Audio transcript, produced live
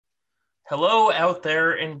Hello out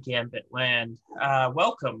there in Gambit land.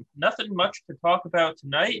 Welcome. Nothing much to talk about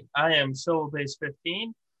tonight. I am Base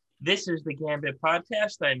 15. This is the Gambit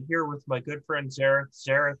podcast. I'm here with my good friend Zareth.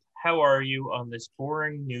 Zareth, how are you on this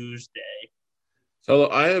boring news day? So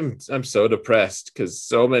I'm so depressed because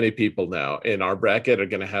so many people now in our bracket are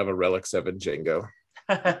going to have a Relic 7 Jingo.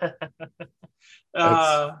 It's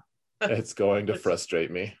uh, it's going to frustrate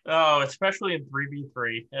me. especially in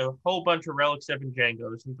 3v3. A whole bunch of Relic 7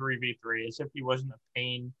 Jangos in 3v3 as if he wasn't a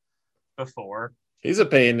pain before. He's a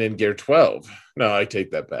pain in Gear 12. No, I take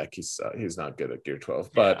that back. He's not good at Gear 12, Yeah.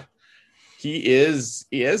 but he is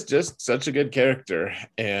just such a good character,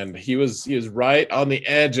 and he was right on the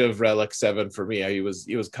edge of Relic 7 for me. He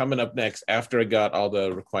was coming up next after I got all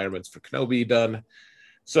the requirements for Kenobi done.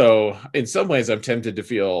 So in some ways, I'm tempted to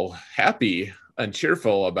feel happy and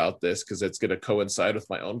cheerful about this because it's going to coincide with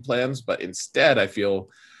my own plans. But instead, I feel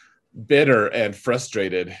bitter and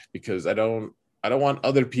frustrated because I don't want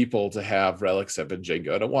other people to have Relic 7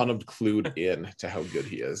 Django. I don't want them clued in to how good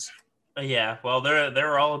he is. Yeah, well,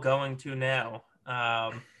 they're all going to now.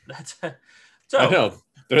 That's I so know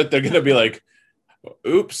they're going to be like,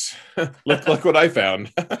 "Oops, look what I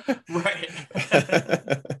found." right.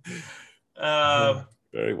 um,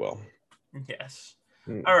 Very well. yes.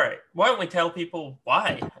 Hmm. All right. Why don't we tell people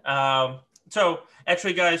why? So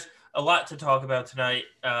actually, guys, a lot to talk about tonight.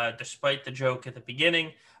 Despite the joke at the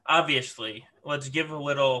beginning, obviously, let's give a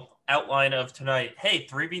little outline of tonight. Hey,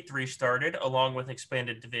 3v3 started along with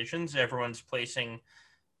expanded divisions. Everyone's placing,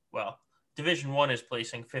 well, Division 1 is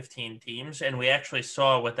placing 15 teams, and we actually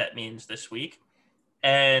saw what that means this week.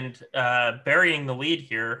 And burying the lead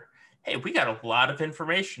here, hey, we got a lot of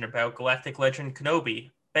information about Galactic Legend Kenobi,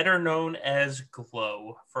 better known as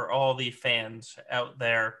Glow for all the fans out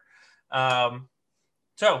there.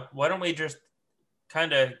 So why don't we just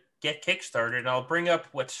kind of get kickstarted, and I'll bring up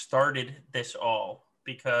what started this all,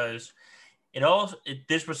 because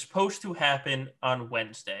this was supposed to happen on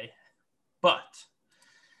Wednesday, but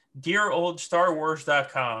dear old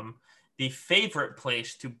StarWars.com, the favorite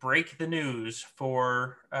place to break the news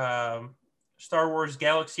for Star Wars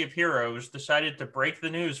Galaxy of Heroes, decided to break the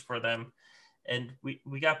news for them, and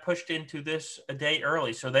we got pushed into this a day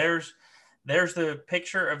early. So there's the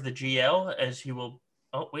picture of the GL as he will.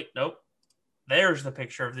 Oh wait, nope. There's the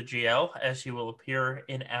picture of the GL as he will appear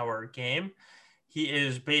in our game. He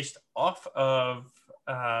is based off of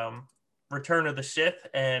Return of the Sith,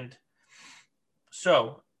 and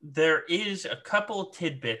so there is a couple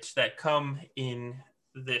tidbits that come in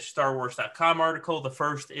this StarWars.com article. The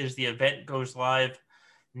first is the event goes live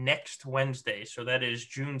next Wednesday. So that is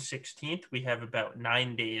June 16th. We have about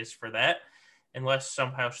 9 days for that, unless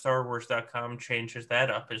somehow StarWars.com changes that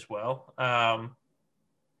up as well.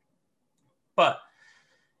 But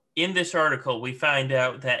in this article, we find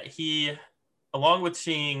out that he, along with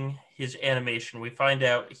seeing his animation, we find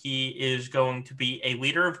out he is going to be a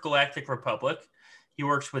leader of Galactic Republic. He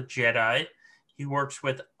works with Jedi. He works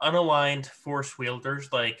with unaligned force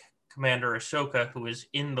wielders like Commander Ahsoka, who is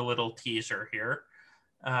in the little teaser here.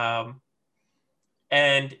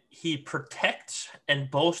 And he protects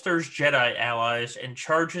and bolsters Jedi allies and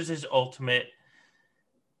charges his ultimate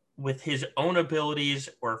with his own abilities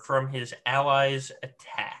or from his allies'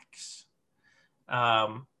 attacks.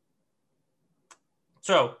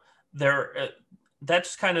 So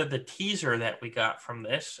that's kind of the teaser that we got from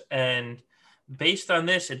this, and based on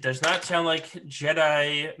this, it does not sound like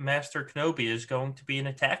Jedi Master Kenobi is going to be an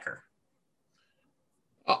attacker.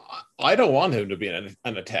 I don't want him to be an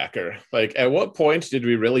attacker. Like, at what point did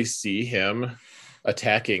we really see him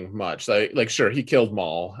attacking much? Like sure, he killed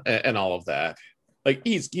Maul and all of that. Like,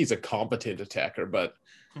 he's a competent attacker, but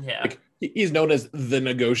Yeah, like, he's known as the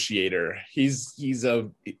negotiator. He's a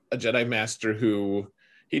Jedi Master who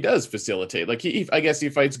he does facilitate. Like, I guess he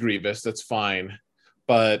fights Grievous. That's fine,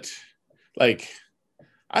 but like,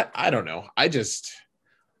 I don't know. I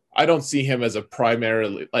don't see him as a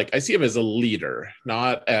primarily, like, I see him as a leader,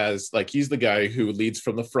 not as like he's the guy who leads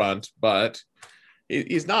from the front, but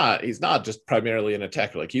he's not just primarily an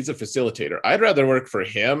attacker. Like, he's a facilitator. I'd rather work for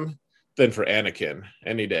him than for Anakin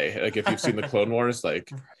any day. Like, if you've seen the Clone Wars,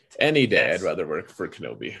 like, any day, yes, I'd rather work for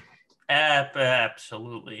Kenobi.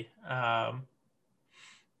 Absolutely. There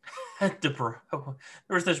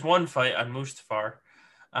was this one fight on Mustafar.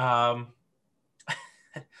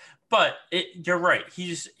 But you're right.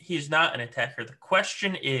 He's not an attacker. The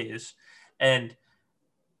question is, and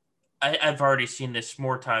I've already seen this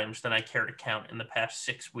more times than I care to count in the past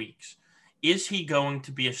 6 weeks, is he going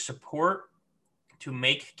to be a support to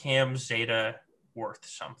make Cam Zeta worth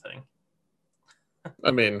something?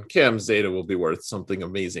 I mean, Cam Zeta will be worth something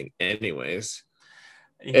amazing anyways.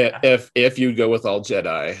 Yeah, if you go with all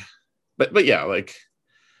Jedi. But yeah, like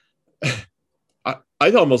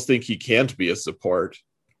I almost think he can't be a support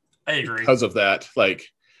I agree. because of that. Like,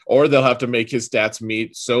 or they'll have to make his stats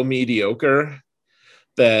meet so mediocre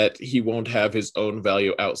that he won't have his own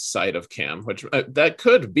value outside of Cam, which that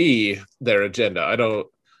could be their agenda.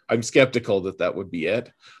 I'm skeptical that that would be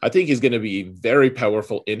it. I think he's going to be very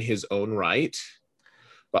powerful in his own right,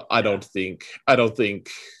 but Yeah. I don't think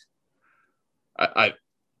I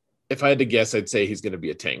if I had to guess, I'd say he's going to be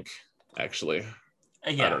a tank. Actually, I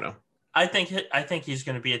Yeah. don't know. I think he's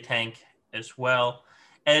going to be a tank as well.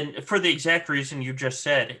 And for the exact reason you just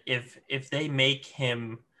said, if they make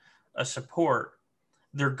him a support,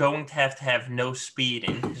 they're going to have no speed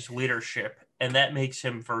in his leadership, and that makes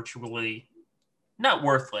him virtually not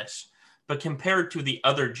worthless, but compared to the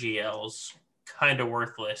other GLs, kind of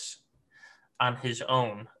worthless on his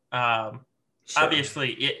own. Sure.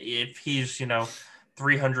 Obviously, if he's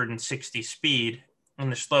 360 speed in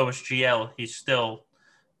the slowest GL, he's still,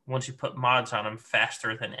 once you put mods on him,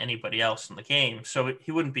 faster than anybody else in the game. So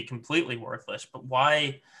he wouldn't be completely worthless. But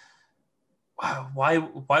why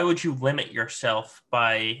would you limit yourself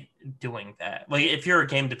by doing that? Like, if you're a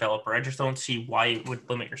game developer, I just don't see why you would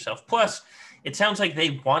limit yourself. Plus, it sounds like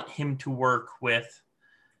they want him to work with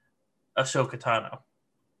Ahsoka Tano.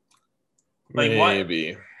 Like, what?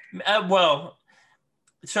 Maybe. Well,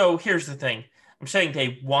 so here's the thing. I'm saying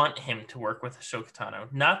they want him to work with Ahsoka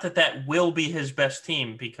Tano. Not that that will be his best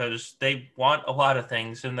team, because they want a lot of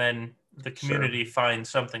things, and then the Sure. community finds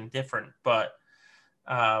something different. But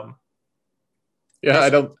um, Yeah,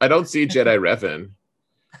 this, I don't see Jedi Revan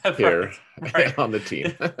here right, right, on the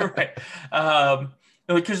team. right.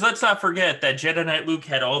 Because let's not forget that Jedi Knight Luke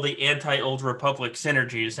had all the anti-Old Republic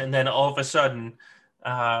synergies, and then all of a sudden,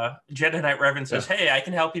 Jedi Knight Revan says, Yeah. "Hey, I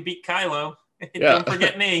can help you beat Kylo. Yeah. Don't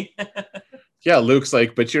forget me." Yeah, Luke's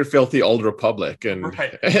like, but you're filthy old Republic, and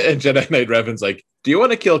Right. and Jedi Knight Revan's like, do you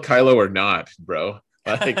want to kill Kylo or not, bro?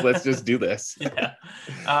 Like, let's just do this. Yeah.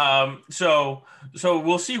 So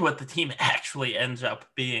we'll see what the team actually ends up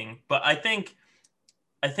being, but I think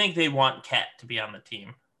they want Cat to be on the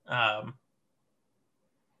team,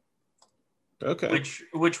 Okay.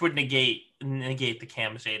 which would negate the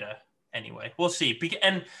Cam Zeta anyway. We'll see.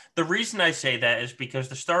 And the reason I say that is because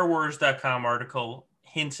the StarWars.com article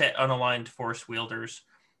hints at unaligned Force wielders.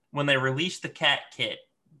 When they released the Cat kit,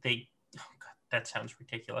 they that sounds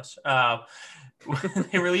ridiculous. When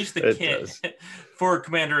they released the It kit does. for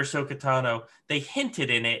Commander Ahsoka Tano, they hinted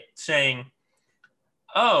in it saying,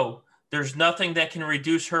 "Oh, there's nothing that can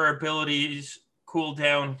reduce her abilities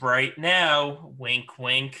cooldown right now." Wink,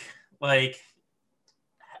 wink. Like,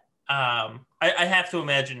 I have to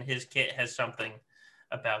imagine his kit has something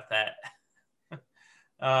about that.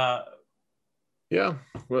 Uh, Yeah.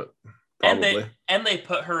 What? and Probably. they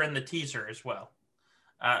put her in the teaser as well.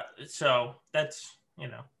 So that's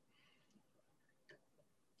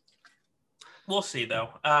we'll see though.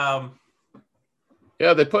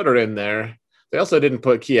 Yeah, they put her in there. They also didn't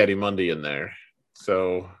put Mundi in there,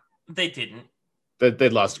 so They didn't. they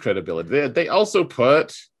lost credibility. They also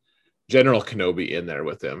put General Kenobi in there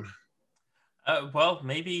with him. Well,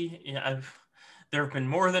 maybe there have been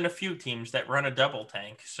more than a few teams that run a double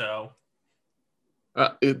tank. So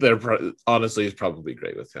Honestly, it's probably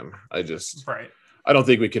great with him. right. I don't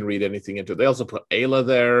think we can read anything into it. They also put Ayla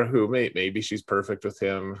there, who maybe she's perfect with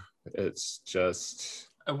him. It's just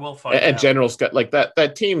We'll find and out. General Scott, like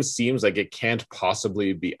that team seems like it can't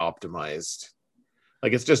possibly be optimized.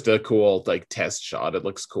 Like, it's just a cool like test shot. It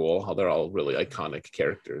looks cool. They're all really iconic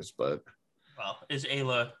characters, but Well, is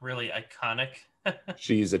Ayla really iconic?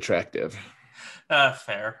 she's attractive.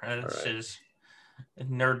 Fair. All This right. is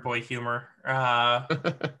nerd boy humor. Uh,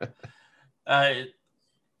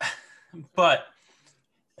 but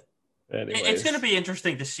it's going to Anyways, be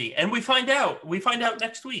interesting to see, and we find out. We find out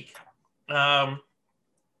next week. Um,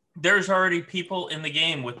 there's already people in the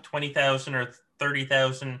game with 20,000 or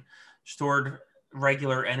 30,000 stored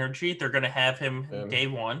regular energy. They're going to have him day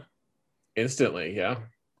one. instantly, yeah.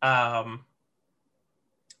 Um,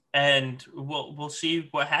 and we'll see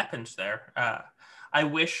what happens there. I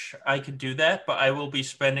wish I could do that, but I will be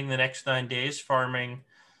spending the next 9 days farming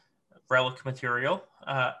relic material.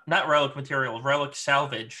 Not relic material, relic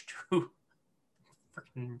salvage to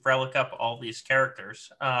freaking relic up all these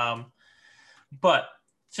characters. But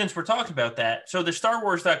since we're talking about that, so the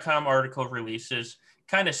StarWars.com article releases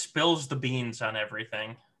kind of spills the beans on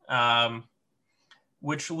everything,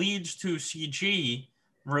 which leads to CG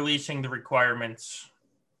releasing the requirements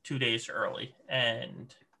 2 days early.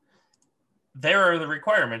 And there are the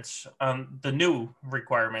requirements, the new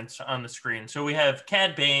requirements on the screen. So we have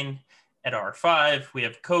Cad Bane at R5. We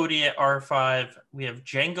have Cody at R5. We have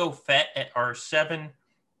Jango Fett at R7.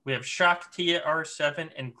 We have Shock T at R7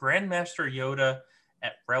 and Grandmaster Yoda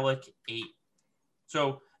at Relic 8.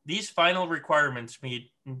 So these final requirements mean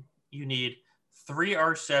you need 3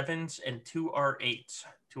 R7s and 2 R8s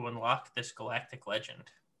to unlock this Galactic Legend.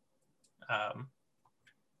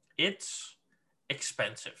 It's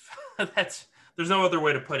expensive. There's no other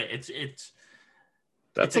way to put it.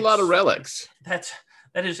 That's a lot of relics. That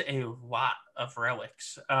is a lot of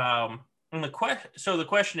relics. And the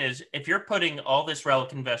question is, if you're putting all this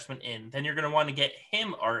relic investment in, then you're going to want to get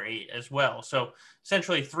him R8 as well. So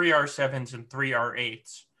essentially 3 R7s and 3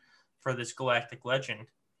 R8s for this Galactic Legend.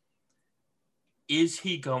 Is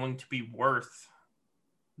he going to be worth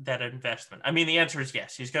that investment? I mean, the answer is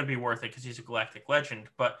yes. He's going to be worth it because he's a Galactic Legend.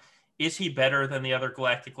 But is he better than the other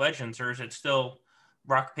Galactic Legends, or is it still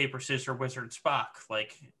rock, paper, scissors, wizard, Spock?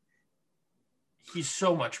 Like, he's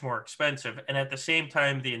so much more expensive. And at the same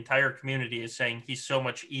time, the entire community is saying he's so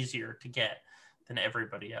much easier to get than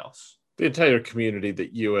everybody else. The entire community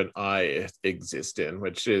that you and I exist in,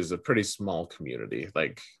 which is a pretty small community.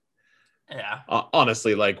 Like, yeah,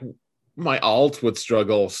 honestly, like my alt would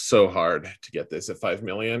struggle so hard to get this at 5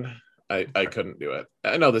 million. I couldn't do it.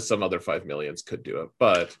 I know that some other 5 millions could do it,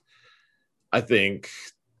 but I think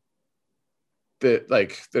that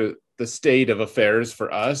like the state of affairs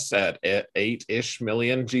for us at 8-ish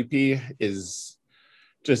million GP is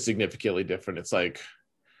just significantly different. It's like,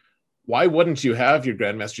 why wouldn't you have your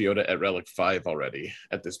Grandmaster Yoda at Relic 5 already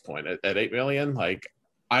at this point? At 8 million, like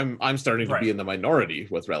I'm starting to be in the minority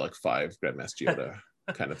with Relic 5 Grandmaster Yoda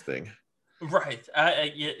kind of thing. Right.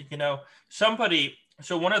 Somebody.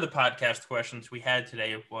 So one of the podcast questions we had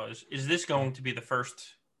today was, is this going to be the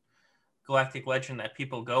first Galactic Legend that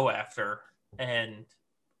people go after? And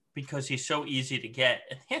because he's so easy to get?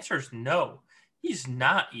 And the answer is no. He's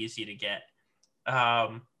not easy to get. 2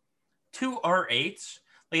 R8s.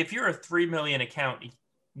 Like, if you're a 3 million account,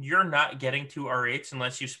 you're not getting 2 R8s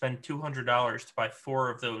unless you spend $200 to buy 4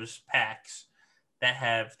 of those packs that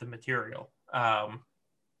have the material.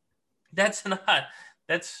 That's not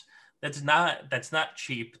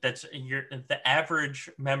cheap. The average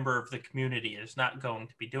member of the community is not going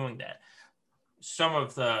to be doing that. Some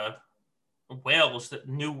of the whales that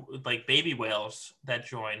new, like baby whales that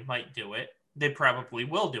join, might do it. They probably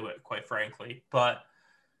will do it, quite frankly, but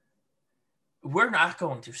we're not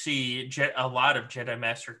going to see a lot of Jedi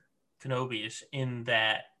Master Kenobis in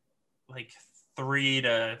that like 3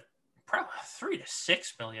 to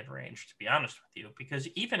 6 million range, to be honest with you, because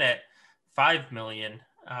even at 5 million,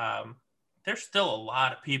 there's still a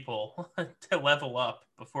lot of people to level up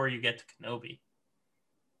before you get to Kenobi.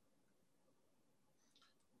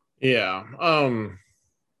 Yeah.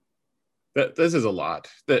 This is a lot.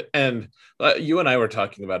 And you and I were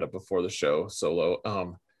talking about it before the show,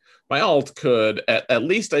 Solo. My alt could at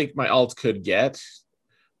least my alt could get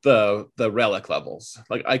the relic levels.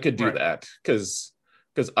 Like, I could do that because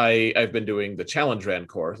I've been doing the challenge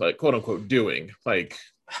Rancor, like, quote unquote doing, like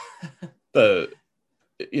I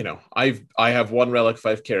have one Relic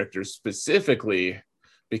 5 character specifically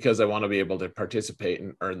because I want to be able to participate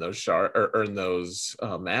and earn those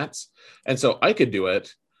mats. And so I could do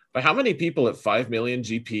it. But how many people at 5 million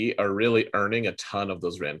GP are really earning a ton of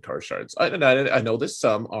those Rancor shards? I know that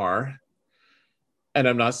some are. And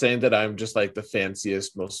I'm not saying that I'm just like the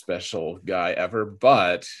fanciest, most special guy ever,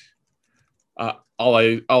 but all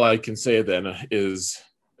I can say then is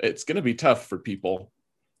it's going to be tough for people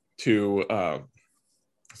at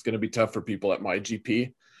my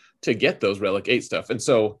GP to get those Relic 8 stuff. And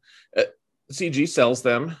so CG sells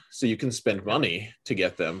them so you can spend money to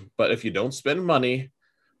get them. But if you don't spend money,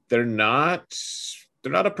 they're not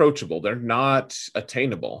approachable. They're not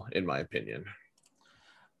attainable, in my opinion.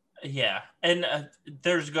 Yeah. And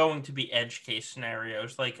there's going to be edge case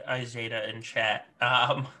scenarios like Izeta in chat.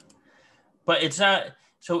 But it's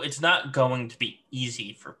not going to be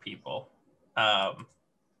easy for people. Not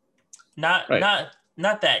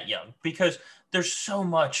that young, because there's so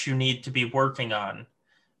much you need to be working on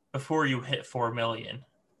before you hit 4 million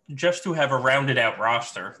just to have a rounded out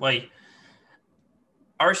roster. Like,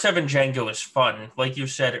 R7 Jango is fun. Like you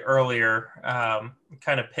said earlier,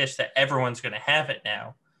 kind of pissed that everyone's going to have it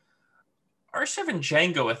now. R7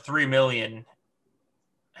 Jango at 3 million,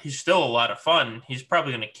 he's still a lot of fun. He's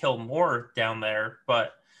probably going to kill more down there,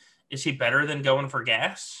 but is he better than going for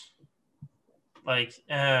gas? Like,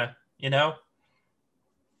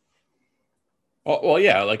 Well,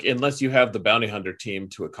 yeah, like, unless you have the bounty hunter team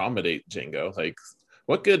to accommodate Jango, like,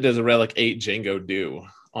 what good does a Relic 8 Jango do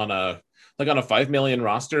on a 5 million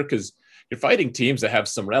roster? Because you're fighting teams that have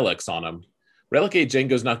some relics on them, Relic 8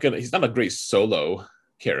 Django's he's not a great solo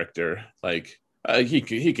character. Like he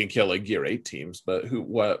can kill like Gear 8 teams, but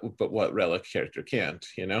what Relic character can't,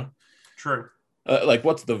 you know? True. Like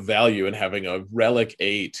what's the value in having a Relic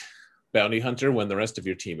 8 bounty hunter when the rest of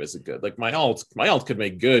your team isn't good? Like my alt could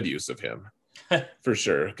make good use of him. For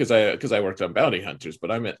sure, because I worked on bounty hunters,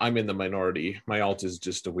 but I'm in the minority. My alt is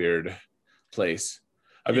just a weird place.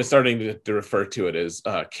 I've been starting to refer to it as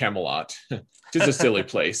Camelot. Just a silly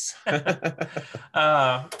place.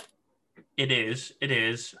 It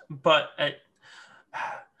is, but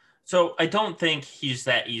so I don't think he's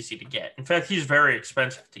that easy to get. In fact, he's very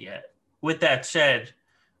expensive to get. With that said,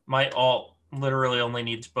 my alt literally only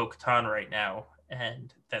needs Bo-Katan right now,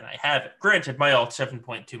 and then I have it. Granted, my alt's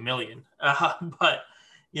 7.2 million, but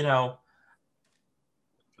you know,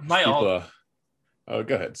 my alt. Oh,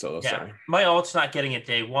 go ahead, Solo. Yeah, sorry. My alt's not getting it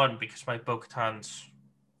day one because my Bo-Katan's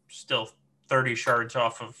still 30 shards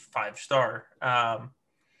off of 5-star.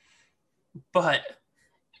 But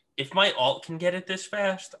if my alt can get it this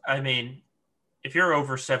fast, I mean, if you're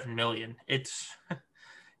over 7 million, it's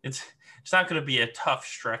not going to be a tough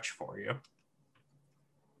stretch for you.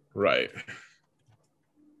 Right.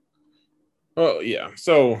 Oh yeah.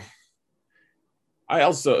 So I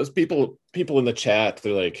also, as people in the chat,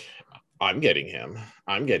 they're like, I'm getting him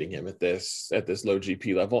at this low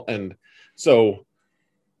GP level, and so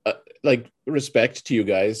like respect to you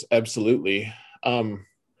guys, absolutely.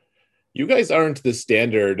 You guys aren't the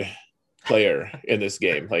standard player in this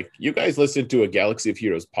game. Like you guys listen to a Galaxy of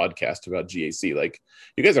Heroes podcast about GAC. Like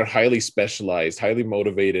you guys are highly specialized, highly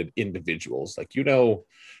motivated individuals. Like you know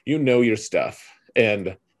your stuff,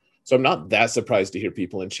 and so I'm not that surprised to hear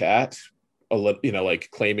people in chat a little,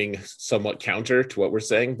 like claiming somewhat counter to what we're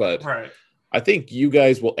saying, but right. I think you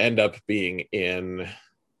guys will end up being in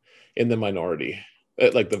the minority,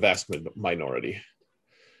 like the vast minority.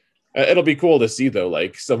 It'll be cool to see though,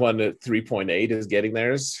 like someone at 3.8 is getting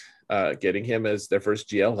theirs, getting him as their first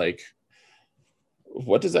GL. Like,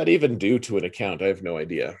 what does that even do to an account? I have no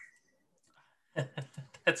idea.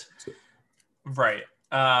 That's right.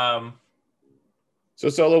 So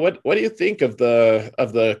Solo, what do you think of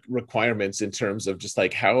the requirements in terms of just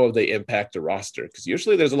like how they impact a roster? Because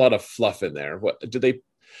usually there's a lot of fluff in there.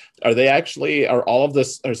 Are all of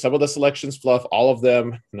this, are some of the selections fluff? All of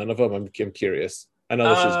them? None of them? I'm curious. I know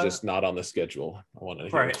this is just not on the schedule. I want to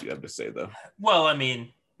hear what you have to say though. Well, I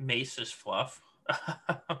mean, Mace is fluff.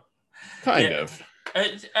 Kind of.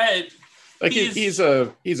 Like he's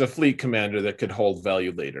a fleet commander that could hold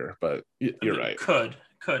value later, but you're right. Could.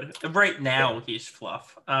 Right now, he's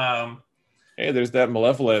fluff. Hey, there's that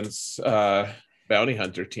Malevolence bounty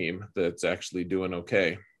hunter team that's actually doing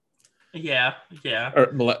okay. Yeah.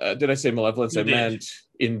 Or did I say Malevolence? I meant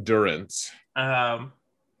Endurance.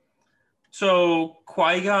 So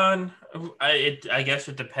Qui-Gon, I guess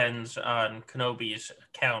it depends on Kenobi's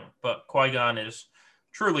account, but Qui-Gon is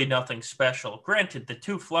truly nothing special. Granted, the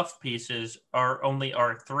 2 fluff pieces are only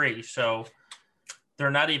R3, so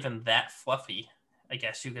they're not even that fluffy, I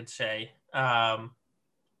guess you could say. But,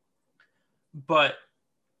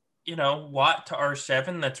 Watt to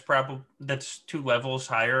R7, that's 2 levels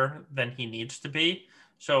higher than he needs to be.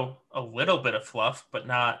 So a little bit of fluff, but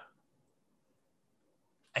not,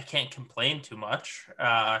 I can't complain too much.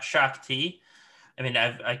 Shock T, I mean,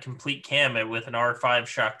 I complete Cam it with an R5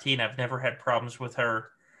 Shock T, and I've never had problems with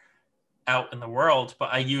her out in the world,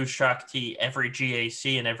 but I use Shock T every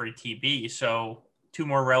GAC and every TB, so 2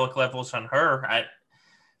 more relic levels on her.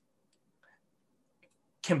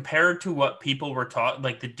 Compared to what people were talking,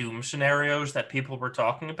 like the Doom scenarios that people were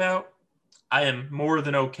talking about, I am more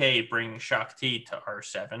than okay bringing Shock T to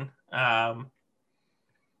R7.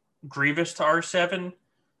 Grievous to R7,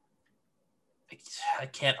 I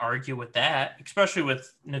can't argue with that, especially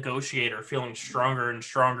with Negotiator feeling stronger and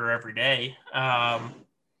stronger every day.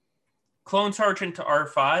 Clone Sergeant to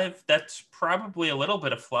R5, that's probably a little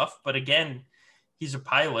bit of fluff, but again, he's a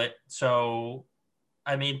pilot, so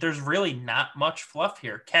I mean, there's really not much fluff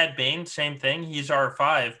here. Cad Bane, same thing. He's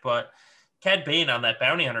R5, but Cad Bane on that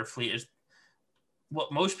bounty hunter fleet is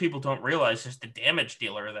what most people don't realize is the damage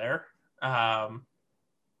dealer there.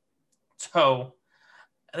 So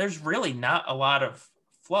there's really not a lot of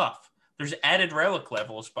fluff. There's added relic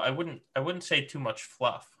levels, but I wouldn't say too much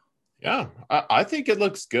fluff. Yeah, I think it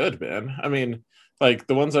looks good, man. I mean, like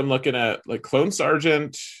the ones I'm looking at, like Clone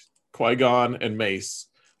Sergeant, Qui-Gon, and Mace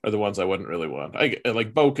are the ones I wouldn't really want. I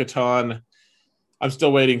like Bo-Katan. I'm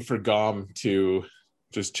still waiting for Gom to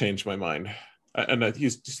just change my mind, and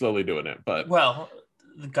he's slowly doing it. But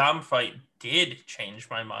the Gom fight did change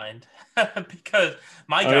my mind because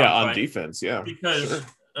my Gom fight on defense, yeah, because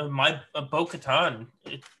my Bo-Katan,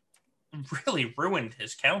 really ruined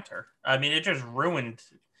his counter. I mean, it just ruined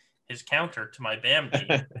his counter to my Bam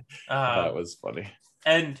team. That was funny.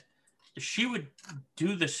 And she would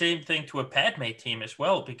do the same thing to a Padme team as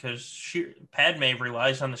well, because Padme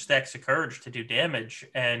relies on the stacks of courage to do damage,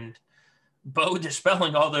 and Bo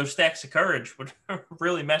dispelling all those stacks of courage would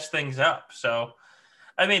really mess things up. So,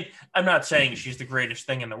 I mean, I'm not saying she's the greatest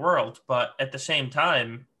thing in the world, but at the same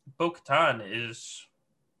time, Bo-Katan is,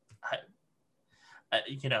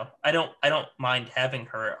 I don't mind having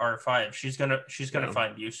her at R5. She's gonna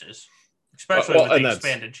find uses, especially with the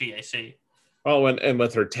expanded GAC. Oh, and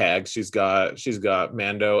with her tags, she's got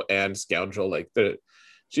Mando and Scoundrel. Like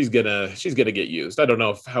she's gonna get used. I don't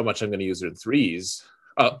know how much I'm gonna use her in threes.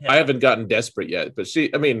 I haven't gotten desperate yet, but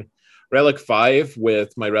Relic 5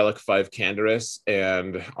 with my Relic 5 Canderous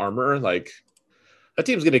and armor, like that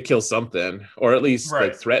team's gonna kill something, or at least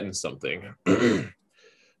like threaten something.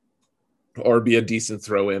 Or be a decent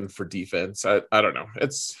throw in for defense. I don't know.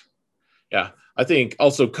 I think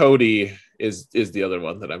also Cody is the other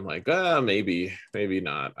one that I'm like, maybe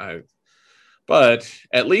not. But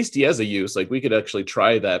at least he has a use. Like we could actually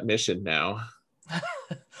try that mission now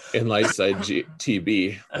in Lightside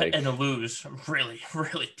TB, and lose really,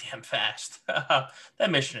 really damn fast. That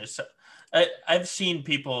mission is. I've seen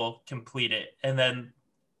people complete it and then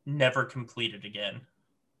never complete it again.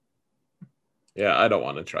 Yeah, I don't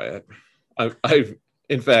want to try it. I've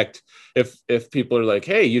in fact, if people are like,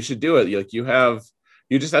 hey, you should do it, like you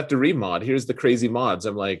just have to remod. Here's the crazy mods.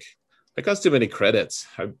 I'm like, that costs too many credits.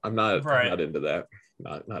 I'm not into that.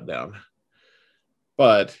 Not down.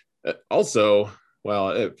 But also,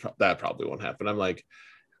 well, that probably won't happen. I'm like,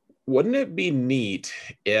 wouldn't it be neat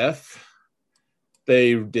if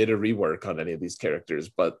they did a rework on any of these characters?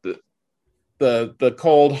 But the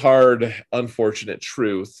cold, hard, unfortunate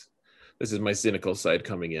truth. This is my cynical side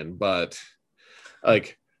coming in, but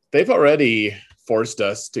like they've already forced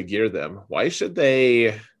us to gear them. Why should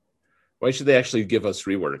they actually give us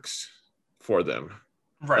reworks for them?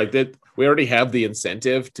 Right. Like that we already have the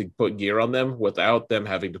incentive to put gear on them without them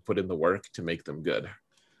having to put in the work to make them good.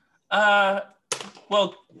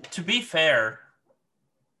 Well, to be fair,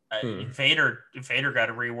 Vader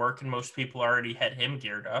got a rework and most people already had him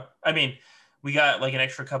geared up. I mean, we got like an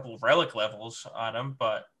extra couple of relic levels on him,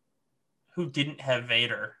 but who didn't have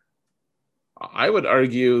Vader? I would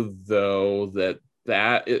argue, though,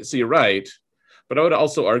 so you're right, but I would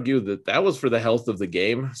also argue that was for the health of the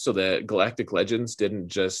game, so that Galactic Legends didn't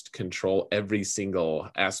just control every single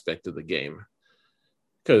aspect of the game.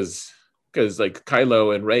 Because like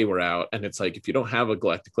Kylo and Rey were out, and it's like if you don't have a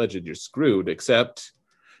Galactic Legend, you're screwed. Except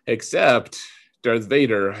Darth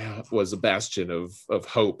Vader was a bastion of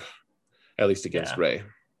hope, at least against Rey.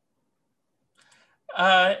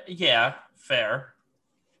 Yeah, fair.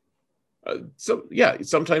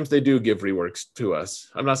 Sometimes they do give reworks to us.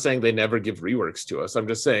 I'm not saying they never give reworks to us. I'm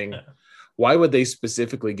just saying, why would they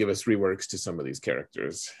specifically give us reworks to some of these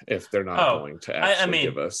characters if they're not going to actually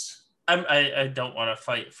give us? I don't want to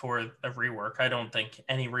fight for a rework. I don't think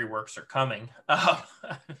any reworks are coming.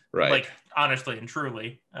 Right. Like, honestly and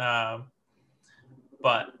truly. But...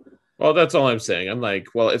 Well, that's all I'm saying. I'm like,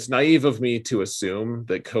 well, it's naive of me to assume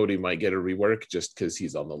that Cody might get a rework just because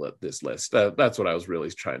he's on this list. That's what I was really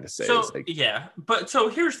trying to say. So, but so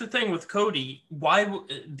here's the thing with Cody.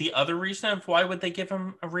 The other reason of why would they give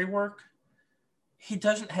him a rework? He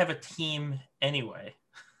doesn't have a team anyway.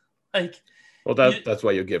 Like, well, that's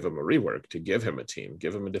why you give him a rework, to give him a team,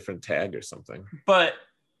 give him a different tag or something. But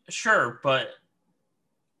sure, but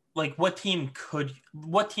like, what team could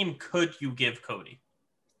you give Cody?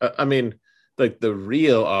 I mean, like the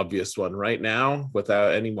real obvious one right now,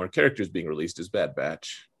 without any more characters being released, is Bad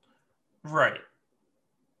Batch. Right.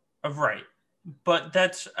 But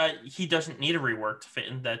that's he doesn't need a rework to fit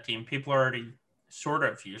in that team. People are already sort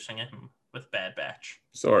of using him with Bad Batch.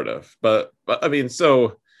 Sort of, but I mean,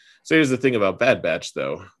 so here's the thing about Bad Batch,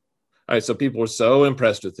 though. All right, so people were so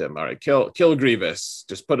impressed with him. All right, kill Grievous.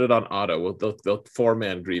 Just put it on auto. They'll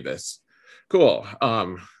 4-man Grievous. Cool.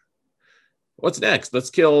 What's next?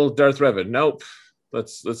 Let's kill Darth Revan. Nope.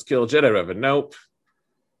 Let's kill Jedi Revan. Nope.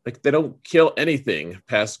 Like they don't kill anything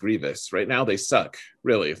past Grievous. Right now they suck,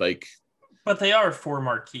 really. Like, but they are 4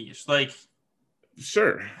 marquees. Like,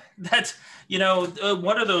 sure. That's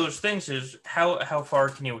one of those things is how far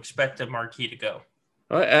can you expect a marquee to go?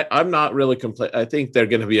 I'm not really complete. I think they're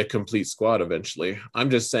going to be a complete squad eventually.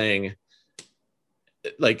 I'm just saying,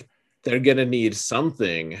 like, they're going to need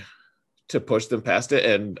something to push them past it.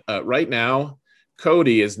 And right now,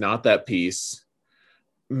 Cody is not that piece.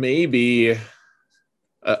 Maybe a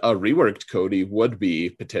reworked Cody would be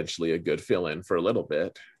potentially a good fill-in for a little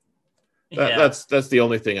bit. Yeah. That's the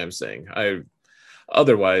only thing I'm saying.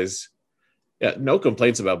 Otherwise, yeah, no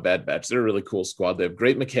complaints about Bad Batch. They're a really cool squad. They have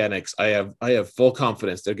great mechanics. I have full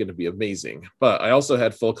confidence they're going to be amazing. But I also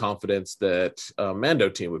had full confidence that Mando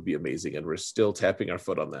team would be amazing, and we're still tapping our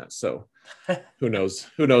foot on that. So who knows?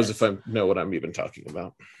 Who knows if Yes. I know what I'm even talking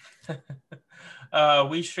about?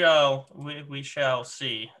 We shall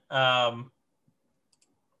see. I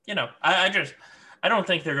don't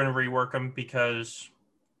think they're going to rework them because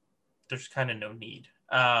there's kind of no need.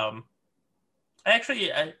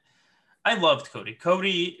 I loved Cody.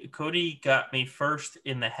 Cody got me first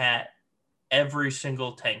in the hat every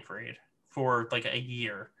single tank raid for like a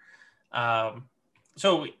year.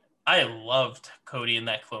 So I loved Cody in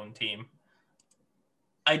that clone team.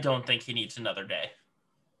 I don't think he needs another day.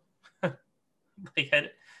 like,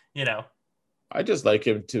 you know, I just like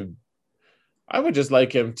him to. I would just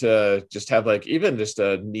like him to just have like even just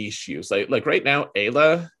a niche use. Like right now,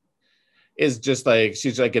 Ayla is just like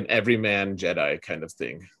she's like an everyman Jedi kind of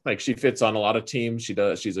thing. Like she fits on a lot of teams. She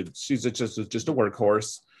does. Just a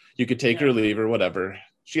workhorse. You could take her, yeah, leave her, whatever.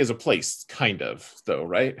 She has a place, kind of though,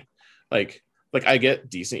 right? Like I get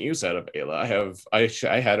decent use out of Ayla.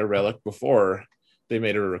 I had a relic before they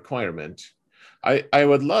made her a requirement. I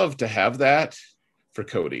would love to have that for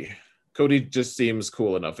Cody. Cody just seems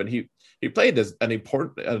cool enough, and he played as an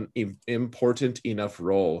important enough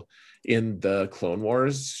role in the Clone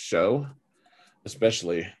Wars show,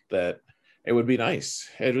 especially that it would be nice.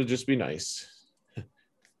 It would just be nice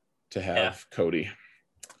to yeah, have Cody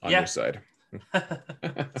on your yeah. side.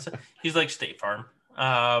 So he's like State Farm.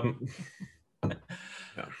 Um,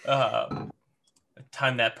 Yeah. uh,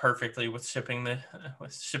 Timed that perfectly with sipping the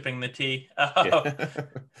tea. Yeah.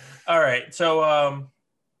 All right, so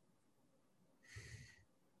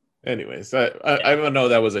Anyways, yeah, I know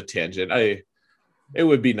that was a tangent. It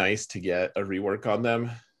would be nice to get a rework on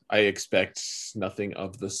them. I expect nothing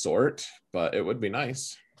of the sort, but it would be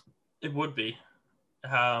nice. it would be.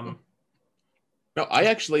 No,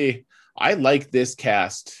 I like this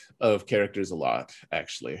cast of characters a lot,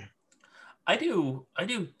 actually. I do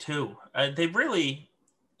too. They really,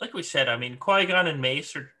 like we said. I mean, Qui-Gon and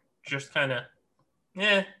Mace are just kind of,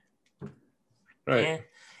 yeah, Right. yeah.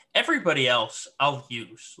 Everybody else I'll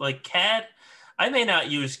use. Like Cad, I may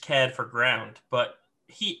not use Cad for ground, but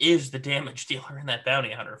he is the damage dealer in that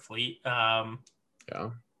bounty hunter fleet. Yeah.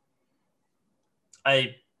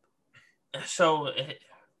 I so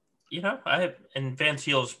and Van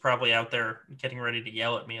Seal's probably out there getting ready to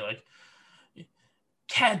yell at me like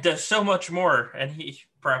Cad does so much more, and he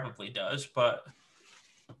probably does, but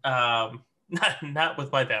not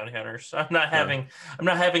with my bounty hunters. Yeah. I'm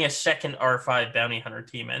not having a second R5 bounty hunter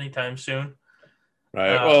team anytime soon.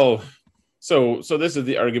 Right. Uh, Well, so this is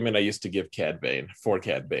the argument I used to give Cad Bane for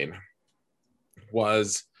Cad Bane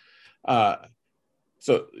was uh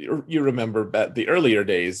so you remember the earlier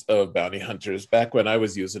days of bounty hunters back when I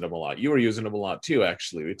was using them a lot. You were using them a lot too,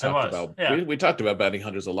 actually. I was, yeah, We talked about bounty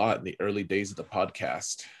hunters a lot in the early days of the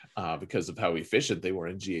podcast because of how efficient they were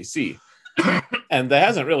in GAC. And that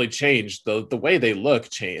hasn't really changed. The way they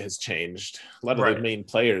look has changed. A lot of the right, main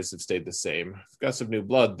players have stayed the same. We've got some new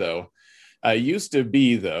blood though. Used to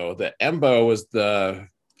be though that Embo was the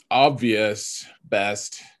obvious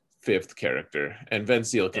best fifth character, and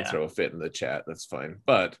Venciel can yeah, throw a fit in the chat. That's fine.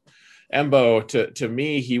 But Embo, to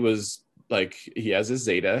me, he was like he has his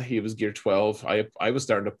Zeta. He was gear 12. I was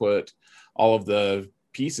starting to put all of the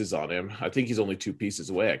pieces on him. I think he's only 2 pieces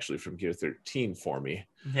away actually from gear 13 for me.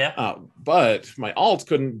 yeah, But my alt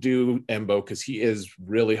couldn't do Embo because he is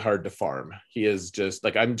really hard to farm. He is just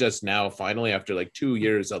like I'm just now finally after like 2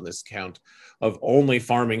 years on this count of only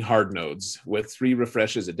farming hard nodes with 3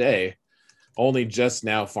 refreshes a day, only just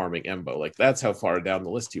now farming Embo. Like that's how far down the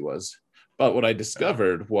list he was. But what I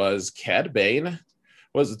discovered was Cad Bane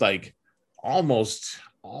was like almost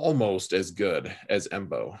as good as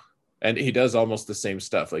Embo. And he does almost the same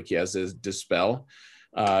stuff. Like he has his dispel,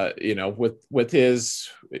 with his,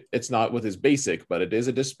 it's not with his basic, but it is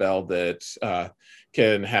a dispel that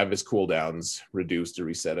can have his cooldowns reduced or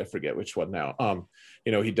reset. I forget which one now.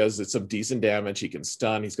 He does some decent damage. He can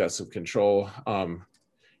stun. He's got some control.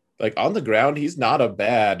 Like on the ground, he's not a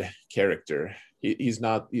bad character. He's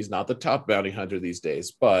not the top bounty hunter these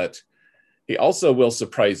days, but he also will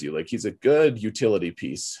surprise you. Like he's a good utility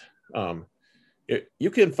piece. You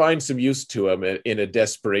can find some use to him in a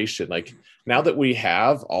desperation. Like now that we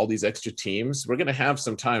have all these extra teams, we're going to have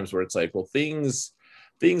some times where it's like, well, things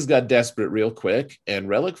got desperate real quick, and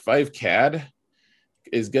Relic 5 CAD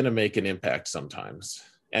is going to make an impact sometimes.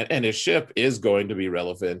 And his ship is going to be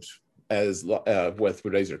relevant as with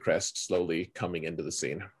Razor Crest slowly coming into the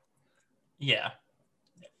scene. yeah.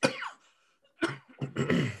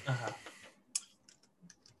 Uh-huh.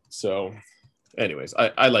 So, anyways,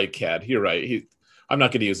 I like Cad. You're right. I'm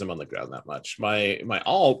not going to use him on the ground that much. My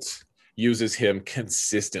alt uses him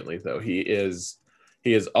consistently, though. He is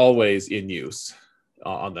always in use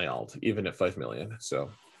on the alt, even at 5 million.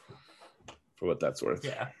 So, for what that's worth.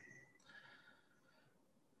 Yeah.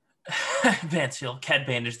 Vanciel, Cad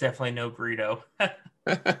Bane is definitely no Greedo.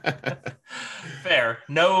 Fair.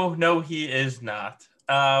 No, he is not.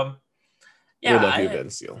 We Yeah, love you, Ben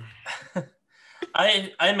Seal.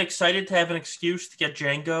 I'm excited to have an excuse to get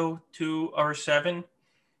Django to R7.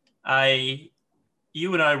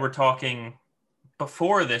 You and I were talking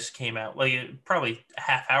before this came out, like probably a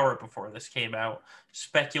half hour before this came out,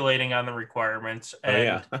 speculating on the requirements. Oh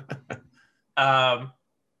yeah. And um,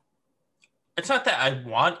 it's not that I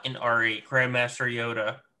want an R8 Grandmaster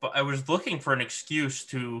Yoda, but I was looking for an excuse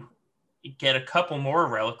to get a couple more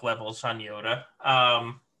relic levels on Yoda.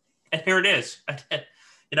 And here it is. I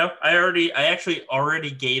actually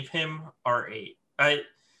already gave him R8.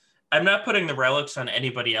 I'm not putting the relics on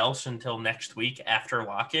anybody else until next week after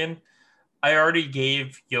lock-in. I already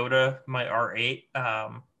gave Yoda my R8,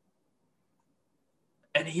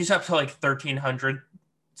 and he's up to like 1,300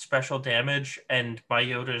 special damage, and my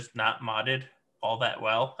Yoda is not modded all that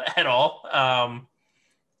well at all.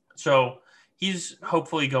 So he's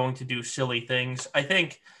hopefully going to do silly things. I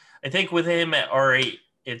think with him at R8,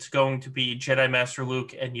 it's going to be Jedi Master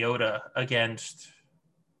Luke and Yoda against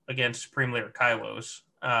Supreme Leader Kylo's.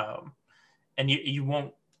 And you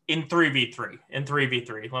won't in 3v3. In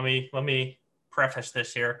 3v3. Let me preface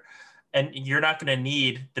this here. And you're not going to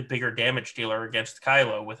need the bigger damage dealer against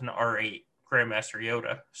Kylo with an R8 Grandmaster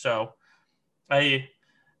Yoda. So I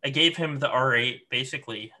gave him the R8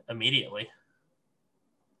 basically immediately.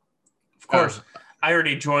 Of course, I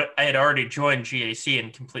had already joined GAC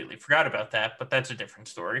and completely forgot about that, but that's a different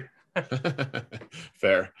story.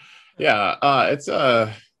 Fair. Yeah, it's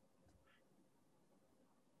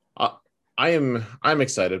I'm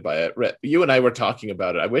excited by it. You and I were talking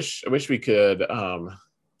about it. I wish we could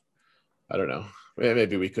I don't know.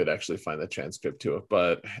 Maybe we could actually find the transcript to it,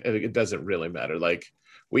 but it doesn't really matter. Like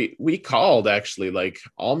we called actually like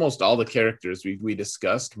almost all the characters. We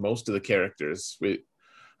discussed most of the characters.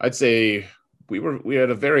 I'd say we had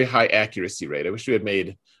a very high accuracy rate. I wish we had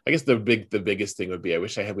made. I guess the biggest thing would be I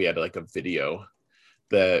wish we had like a video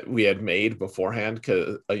that we had made beforehand,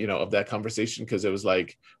 because of that conversation, because it was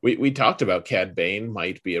like we talked about Cad Bane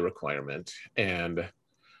might be a requirement, and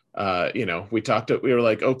we were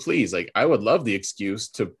like, oh please, like I would love the excuse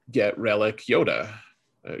to get Relic Yoda,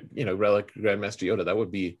 Relic Grandmaster Yoda. That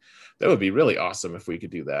would be really awesome if we could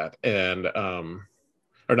do that. And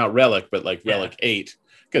or not Relic, but like Relic 8,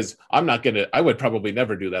 because I would probably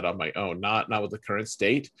never do that on my own, not with the current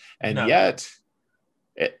state. And yet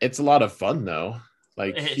it's a lot of fun though.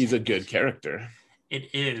 Like he's a good character.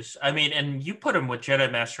 It is. I mean, and you put him with Jedi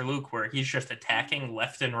Master Luke where he's just attacking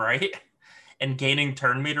left and right and gaining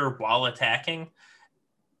turn meter while attacking.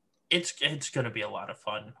 It's going to be a lot of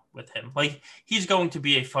fun with him. Like he's going to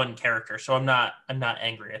be a fun character, so I'm not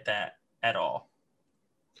angry at that at all.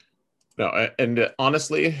 No, and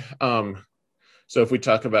honestly, so if we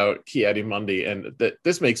talk about Ki-Adi-Mundi, and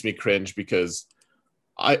this makes me cringe because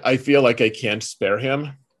I feel like I can't spare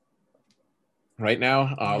him right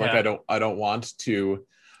now. Like I don't want to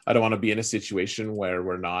be in a situation where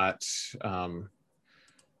we're not, where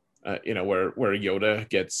Yoda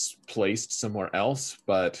gets placed somewhere else.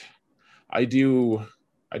 But I do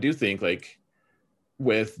think like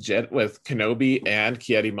with Kenobi and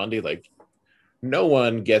Ki-Adi-Mundi, like no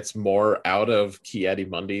one gets more out of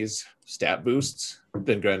Ki-Adi-Mundi's stat boosts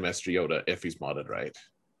than Grandmaster Yoda if he's modded right.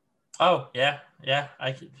 Oh yeah,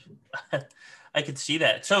 I could I could see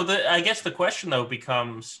that. So I guess the question though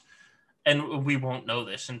becomes, and we won't know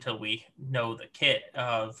this until we know the kit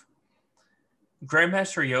of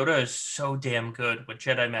Grandmaster Yoda is so damn good with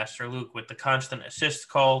Jedi Master Luke with the constant assist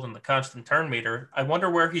called and the constant turn meter. I wonder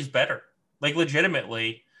where he's better. Like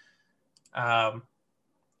legitimately,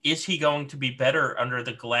 is he going to be better under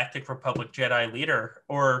the Galactic Republic Jedi leader,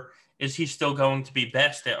 or is he still going to be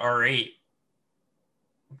best at R8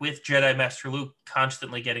 with Jedi Master Luke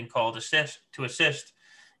constantly getting called to assist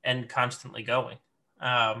and constantly going?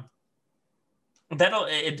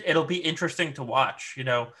 It'll be interesting to watch.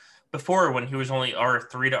 Before when he was only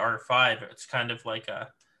R3 to R5, it's kind of like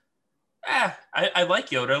I like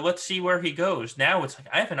Yoda. Let's see where he goes. Now it's like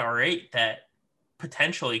I have an R8 that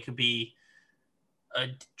potentially could be a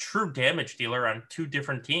true damage dealer on two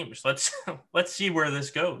different teams. Let's see where this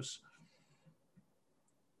goes.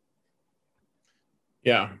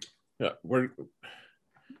 Yeah,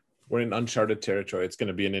 we're in uncharted territory. It's going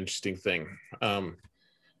to be an interesting thing.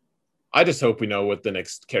 I just hope we know what the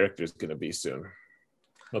next character is going to be soon.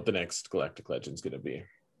 What the next Galactic Legend is going to be.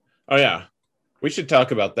 Oh yeah, we should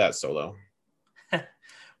talk about that, Solo.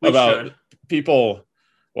 We about should. People.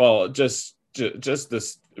 Well, just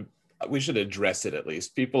this. We should address it at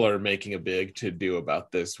least. People are making a big to do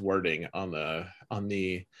about this wording on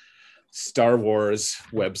the Star Wars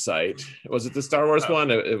website. Was it the Star Wars one?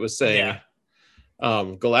 It was saying,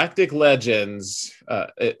 Galactic Legends.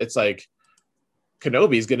 It's like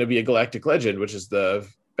Kenobi's going to be a Galactic Legend, which is the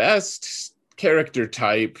best character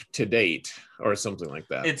type to date, or something like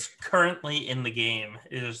that. It's currently in the game.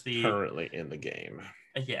 Currently in the game.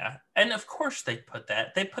 Yeah, and of course they put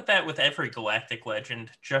that. They put that with every Galactic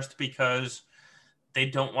Legend just because they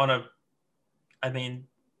don't want to. I mean,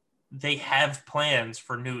 they have plans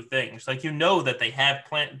for new things. Like, that they have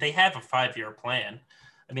They have a 5-year plan.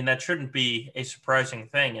 I mean, that shouldn't be a surprising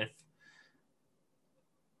thing. If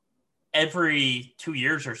every 2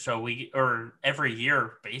 years or so, or every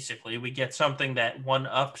year, basically, we get something that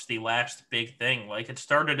one-ups the last big thing. Like, it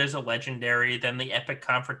started as a legendary, then the epic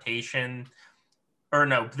confrontation, or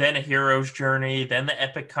no, then a hero's journey, then the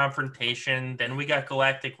epic confrontation, then we got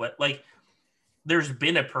galactic. Like, there's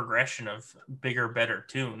been a progression of bigger, better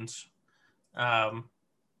tunes. So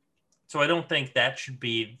I don't think that should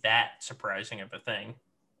be that surprising of a thing.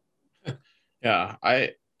 Yeah,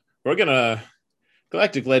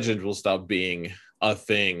 Galactic Legend will stop being a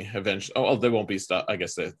thing eventually. Oh, they won't be stop. I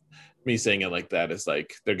guess me saying it like that is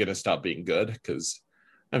like they're gonna stop being good, because,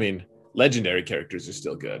 I mean, legendary characters are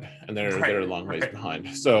still good, and they're a long ways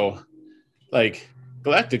behind. So, like,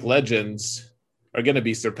 Galactic Legends are gonna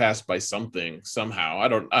be surpassed by something somehow. I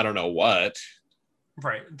don't know what.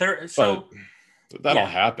 Right. But that'll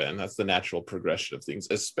happen. That's the natural progression of things,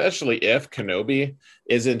 especially if Kenobi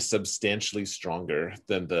isn't substantially stronger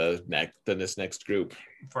than this next group,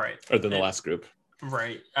 right, or than the last group,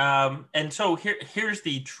 right. And so here's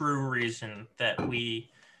the true reason that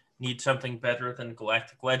we need something better than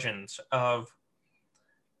Galactic Legends. And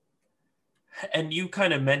you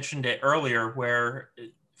kind of mentioned it earlier, where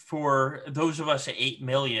for those of us at 8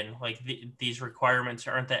 million, like these requirements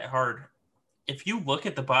aren't that hard. If you look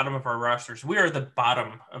at the bottom of our rosters, we are the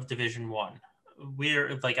bottom of Division 1.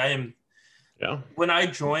 We're like, when I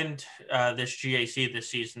joined this GAC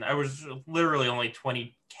this season, I was literally only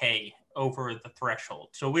 20K over the threshold.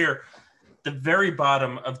 So we're the very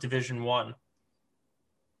bottom of Division 1.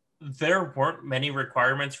 There weren't many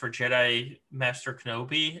requirements for Jedi Master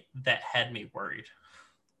Kenobi that had me worried.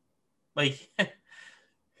 Like,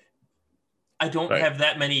 I don't have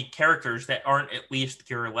that many characters that aren't at least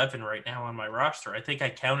Gear 11 right now on my roster. I think I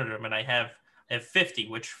counted them, and I have 50,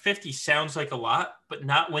 which 50 sounds like a lot, but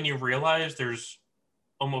not when you realize there's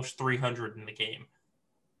almost 300 in the game.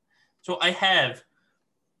 So I have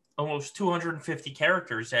almost 250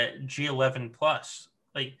 characters at G11 plus.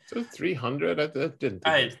 Like, so 300? I didn't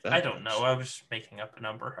think I don't know. I was making up a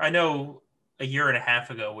number. I know a year and a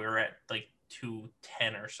half ago we were at like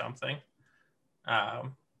 210 or something.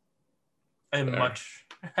 I'm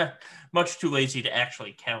much too lazy to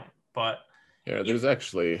actually count, but there's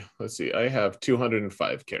actually, let's see, I have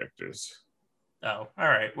 205 characters. Oh, all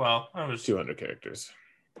right. Well, I was 200 characters.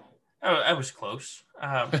 I was close,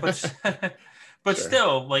 but but sure.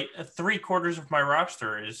 Still, like 3/4 of my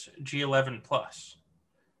roster is G11 plus.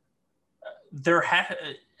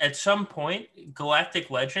 At some point, Galactic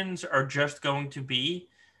Legends are just going to be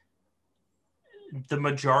the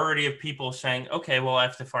majority of people saying, okay, well, I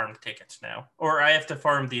have to farm tickets now, or I have to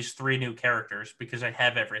farm these 3 new characters because I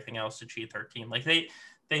have everything else at G13. Like, they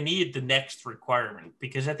need the next requirement,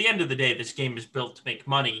 because at the end of the day, this game is built to make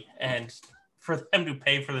money, and for them to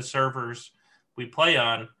pay for the servers we play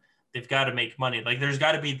on, they've got to make money. Like, there's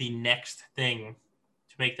got to be the next thing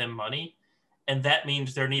to make them money. And that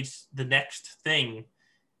means the next thing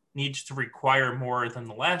needs to require more than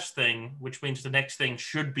the last thing, which means the next thing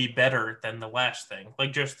should be better than the last thing.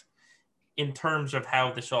 Like, just in terms of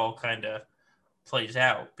how this all kind of plays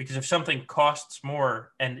out. Because if something costs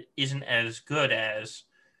more and isn't as good as,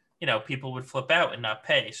 people would flip out and not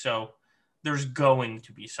pay. So there's going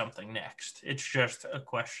to be something next. It's just a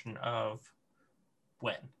question of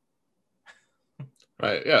when.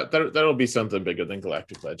 Right. Yeah, that'll be something bigger than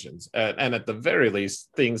Galactic Legends. And at the very least,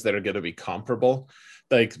 things that are going to be comparable.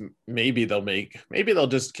 Like, maybe they'll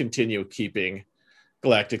just continue keeping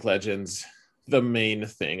Galactic Legends the main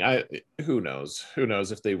thing. Who knows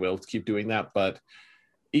if they will keep doing that. But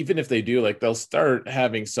even if they do, like, they'll start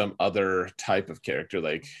having some other type of character,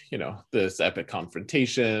 like, this epic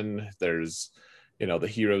confrontation. There's, the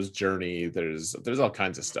hero's journey. There's all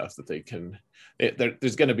kinds of stuff that they can.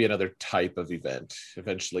 There's going to be another type of event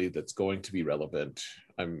eventually that's going to be relevant.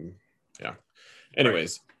 Yeah.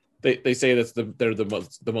 Anyways, they say that's they're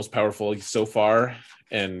the most powerful so far,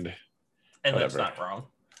 and that's whatever. not wrong.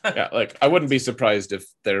 Yeah, like I wouldn't be surprised if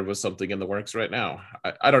there was something in the works right now.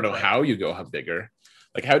 I don't know how you go bigger.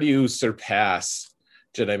 Like, how do you surpass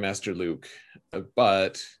Jedi Master Luke?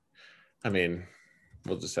 But I mean,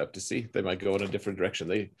 we'll just have to see. They might go in a different direction.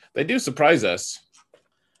 They do surprise us.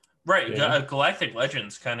 Right. Galactic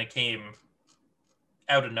Legends kind of came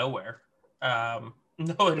out of nowhere.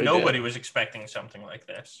 Nobody was expecting something like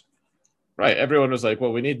this. Right. Everyone was like,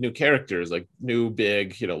 well, we need new characters, like new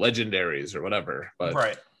big, legendaries or whatever.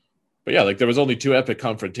 But yeah, like there was only 2 epic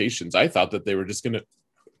confrontations. I thought that they were just going to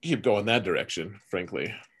keep going that direction,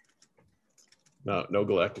 frankly. No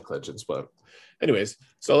Galactic Legends. But anyways,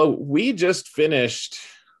 so we just finished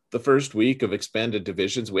the first week of expanded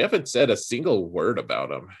divisions. We haven't said a single word about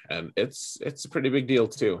them, and it's a pretty big deal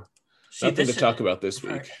too. Nothing to talk about this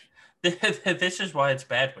week. This is why it's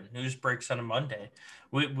bad when news breaks on a Monday.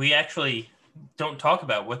 We actually don't talk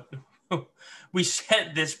about what we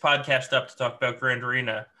set this podcast up to talk about Grand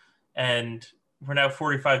Arena, and we're now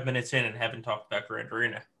 45 minutes in and haven't talked about Grand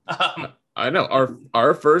Arena. I know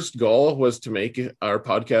our first goal was to make our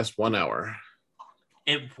podcast 1 hour.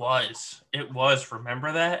 It was.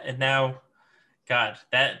 Remember that? And now, God,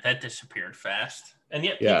 that disappeared fast. And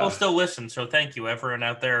yet people still listen. So thank you, everyone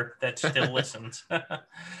out there that still listens.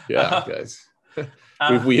 Yeah, guys.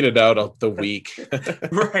 We've weeded out the weak.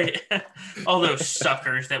 Right. All those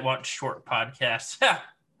suckers that want short podcasts.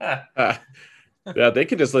 Yeah, they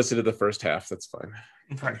can just listen to the first half. That's fine.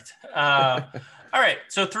 Right. All right.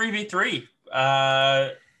 So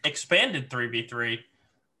 3v3. Expanded 3v3.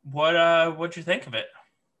 What'd you think of it?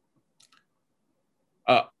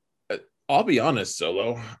 I'll be honest,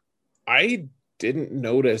 Solo. I didn't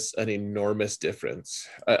notice an enormous difference.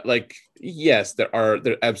 Yes, there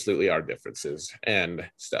absolutely are differences, and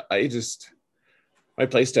my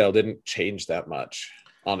playstyle didn't change that much.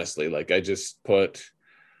 Honestly, like I just put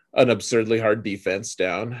an absurdly hard defense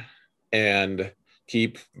down and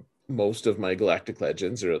keep most of my Galactic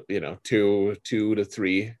Legends, or 2 to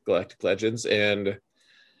 3 Galactic Legends, and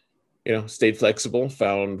stayed flexible,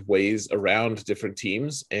 found ways around different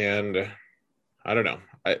teams, and I don't know.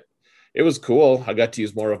 It was cool. I got to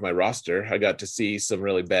use more of my roster. I got to see some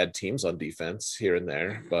really bad teams on defense here and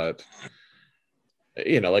there, but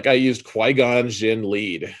like I used Qui-Gon Jinn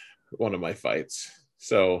lead one of my fights,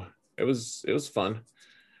 so it was fun.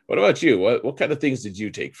 What about you? What kind of things did you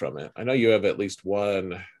take from it? I know you have at least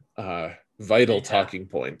one vital talking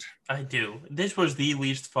point. I do. This was the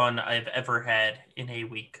least fun I've ever had in a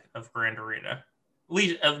week of Grand Arena,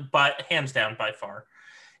 hands down by far.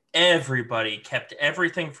 Everybody kept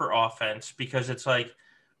everything for offense because it's like,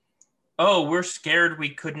 oh, we're scared we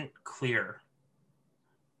couldn't clear.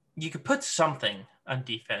 You could put something on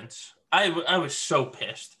defense. I was so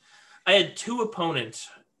pissed. I had 2 opponents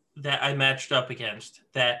that I matched up against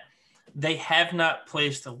that they have not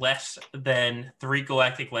placed less than 3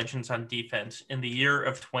 Galactic Legends on defense in the year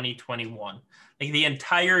of 2021. Like the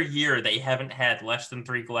entire year, they haven't had less than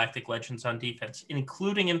 3 Galactic Legends on defense,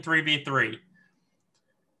 including in 3v3.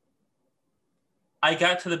 I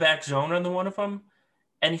got to the back zone on the one of them,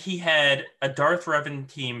 and he had a Darth Revan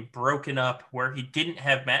team broken up where he didn't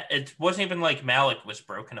have... It wasn't even like Malik was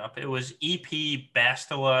broken up. It was EP,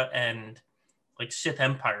 Bastila, and like Sith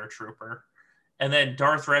Empire Trooper. And then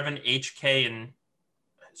Darth Revan, HK, and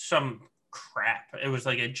some crap. It was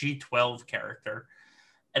like a G12 character.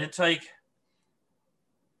 And it's like...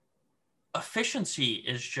 efficiency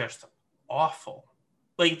is just awful.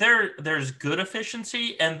 Like there's good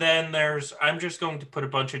efficiency, and then there's I'm just going to put a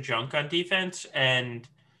bunch of junk on defense and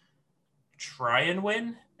try and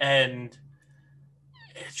win, and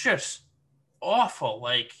it's just awful.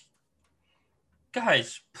 Like,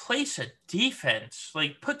 guys, place a defense.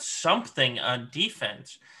 Like, put something on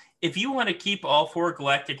defense. If you want to keep all 4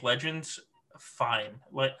 Galactic Legends, fine.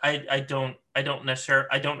 Like I don't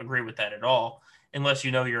agree with that at all. Unless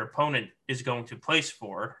your opponent is going to place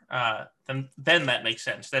 4, then that makes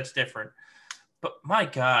sense. That's different. But my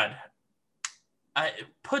God, I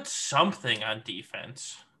put something on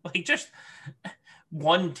defense. Like just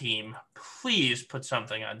one team, please put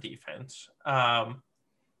something on defense.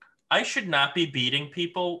 I should not be beating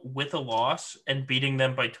people with a loss and beating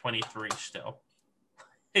them by 23 still.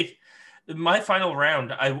 Hey, my final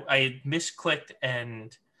round, I misclicked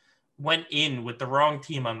and went in with the wrong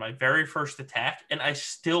team on my very first attack, and I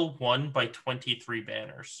still won by 23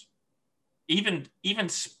 banners. Even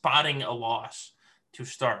spotting a loss to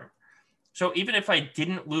start. So even if I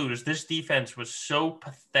didn't lose, this defense was so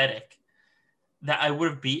pathetic that I would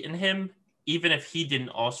have beaten him even if he didn't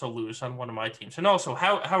also lose on one of my teams. And also,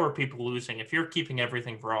 how are people losing? If you're keeping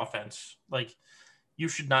everything for offense, like, you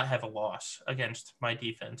should not have a loss against my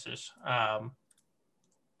defenses. I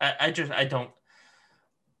don't.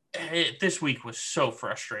 This week was so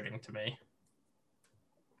frustrating to me.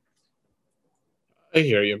 I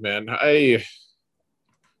hear you, man. I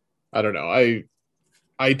don't know.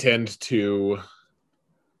 I tend to,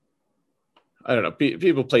 I don't know.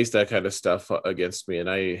 People place that kind of stuff against me, and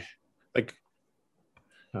I like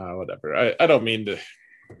whatever. I don't mean to.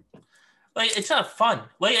 Like, it's not fun.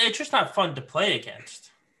 Like, it's just not fun to play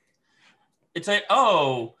against. It's like,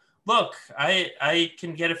 oh, look, I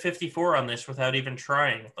can get a 54 on this without even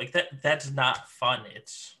trying. Like, that's not fun.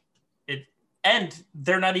 And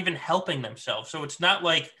they're not even helping themselves. So it's not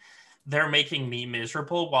like they're making me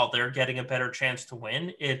miserable while they're getting a better chance to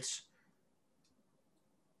win. It's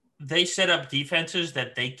they set up defenses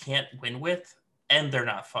that they can't win with, and they're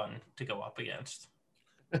not fun to go up against.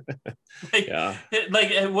 like, Yeah.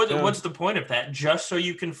 What's the point of that? Just so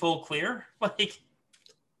you can full clear? Like,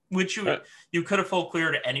 which you could have full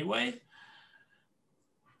cleared anyway.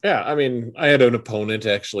 Yeah, I mean, I had an opponent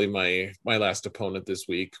actually. My last opponent this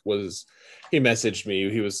week was, he messaged me.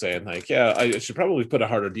 He was saying like, yeah, I should probably put a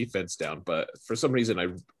harder defense down, but for some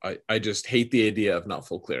reason, I just hate the idea of not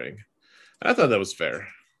full clearing. And I thought that was fair.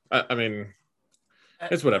 I mean,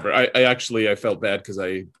 it's whatever. I felt bad because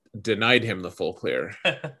I denied him the full clear,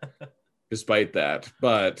 despite that.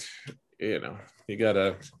 But you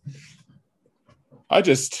gotta. I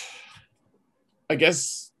just, I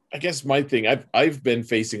guess my thing, I've been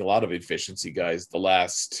facing a lot of efficiency guys the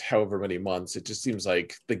last however many months. It just seems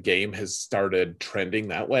like the game has started trending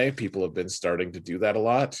that way. People have been starting to do that a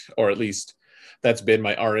lot, or at least that's been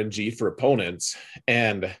my RNG for opponents.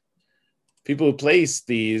 And people who place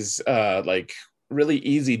these like really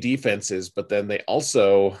easy defenses, but then they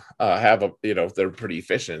also have they're pretty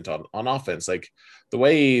efficient on offense. Like the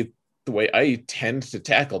way I tend to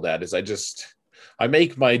tackle that is I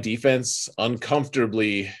make my defense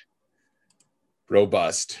uncomfortably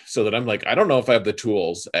robust so that I'm like, I don't know if I have the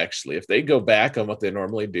tools actually. If they go back on what they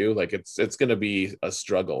normally do, like it's going to be a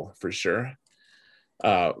struggle for sure.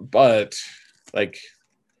 But like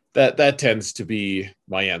that tends to be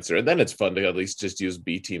my answer. And then it's fun to at least just use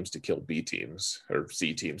B teams to kill B teams or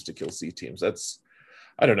C teams to kill C teams.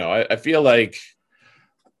 I don't know. I feel like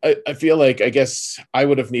I guess I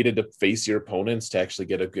would have needed to face your opponents to actually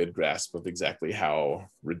get a good grasp of exactly how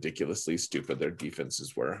ridiculously stupid their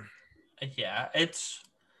defenses were. Yeah, I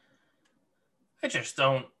just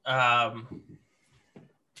don't. I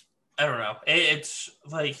don't know. It's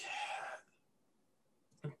like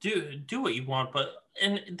do what you want, but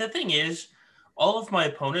and the thing is, all of my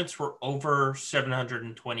opponents were over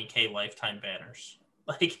 720K lifetime banners.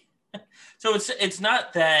 Like, so it's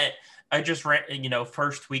not that I just ran,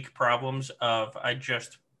 first week problems of I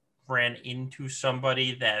just ran into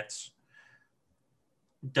somebody that's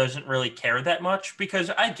doesn't really care that much,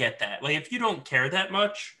 because I get that. Like, if you don't care that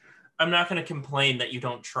much, I'm not going to complain that you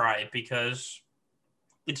don't try, because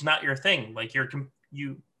it's not your thing. Like,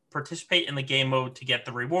 you participate in the game mode to get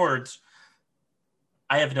the rewards.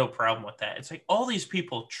 I have no problem with that. It's like all these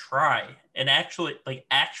people try and actually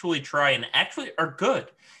try and actually are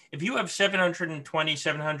good. If you have 720,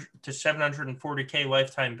 700 to 740K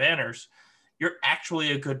lifetime banners, you're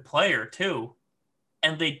actually a good player too.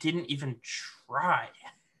 And they didn't even try.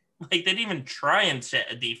 Like, they didn't even try and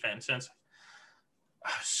set a defense. And it's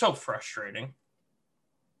so frustrating.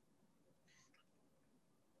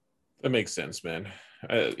 That makes sense, man.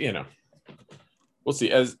 We'll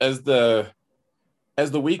see as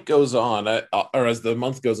the week goes on, or as the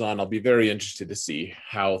month goes on. I'll be very interested to see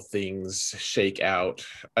how things shake out.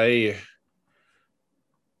 A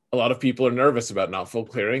lot of people are nervous about not full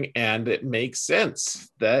clearing, and it makes sense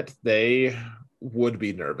that they would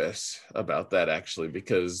be nervous about that actually,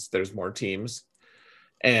 because there's more teams,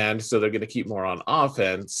 and so they're going to keep more on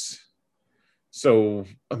offense. So,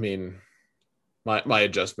 I mean, my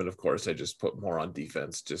adjustment, of course, I just put more on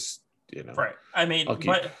defense. Just right. I mean,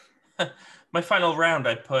 my final round,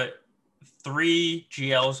 I put 3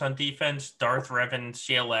 GLs on defense, Darth Revan,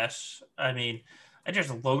 CLS. I mean, I just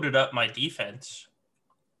loaded up my defense,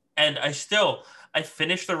 and I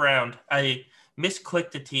finished the round. I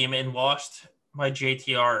misclicked a team and lost my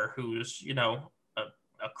JTR, who's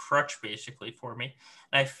a crutch basically for me.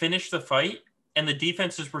 And I finished the fight, and the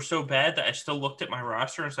defenses were so bad that I still looked at my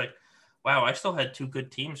roster and was like, wow, I still had 2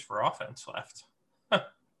 good teams for offense left.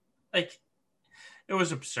 Like, it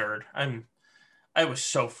was absurd. I was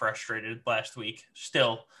so frustrated last week.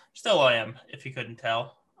 Still I am, if you couldn't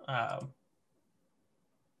tell. I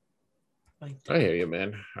hear you,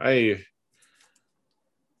 man. I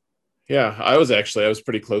was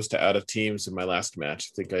pretty close to out of teams in my last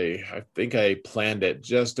match. I think I planned it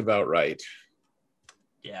just about right.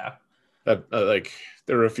 Yeah. Like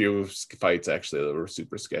there were a few fights actually that were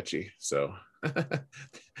super sketchy. So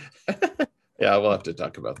yeah, we'll have to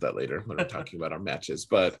talk about that later when we're talking about our matches.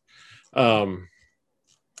 But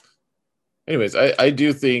anyways, I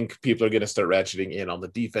do think people are going to start ratcheting in on the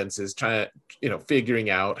defenses, trying to,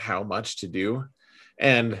 figuring out how much to do.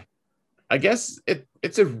 And I guess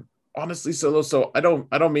it's a honestly solo. So I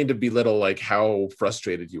don't mean to belittle like how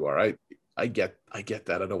frustrated you are. I get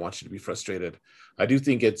that. I don't want you to be frustrated. I do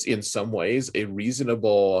think it's in some ways a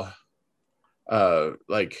reasonable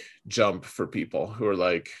like jump for people who are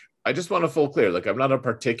like, I just want a full clear. Like I'm not a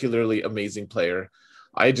particularly amazing player.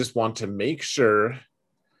 I just want to make sure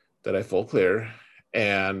that I full clear,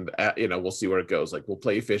 and we'll see where it goes. Like we'll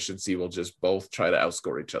play efficiency. We'll just both try to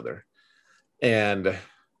outscore each other, and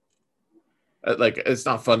like it's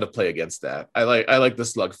not fun to play against that. I like the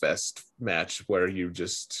slugfest match where you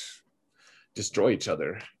just destroy each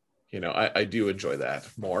other. I do enjoy that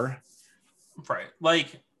more. Right.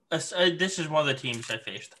 Like this is one of the teams I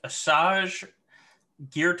faced: Asajj,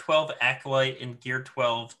 Gear 12 Acolyte, and Gear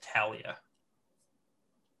 12 Talia.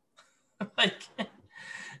 Like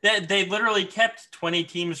they literally kept 20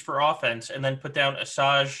 teams for offense and then put down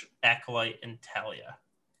Asajj, Acolyte, and Talia.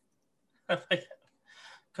 Like,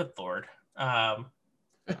 good Lord.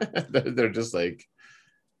 They're just like,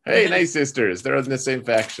 hey, nice sisters. They're in the same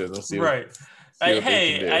faction. Let's see. Right. What they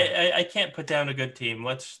can do. I can't put down a good team.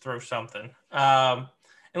 Let's throw something. And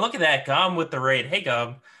look at that, Gom with the raid. Hey,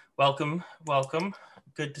 Gom. Welcome.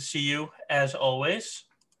 Good to see you, as always.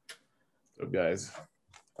 So, guys.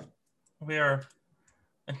 We are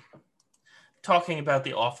talking about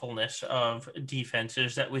the awfulness of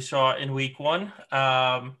defenses that we saw in week 1.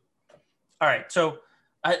 All right, so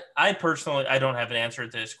I personally, I don't have an answer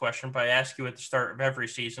to this question, but I ask you at the start of every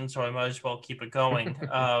season, so I might as well keep it going.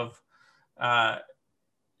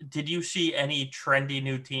 Did you see any trendy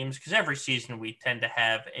new teams? Because every season we tend to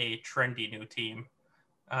have a trendy new team.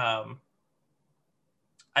 I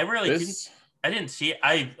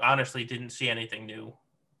honestly didn't see anything new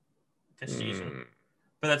this season.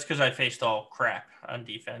 But that's because I faced all crap on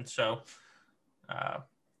defense. So,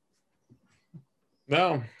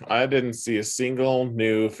 no, I didn't see a single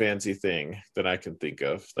new fancy thing that I can think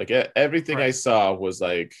of. Like everything I saw was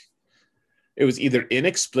like, it was either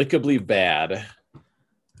inexplicably bad,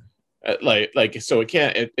 so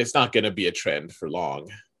it's not going to be a trend for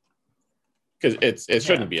long, because it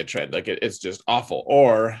shouldn't be a trend. Like it's just awful,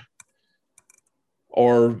 or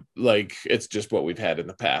like it's just what we've had in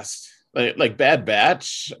the past. Like Bad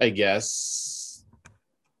Batch, I guess,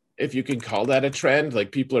 if you can call that a trend.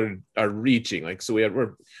 Like people are reaching. Like so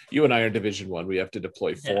you and I are in Division 1. We have to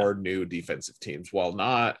deploy 4 new defensive teams while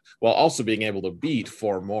also being able to beat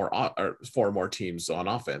 4 more teams on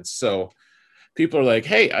offense. So people are like,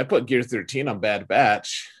 hey, I put Gear 13 on Bad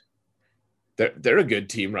Batch. They're a good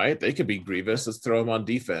team, right? They could be Grievous. Let's throw them on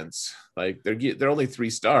defense. Like they're only 3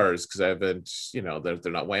 stars because I haven't,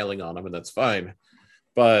 they're not wailing on them, and that's fine.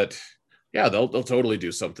 But yeah, they'll totally do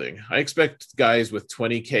something. I expect guys with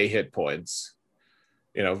 20k hit points,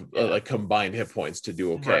 like combined hit points, to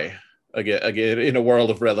do okay. Right. Again, in a world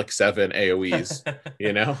of Relic 7 AoEs,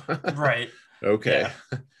 Right. Okay. Yeah.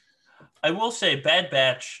 I will say Bad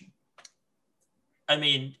Batch, I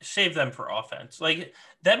mean, save them for offense. Like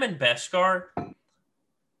them and Beskar,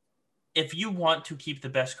 if you want to keep the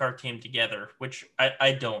Beskar team together, which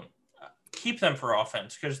I don't, keep them for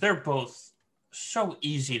offense, because they're both so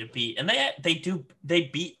easy to beat, and they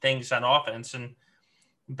beat things on offense, and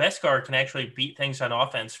Beskar can actually beat things on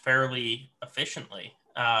offense fairly efficiently.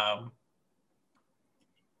 And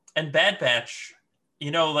Bad Batch,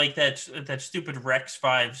 like that stupid Rex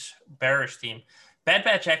 5's Barrish team, Bad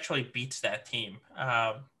Batch actually beats that team.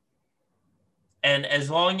 And as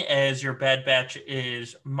long as your Bad Batch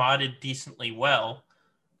is modded decently well,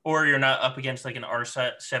 or you're not up against like an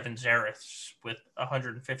R7 Xerath with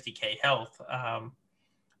 150k health,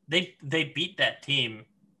 they beat that team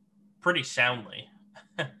pretty soundly.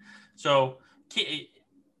 So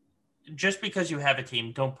just because you have a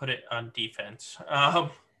team, don't put it on defense,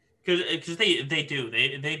 because they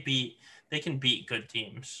can beat good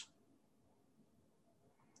teams.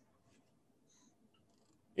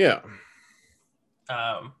 Yeah.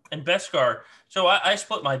 And Beskar. So I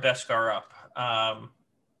split my Beskar up.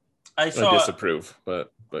 I disapprove,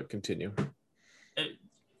 but continue.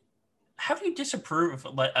 how do you disapprove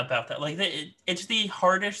about that? Like, it's the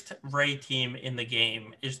hardest Ray team in the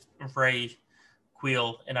game is Ray,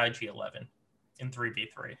 Queel, and IG-11 in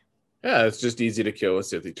 3v3. Yeah, it's just easy to kill with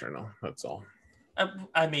Sith Eternal. That's all.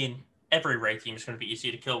 I mean, every Ray team is going to be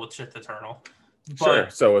easy to kill with Sith Eternal. Sure,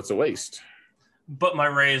 so it's a waste. But my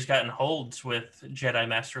Ray has gotten holds with Jedi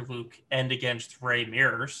Master Luke and against Ray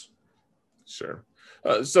mirrors. Sure.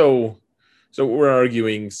 So we're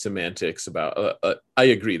arguing semantics about. I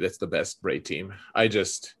agree that's the best Ray team.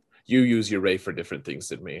 You use your Ray for different things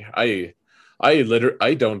than me. I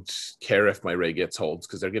don't care if my Ray gets holds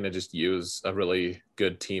because they're gonna just use a really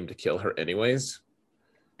good team to kill her anyways.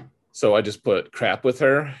 So I just put crap with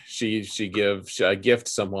her. I gift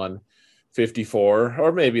someone 54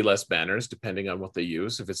 or maybe less banners depending on what they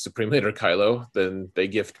use. If it's Supreme Leader Kylo, then they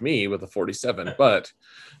gift me with a 47. But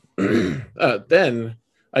then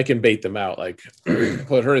I can bait them out, like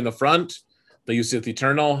put her in the front. They use Sith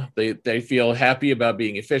Eternal. They feel happy about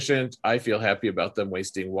being efficient. I feel happy about them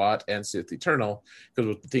wasting Watt and Sith Eternal because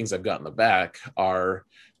with the things I've got in the back are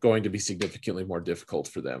going to be significantly more difficult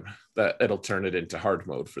for them. That it'll turn it into hard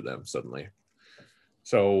mode for them suddenly.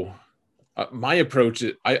 So my approach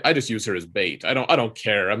is I just use her as bait. I don't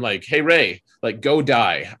care. I'm like, hey Ray, like go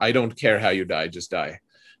die. I don't care how you die, just die.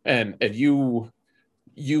 And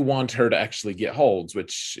you want her to actually get holds,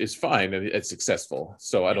 which is fine and it's successful.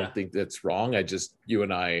 So I don't think that's wrong. You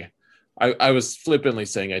and I was flippantly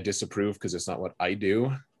saying I disapprove because it's not what I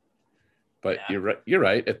do. But you're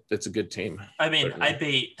right. It's a good team. I mean,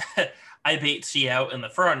 certainly. I bait C out in the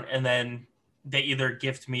front, and then they either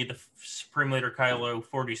gift me the Supreme Leader Kylo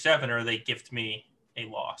 47 or they gift me a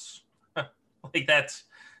loss. Like that's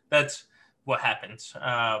what happens.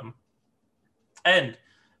 And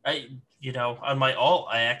on my alt,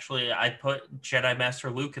 I put Jedi Master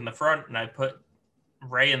Luke in the front and I put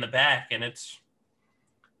Rey in the back, and it's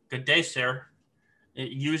good day, sir.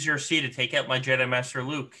 Use your C to take out my Jedi Master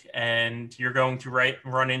Luke, and you're going to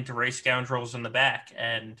run into Ray scoundrels in the back,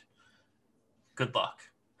 and good luck.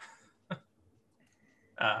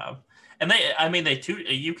 And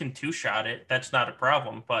you can two-shot it. That's not a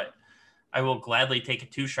problem, but I will gladly take a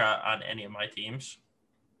two-shot on any of my teams.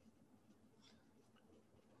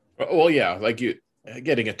 Well, yeah, like you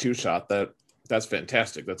getting a two-shot, that's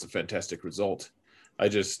fantastic. That's a fantastic result. I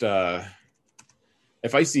just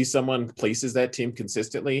if I see someone places that team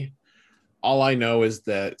consistently, all I know is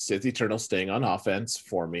that Sith Eternal's staying on offense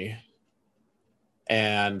for me,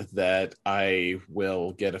 and that I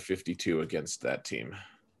will get a 52 against that team.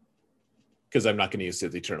 Because I'm not going to use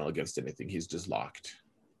Sith Eternal against anything. He's just locked.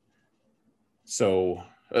 So,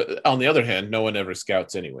 on the other hand, no one ever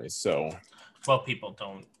scouts anyways, so... Well, people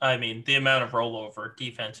don't. I mean, the amount of rollover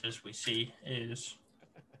defenses we see is...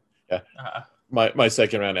 Yeah. My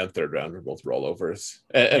second round and third round were both rollovers.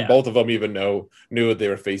 And both of them even knew they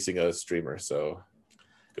were facing a streamer, so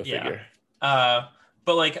go figure. But,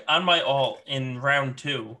 like, on my alt in round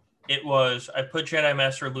 2, it was... I put Jedi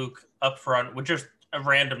Master Luke up front with just a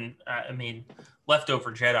random,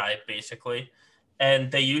 leftover Jedi, basically. And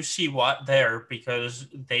they used C Watt there because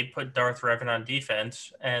they put Darth Revan on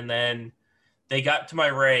defense. And then they got to my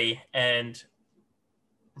Rey, and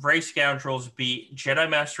Rey Scoundrels beat Jedi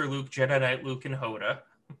Master Luke, Jedi Knight Luke, and Hoda.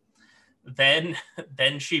 Then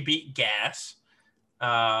she beat Gas.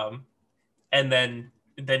 And then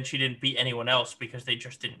she didn't beat anyone else because they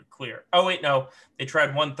just didn't clear. Oh, wait, no. They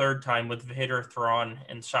tried one third time with Vader, Thrawn,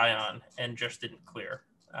 and Scion and just didn't clear.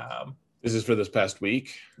 This is for this past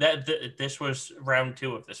week? This was round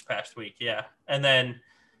 2 of this past week, yeah. And then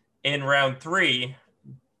in round 3,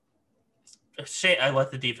 I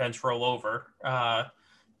let the defense roll over.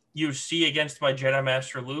 Used C against my Jedi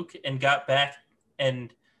Master Luke and got back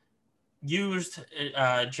and used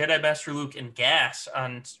Jedi Master Luke and Gas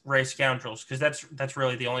on Rey Scoundrels because that's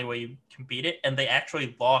really the only way you can beat it. And they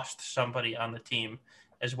actually lost somebody on the team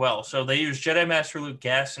as well. So they used Jedi Master Luke,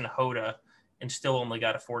 Gas, and Hoda and still only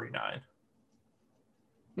got a 49.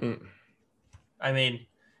 I mean,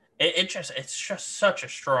 it's just such a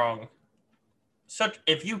strong...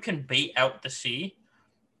 if you can bait out the C,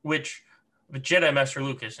 which the Jedi Master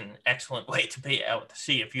Luke is an excellent way to bait out the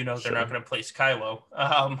C if you know they're not going to place Kylo.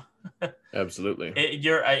 Absolutely.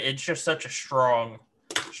 It's just such a strong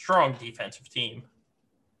defensive team.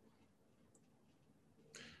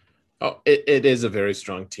 Oh, it is a very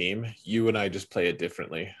strong team. You and I just play it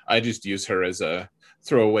differently. I just use her as a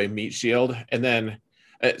throwaway meat shield. And then,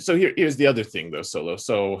 so here's the other thing though, Solo.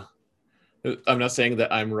 So I'm not saying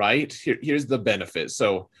that I'm right. Here's the benefit.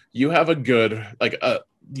 So you have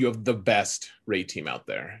you have the best Rey team out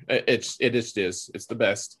there. It is. It's the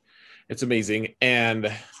best. It's amazing.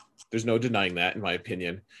 And There's no denying that, in my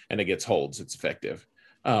opinion. And it gets holds. It's effective.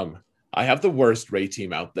 I have the worst Ray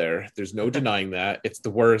team out there. There's no denying that. It's the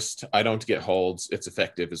worst. I don't get holds. It's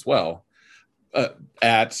effective as well.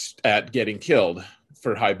 At getting killed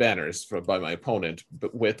for high banners by my opponent,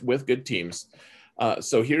 but with good teams.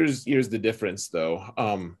 So here's the difference,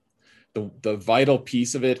 though. The vital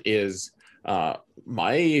piece of it is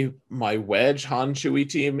my wedge Han Chewy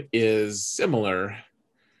team is similar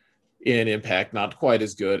in impact, not quite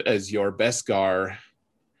as good as your Beskar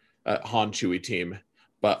Han Chewy team.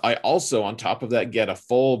 But I also, on top of that, get a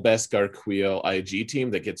full Beskar Queel IG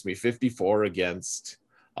team that gets me 54 against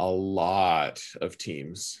a lot of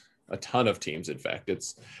teams, a ton of teams. In fact,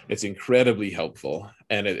 it's incredibly helpful,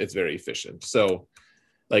 and it's very efficient. So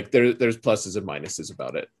like there's pluses and minuses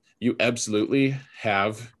about it. You absolutely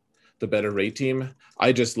have the better Ray team.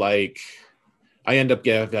 I end up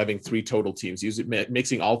having 3 total teams.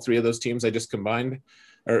 Mixing all 3 of those teams I just combined,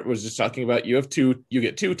 or was just talking about, you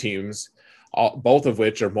get 2 teams, both of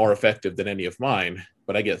which are more effective than any of mine,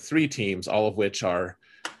 but I get 3 teams, all of which are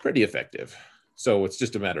pretty effective. So it's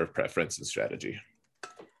just a matter of preference and strategy.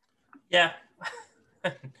 Yeah.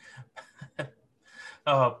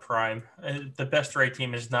 Oh, Prime. The best Ray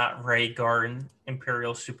team is not Ray, Gar, and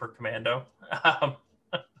Imperial Super Commando.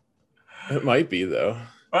 It might be, though.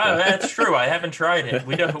 Well, that's true. I haven't tried it.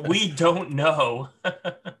 We don't know.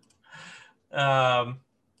 All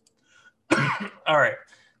right.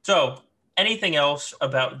 So, anything else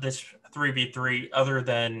about this 3v3 other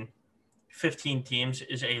than 15 teams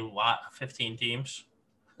is a lot of 15 teams?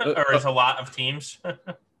 Or is a lot of teams?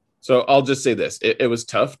 So I'll just say this. It was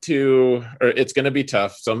tough it's going to be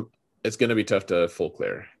tough. It's going to be tough to full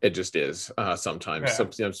clear. It just is sometimes. Yeah.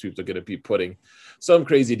 Sometimes people are going to be putting some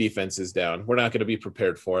crazy defenses down. We're not going to be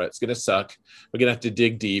prepared for it. It's going to suck. We're going to have to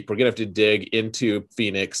dig deep. We're going to have to dig into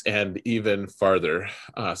Phoenix and even farther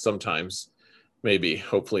sometimes, maybe,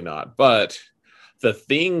 hopefully not. But the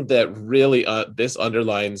thing that really this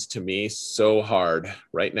underlines to me so hard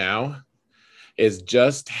right now is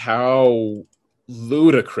just how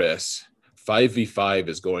ludicrous 5v5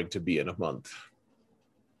 is going to be in a month.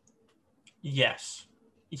 Yes.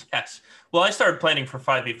 Well, I started planning for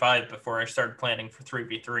 5v5 before I started planning for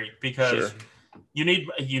 3v3 because you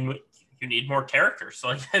need more characters.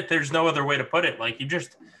 Like, there's no other way to put it. Like,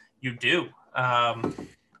 you do.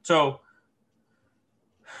 So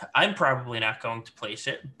I'm probably not going to place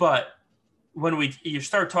it, but when you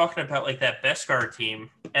start talking about like that Beskar team,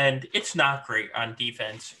 and it's not great on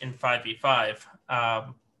defense in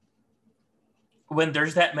 5v5, when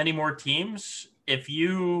there's that many more teams, if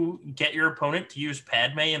you get your opponent to use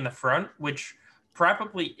Padme in the front, which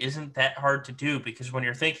probably isn't that hard to do, because when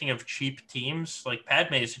you're thinking of cheap teams, like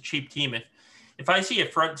Padme is a cheap team. If I see a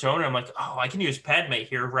front zone, I'm like, oh, I can use Padme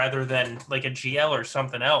here rather than like a GL or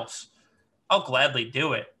something else, I'll gladly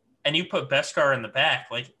do it. And you put Beskar in the back,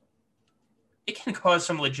 like, it can cause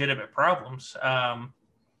some legitimate problems. And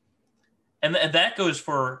that goes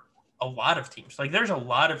for a lot of teams. Like, there's a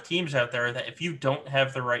lot of teams out there that if you don't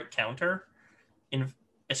have the right counter,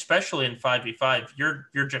 especially in 5v5,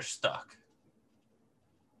 you're just stuck.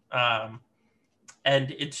 And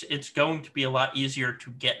it's going to be a lot easier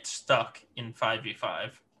to get stuck in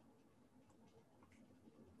 5v5.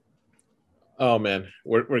 Oh man,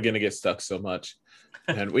 we're gonna get stuck so much.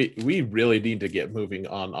 And we really need to get moving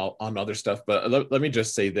on other stuff. But let me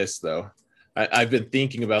just say this though. I've been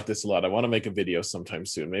thinking about this a lot. I want to make a video sometime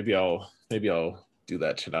soon. Maybe I'll do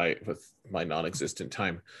that tonight with my non-existent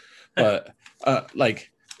time. But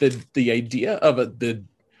like the idea of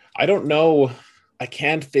I don't know. I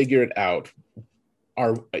can't figure it out.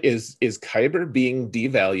 Is Kyber being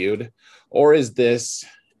devalued, or is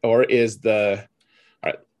the? All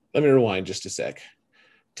right, let me rewind just a sec.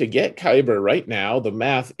 To get Kyber right now, the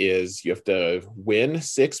math is you have to win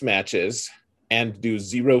 6 matches and do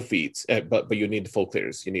 0 feats, but you need full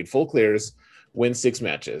clears. You need full clears, win 6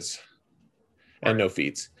 matches, and no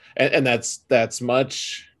feats. And that's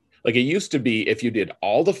much like it used to be. If you did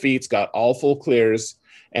all the feats, got all full clears,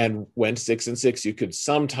 and went 6 and 6, you could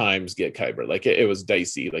sometimes get Kyber. Like it was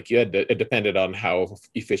dicey. Like it depended on how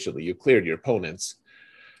efficiently you cleared your opponents.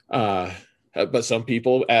 But some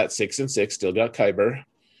people at 6 and 6 still got Kyber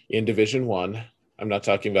in Division 1. I'm not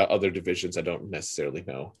talking about other divisions. I don't necessarily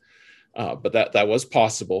know. But that was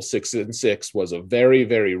possible. 6 and 6 was a very,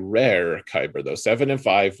 very rare Kyber, though. 7 and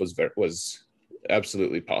 5 was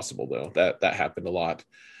absolutely possible, though. That happened a lot.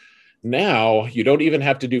 Now you don't even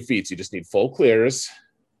have to do feats. You just need full clears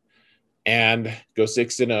and go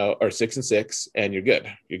 6 and 0 or 6 and 6, and you're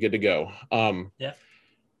good. You're good to go. Yeah.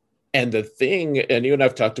 And the thing, and you and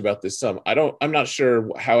I've talked about this some, I'm not sure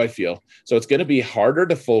how I feel. So it's going to be harder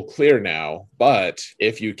to full clear now, but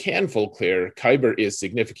if you can full clear, Kyber is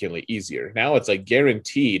significantly easier. Now it's like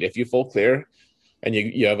guaranteed if you full clear and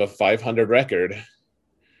you have a 500 record,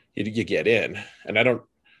 you get in. And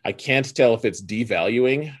I can't tell if it's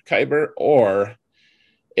devaluing Kyber or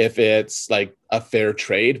if it's like a fair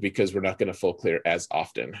trade because we're not going to full clear as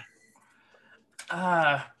often.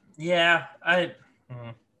 Yeah,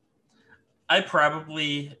 I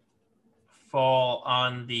probably fall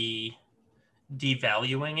on the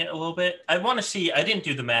devaluing it a little bit. I want to see. I didn't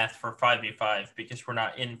do the math for 5v5 because we're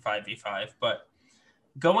not in 5v5, but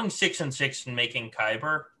going 6-6 and making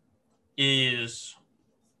Kyber is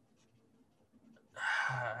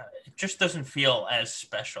it just doesn't feel as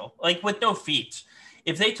special. Like with no feats.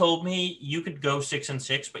 If they told me you could go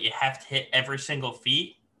 6-6, but you have to hit every single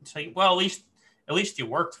feat, it's like, well, at least you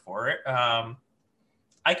worked for it.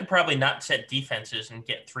 I could probably not set defenses and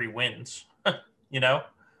get 3 wins. You know,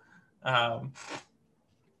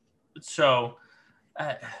 so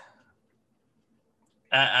I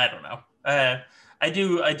don't know. I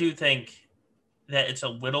do think that it's a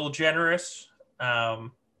little generous.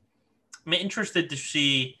 I'm interested to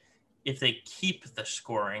see if they keep the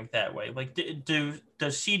scoring that way. Like, does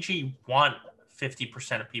CG want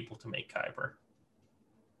 50% of people to make Kyber?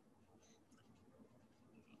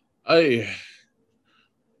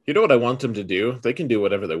 You know what I want them to do? They can do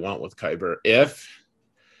whatever they want with Kyber if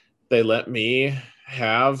they let me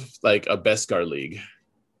have like a Beskar league.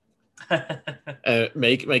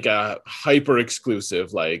 Make a hyper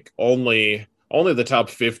exclusive, like only the top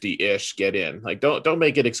 50-ish get in. Like don't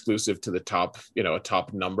make it exclusive to the top, a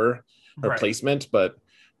top number or Right. placement, but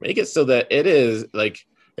make it so that it is like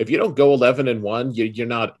if you don't go 11-1, you're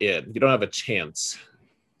not in. You don't have a chance.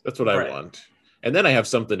 That's what I want. And then I have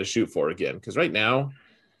something to shoot for again. Because right now,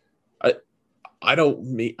 I don't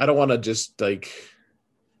want to just like.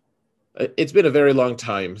 It's been a very long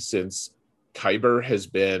time since Kyber has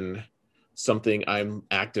been something I'm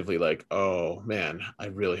actively like, oh man, I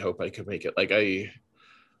really hope I can make it. Like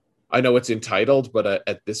I know it's entitled, but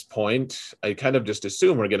at this point, I kind of just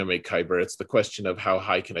assume we're going to make Kyber. It's the question of how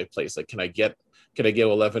high can I place? Like, can I get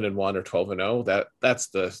 11-1 or 12-0?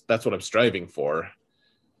 That's what I'm striving for.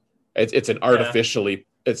 It's an artificially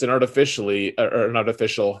or an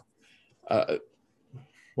artificial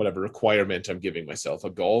whatever requirement I'm giving myself, a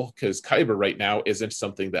goal, because Kyber right now isn't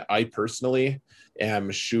something that I personally am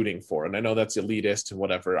shooting for. And I know that's elitist and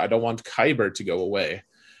whatever. I don't want Kyber to go away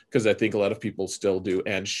because I think a lot of people still do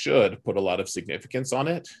and should put a lot of significance on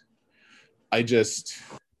it. I just,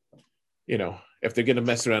 if they're going to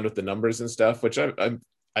mess around with the numbers and stuff, which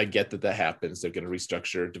I get that happens, they're going to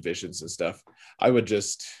restructure divisions and stuff.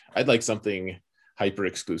 I'd like something hyper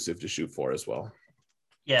exclusive to shoot for as well.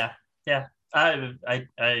 Yeah. I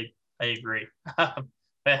agree. I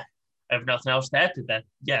have nothing else to add to that.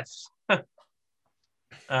 Yes.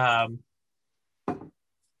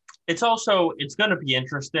 It's going to be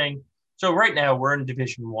interesting. So right now we're in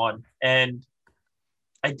Division 1, and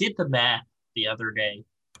I did the math the other day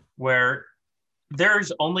where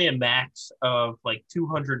there's only a max of like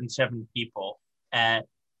 207 people at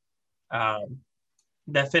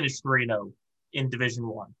that finished 3-0 in Division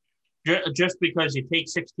 1. Just because you take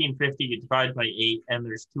 1650, you divide by 8, and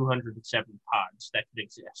there's 207 pods that could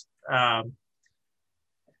exist.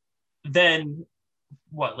 Then,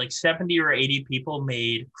 like 70 or 80 people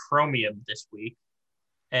made Chromium this week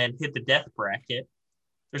and hit the death bracket.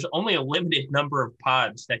 There's only a limited number of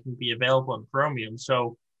pods that can be available in Chromium.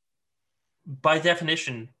 So, by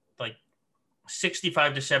definition, like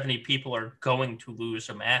 65 to 70 people are going to lose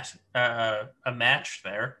a match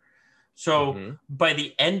there. So by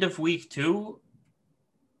the end of week 2,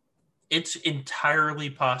 it's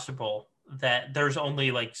entirely possible that there's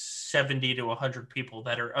only like 70 to 100 people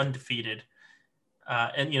that are undefeated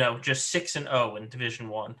and, just 6-0 in Division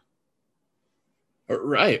 1.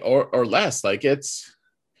 Right. Or less. Like it's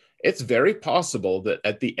very possible that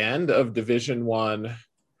at the end of Division 1,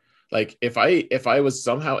 like if I was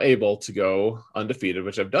somehow able to go undefeated,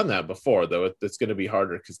 which I've done that before, though it's going to be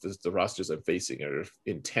harder because the rosters I'm facing are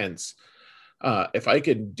intense. If I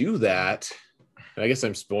could do that, and I guess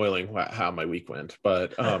I'm spoiling how my week went,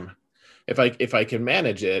 but if I can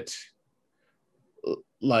manage it,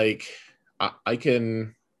 like I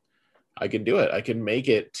can do it. I can make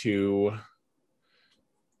it to.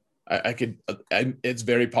 It's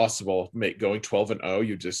very possible going 12-0,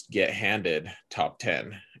 you just get handed top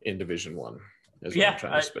 10 in Division 1 is what I'm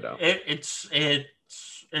trying to spit out. It's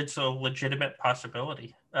a legitimate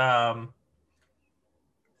possibility.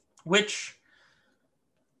 Which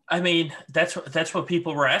I mean, that's what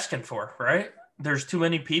people were asking for, right? There's too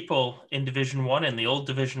many people in Division One, in the old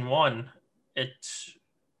Division One. It's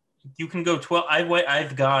you can go 12.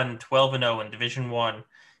 I've gone 12-0 in Division One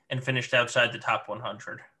and finished outside the top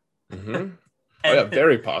 100. Mm-hmm. Oh yeah, and,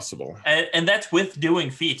 very possible. and that's with doing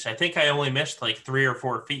feats. I think I only missed like 3 or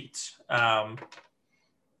 4 feats.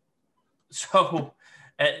 So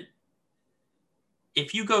uh,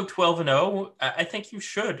 if you go 12-0, I think you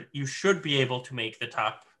should be able to make the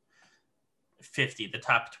top 50, the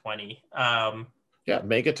top 20. Yeah,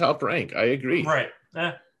 make a top rank. I agree. Right.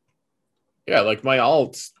 Yeah, like my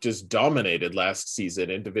alt just dominated last season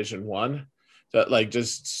in Division One. That like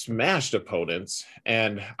just smashed opponents,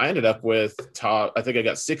 and I ended up with top. I think I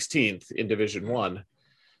got 16th in Division One,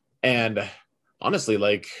 and honestly,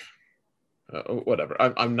 like whatever.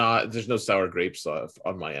 I'm not. There's no sour grapes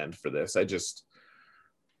on my end for this. I just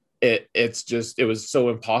it's just it was so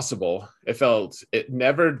impossible. It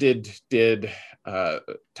never did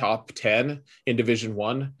top 10 in Division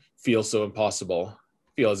One feel so impossible.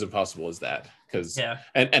 Feel as impossible as that, because Yeah.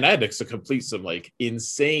 and I had to complete some like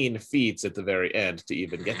insane feats at the very end to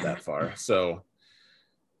even get that far. So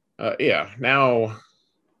yeah, now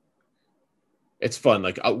it's fun.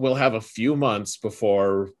 Like we'll have a few months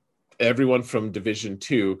before everyone from Division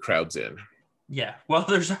Two crowds in. Yeah. Well,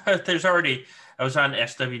 there's already. I was on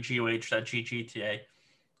swgoh.gg today.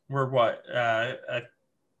 We're what a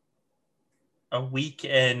week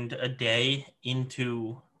and a day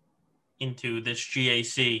into this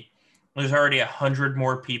GAC. There's already 100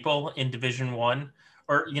 more people in Division One,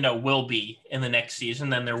 or will be in the next season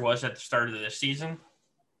than there was at the start of this season.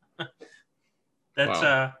 That's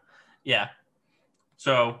Wow. yeah.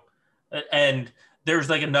 So, and there's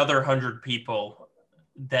like another 100 people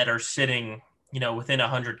that are sitting, within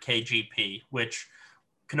 100K GP, which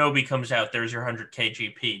Kenobi comes out, there's your 100K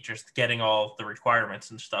GP, just getting all the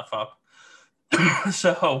requirements and stuff up.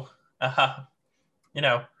 So, you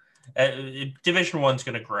know, Division One's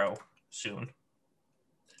going to grow soon.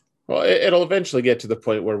 Well, it'll eventually get to the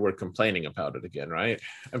point where we're complaining about it again, right?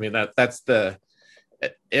 I mean, that's the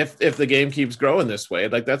if the game keeps growing this way,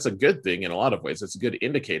 like that's a good thing in a lot of ways. It's a good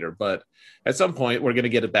indicator, but at some point we're going to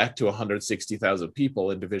get it back to 160,000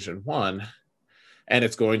 people in Division One, and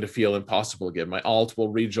it's going to feel impossible again. My alt will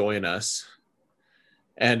rejoin us,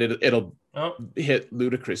 and it'll hit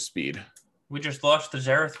ludicrous speed. We just lost the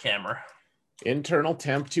Xerath camera. Internal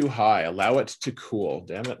temp too high. Allow it to cool.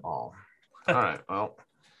 Damn it all. All right.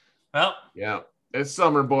 Well, yeah. It's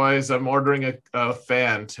summer, boys. I'm ordering a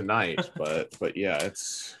fan tonight, but yeah,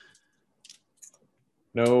 it's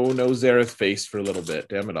no Xerath face for a little bit.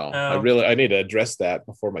 Damn it all. I need to address that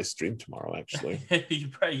before my stream tomorrow, actually.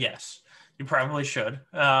 Yes, you probably should.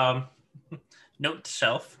 Note to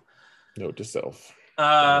self. Note to self.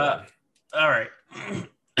 All right.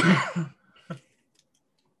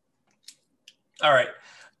 All right.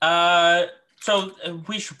 So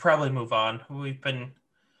we should probably move on. We've been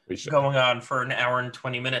going on for an hour and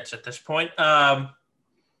 20 minutes at this point. All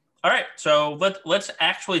right. So let's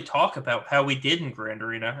actually talk about how we did in Grand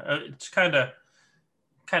Arena. It's kind of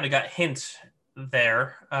got hints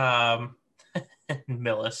there.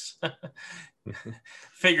 Millis.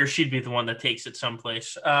 Figure she'd be the one that takes it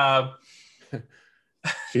someplace.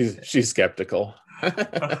 She's skeptical.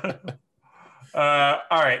 All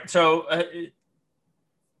right. So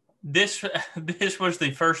this was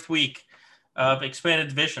the first week of expanded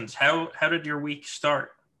divisions. How did your week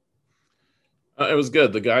start? It was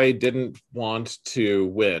good. The guy didn't want to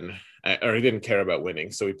win, or he didn't care about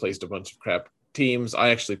winning, so he placed a bunch of crap teams. I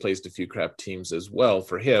actually placed a few crap teams as well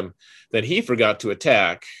for him. Then he forgot to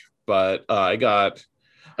attack, but I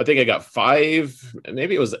think I got 5,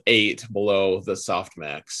 maybe it was 8 below the soft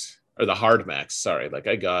max or the hard max. Sorry,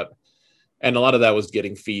 and a lot of that was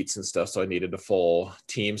getting feats and stuff, so I needed a full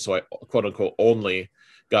team. So I quote unquote only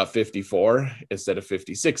got 54 instead of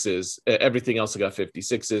 56s. Everything else I got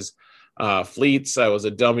 56s. Fleets, I was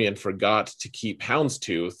a dummy and forgot to keep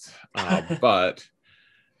Houndstooth, but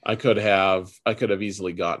I could have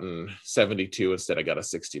easily gotten 72 instead. I got a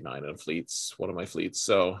 69 in fleets, one of my fleets.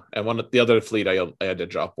 So, and the other fleet, I had to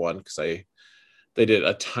drop one because they did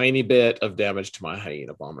a tiny bit of damage to my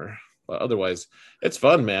hyena bomber. But otherwise, it's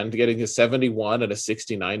fun, man. Getting a 71 and a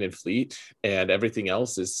 69 in fleet, and everything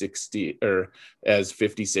else is 60 or as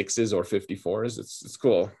 56s or 54s. It's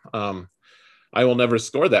cool. I will never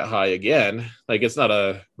score that high again. Like, it's not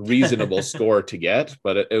a reasonable score to get,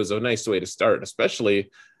 but it was a nice way to start, especially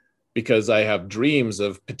because I have dreams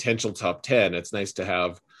of potential top 10. It's nice to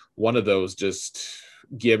have one of those just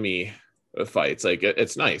gimme fights. Like,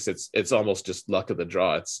 it's nice. It's almost just luck of the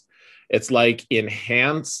draw. It's like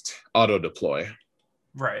enhanced auto deploy.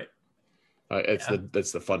 Right.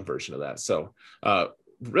 That's the fun version of that. So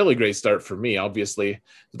really great start for me, obviously,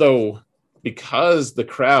 though, because the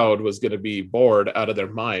crowd was going to be bored out of their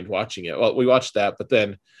mind watching it. Well, we watched that, but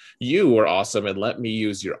then you were awesome and let me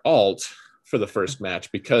use your alt for the first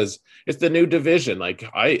match because it's the new division. Like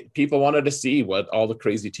people wanted to see what all the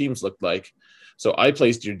crazy teams looked like. So I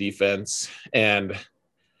placed your defense and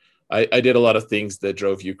I did a lot of things that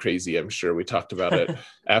drove you crazy. I'm sure we talked about it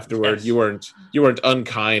afterward. Yes. You weren't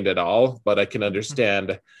unkind at all, but I can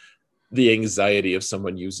understand the anxiety of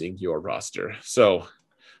someone using your roster. So,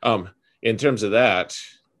 in terms of that,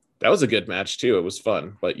 that was a good match too. It was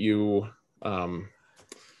fun, but um,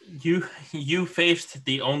 you faced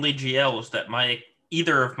the only GLs that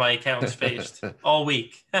either of my accounts faced all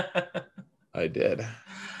week. I did.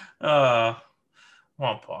 Womp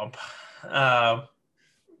womp.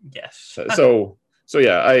 Yes. So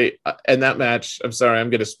yeah, I and that match. I'm sorry, I'm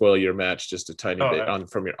going to spoil your match just a tiny bit Oh, on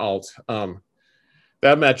from your alt.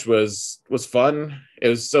 That match was fun. It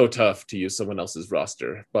was so tough to use someone else's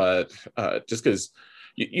roster, but just because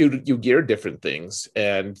you gear different things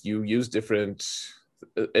and you use different,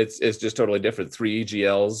 it's just totally different. 3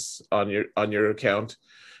 GLs on your account,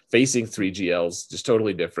 facing 3 GLs, just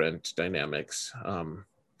totally different dynamics. I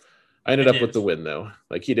ended it up with the is. win though.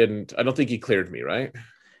 Like he didn't. I don't think he cleared me, right?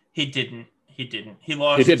 He didn't. He didn't. He He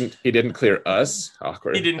lost. didn't. He didn't clear us. He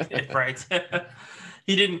Awkward. didn't. Right.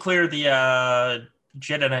 He didn't clear the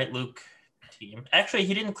Jedi Knight Luke team. Actually,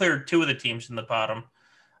 he didn't clear two of the teams in the bottom.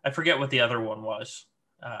 I forget what the other one was.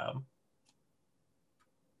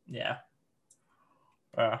 Yeah.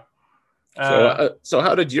 So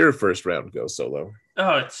how did your first round go solo?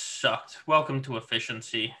 Oh, it sucked. Welcome to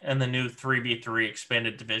efficiency and the new 3v3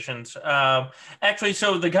 expanded divisions. Actually,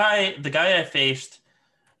 so the guy I faced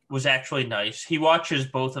was actually nice. He watches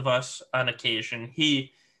both of us on occasion.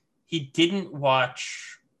 He didn't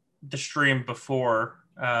watch the stream before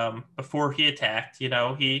he attacked. You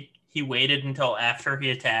know, he waited until after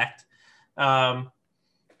he attacked.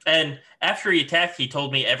 And after he attacked, he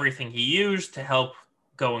told me everything he used to help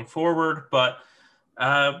going forward. But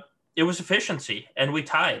it was efficiency, and we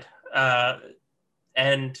tied.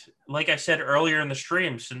 And like I said earlier in the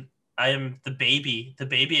streams, and I am the baby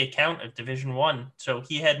account of Division One. So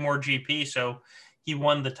he had more GP, so he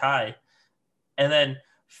won the tie. And then,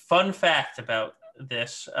 fun fact about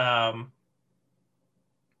this: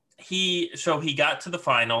 he got to the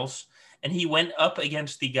finals, and he went up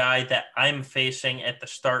against the guy that I'm facing at the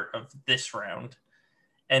start of this round,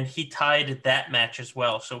 and he tied that match as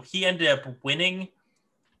well. So he ended up winning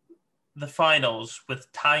the finals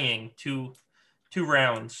with tying two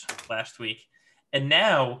rounds last week, and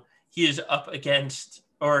now he is up against,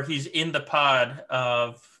 or he's in the pod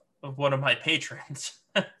of one of my patrons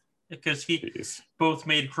because he Jeez. both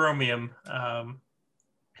made Chromium.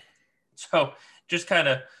 So just kind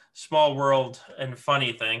of small world and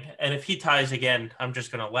funny thing. And if he ties again, I'm just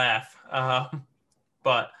gonna laugh.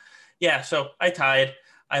 But yeah, so I tied.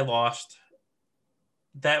 I lost.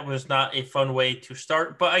 That was not a fun way to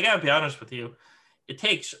start. But I gotta be honest with you, it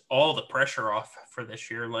takes all the pressure off for this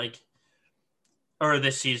year, or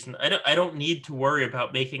this season. I don't need to worry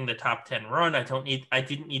about making the top 10 run. I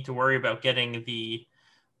didn't need to worry about getting the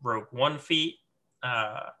Rogue One feat.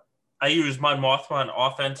 I use Mon Mothma on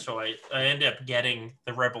offense, so I end up getting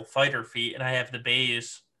the Rebel Fighter feat, and I have the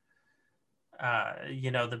Baze,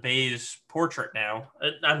 the Baze portrait now.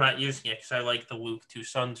 I'm not using it because I like the Luke Two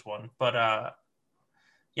Sons one, but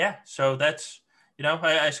yeah. So that's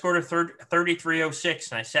I scored a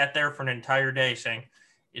 3306, and I sat there for an entire day saying,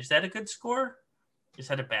 "Is that a good score? Is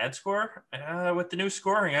that a bad score?" With the new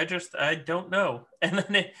scoring, I don't know. And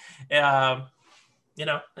then it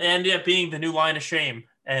ended up being the new line of shame,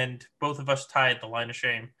 and both of us tied the line of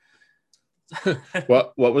shame.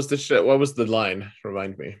 What was the line?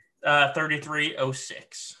 Remind me.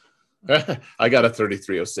 3306. I got a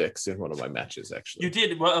 3306 in one of my matches, actually. You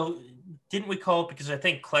did? Well, didn't we call it because I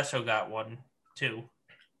think Klesso got one too?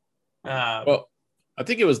 Well, I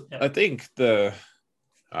think it was. Yeah. I think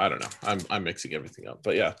I don't know. I'm mixing everything up,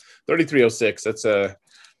 but yeah, 3306.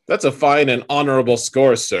 That's a fine and honorable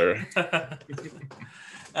score, sir.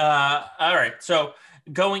 All right. So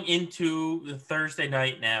going into the Thursday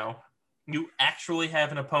night now, you actually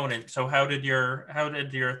have an opponent. So how did your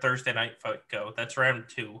Thursday night fight go? That's round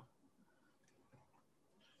 2.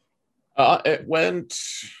 It went.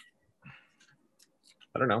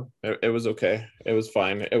 I don't know. It was okay. It was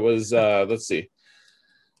fine. It was. Let's see.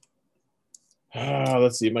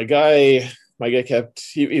 Let's see. My guy kept.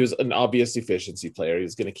 He was an obvious efficiency player. He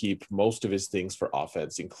was going to keep most of his things for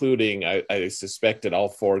offense, including I suspected all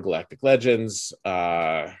 4 Galactic Legends.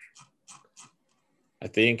 I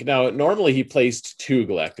think now normally he placed 2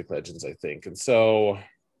 Galactic Legends, I think, and so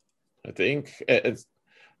I think it's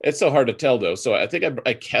so hard to tell though. So I think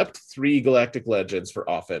I kept 3 Galactic Legends for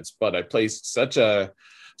offense, but I placed such an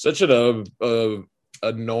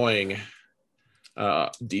annoying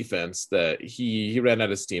defense that he ran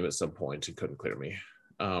out of steam at some point and couldn't clear me.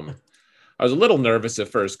 I was a little nervous at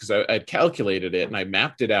first because I'd calculated it and I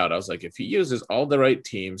mapped it out. I was like, if he uses all the right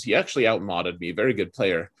teams, he actually outmodded me. Very good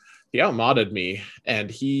player. He outmodded me, and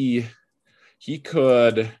he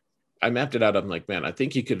could. I mapped it out. I'm like, man, I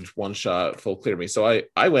think he could one shot full clear me. So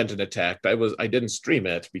I went and attacked. I didn't stream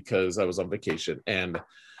it because I was on vacation, and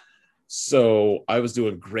so I was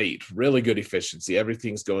doing great, really good efficiency.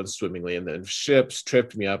 Everything's going swimmingly. And then ships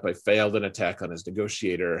tripped me up. I failed an attack on his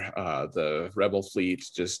negotiator. The rebel fleet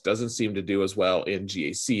just doesn't seem to do as well in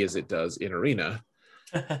GAC as it does in Arena,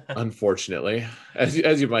 unfortunately, as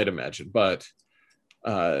you might imagine. But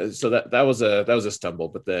so that was a stumble.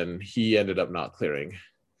 But then he ended up not clearing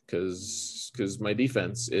because my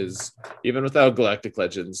defense is, even without Galactic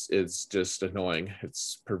Legends, it's just annoying.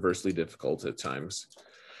 It's perversely difficult at times.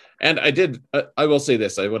 And I will say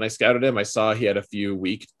this, when I scouted him, I saw he had a few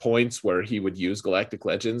weak points where he would use Galactic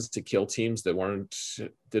Legends to kill teams that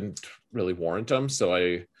didn't really warrant them. So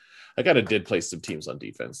I kind of did place some teams on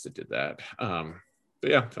defense that did that. But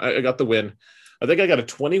yeah, I got the win. I think I got a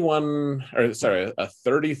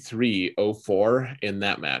 33-04 in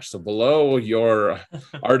that match. So below your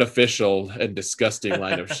artificial and disgusting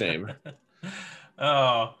line of shame.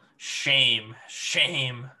 Oh, shame.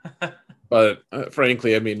 But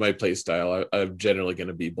frankly, I mean, my play style, I'm generally going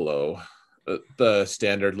to be below the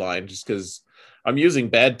standard line just because I'm using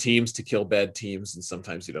bad teams to kill bad teams, and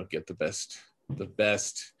sometimes you don't get the best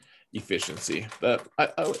efficiency. But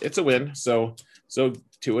it's a win. So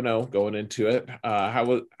 2-0 going into it.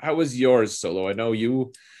 How was yours, Solo? I know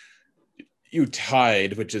you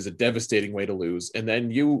tied, which is a devastating way to lose, and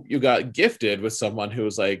then you got gifted with someone who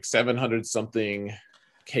was like 700 something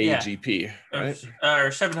KGP, right? Or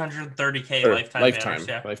 730K lifetime.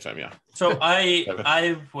 Lifetime, yeah. So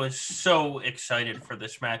I was so excited for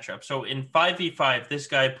this matchup. So in 5v5, this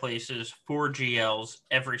guy places 4 GLs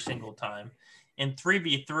every single time. In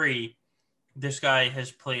 3v3, this guy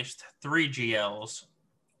has placed 3 GLs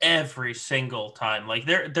every single time. Like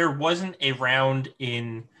there wasn't a round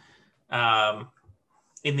in the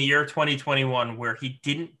year 2021 where he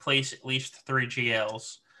didn't place at least 3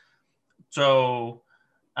 GLs. So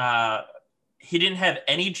he didn't have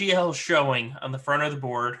any GL showing on the front of the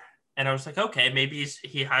board, and I was like, okay, maybe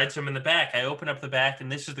he hides them in the back. I open up the back,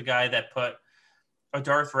 and this is the guy that put a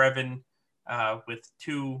Darth Revan with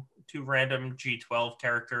two random G12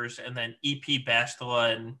 characters, and then EP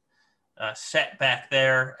Bastila and Set back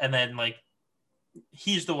there, and then like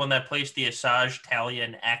he's the one that placed the Asajj, Talia,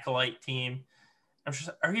 and Acolyte team. I was just,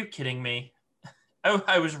 are you kidding me?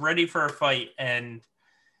 I was ready for a fight, and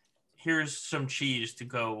here's some cheese to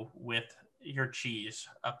go with your cheese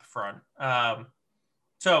up front.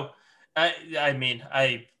 So I mean,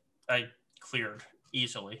 I cleared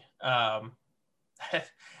easily,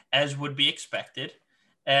 as would be expected.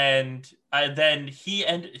 And then he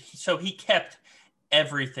kept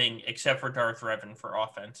everything except for Darth Revan for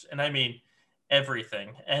offense. And I mean,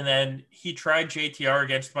 everything. And then he tried JTR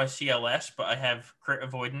against my CLS, but I have crit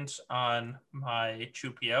avoidance on my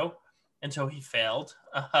Chupio. And so he failed.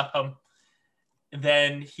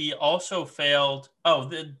 Then he also failed. Oh,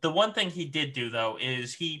 the one thing he did do, though,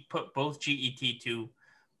 is he put both GET2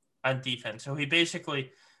 on defense. So he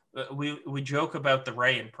basically, we joke about the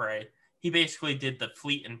Ray and Pray. He basically did the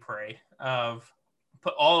Fleet and Pray of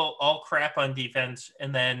put all crap on defense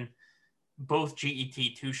and then both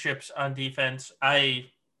GET2 ships on defense. I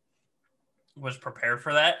was prepared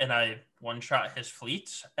for that, and I one-shot his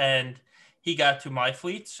fleets, and he got to my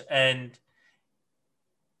fleets, and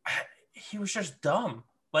he was just dumb.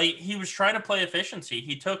 Like, he was trying to play efficiency.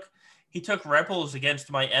 He took rebels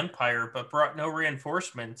against my empire, but brought no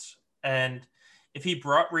reinforcements. And if he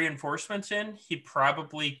brought reinforcements in, he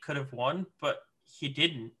probably could have won, but he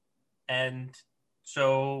didn't. And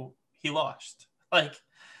so he lost. Like,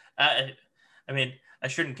 I mean, I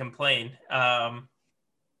shouldn't complain.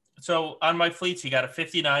 So on my fleets, he got a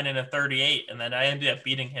 59 and a 38, and then I ended up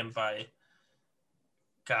beating him by,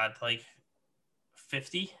 God, like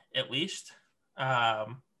 50 at least,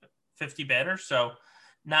 50 banners. So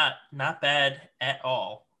not bad at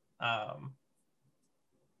all.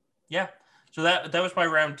 Yeah. So that was my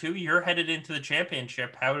round 2. You're headed into the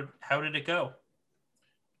championship. How did it go?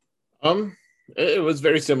 It was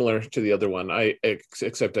very similar to the other one.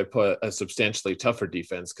 Except I put a substantially tougher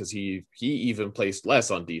defense because he even placed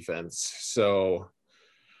less on defense. So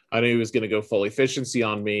I knew he was going to go full efficiency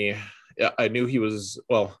on me. I knew he was,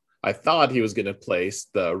 well, I thought he was going to place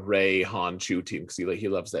the Ray Han Chu team because he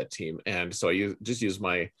loves that team. And so just used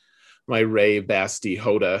my Ray Basti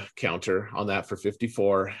Hoda counter on that for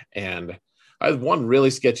 54. And I had one really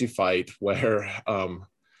sketchy fight where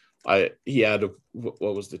he had, what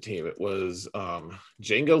was the team? It was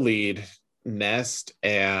Django Lead, Nest,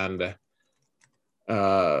 and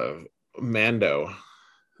Mando.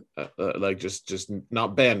 Like just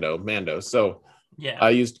not Bando, Mando. So Yeah. I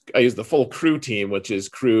used the full crew team, which is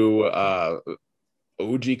crew OG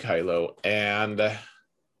Kylo and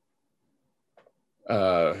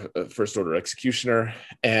First Order Executioner,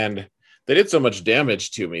 and they did so much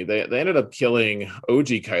damage to me. They ended up killing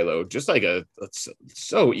OG Kylo just like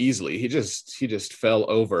so easily. He just fell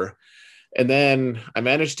over. And then I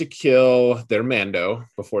managed to kill their Mando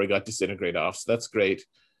before he got disintegrated off. So that's great.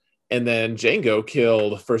 And then Django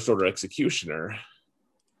killed First Order Executioner.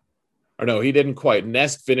 Or no, he didn't quite.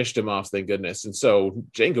 Nest finished him off, thank goodness. And so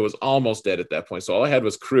Django was almost dead at that point. So all I had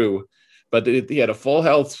was crew, but he had a full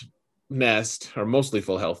health Nest, or mostly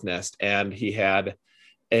full health Nest, and he had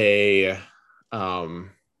a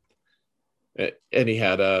Django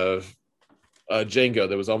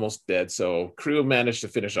that was almost dead. So crew managed to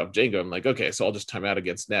finish off Django. I'm like, okay, so I'll just time out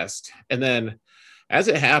against Nest. And then as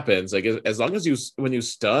it happens, like as long as when you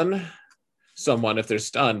stun someone, if they're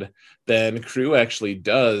stunned, then crew actually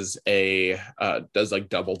does like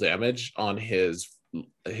double damage on his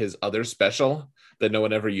other special that no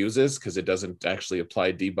one ever uses because it doesn't actually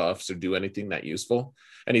apply debuffs or do anything that useful.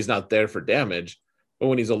 And he's not there for damage. But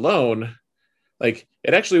when he's alone, like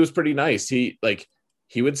it actually was pretty nice. He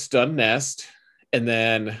would stun Nest, and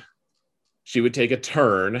then she would take a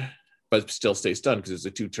turn, but still stay stunned because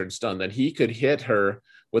it's a 2-turn stun. Then he could hit her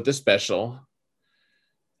with the special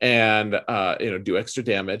and do extra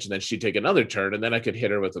damage, and then she'd take another turn, and then I could hit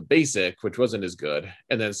her with a basic, which wasn't as good.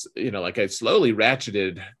 And then like I slowly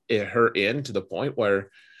ratcheted her in to the point where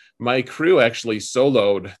my crew actually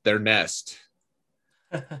soloed their Nest,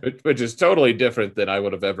 which is totally different than I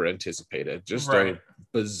would have ever anticipated. Just right. A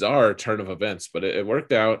bizarre turn of events, but it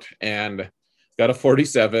worked out, and got a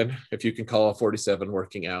 47, if you can call a 47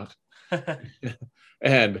 working out.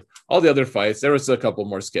 And all the other fights, there was a couple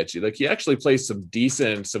more sketchy. Like he actually plays some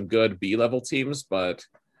good B-level teams, but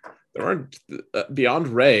there weren't beyond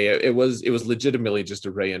Ray. It was legitimately just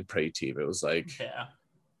a Ray and Prey team. It was like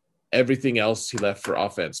everything else he left for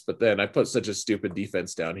offense. But then I put such a stupid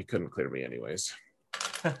defense down, he couldn't clear me anyways.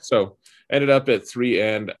 So ended up at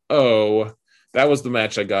 3-0. That was the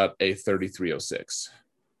match I got a 33-06.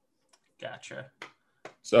 Gotcha.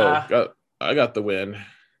 So I got the win.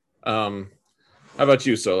 How about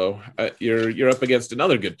you, Solo? You're up against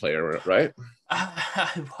another good player, right?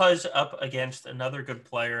 I was up against another good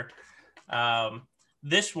player.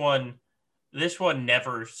 This one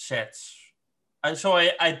never sets. So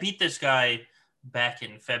I beat this guy back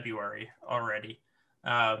in February already.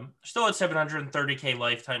 Still at 730k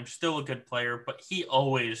lifetime, still a good player, but he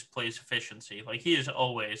always plays efficiency. Like he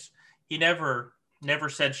never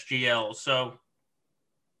sets GL. So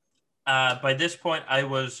by this point, I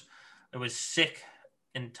was sick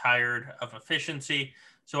and tired of efficiency.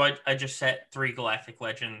 So I just set 3 Galactic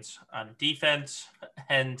Legends on defense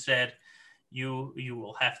and said, you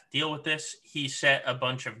will have to deal with this. He set a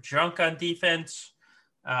bunch of junk on defense,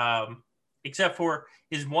 except for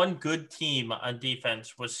his one good team on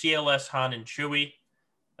defense was CLS, Han, and Chewie,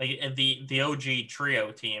 like the OG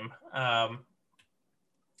trio team.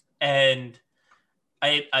 And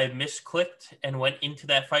I misclicked and went into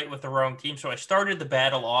that fight with the wrong team. So I started the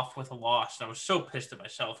battle off with a loss. And I was so pissed at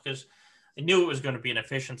myself because I knew it was going to be an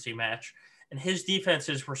efficiency match. And his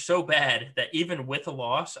defenses were so bad that even with a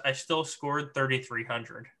loss, I still scored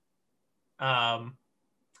 3,300.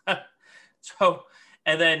 So,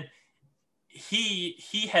 and then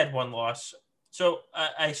he had one loss. So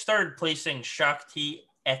I started placing Shakti,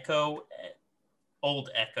 Echo, Old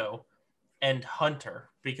Echo, and Hunter,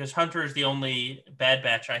 because Hunter is the only Bad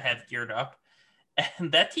Batch I have geared up.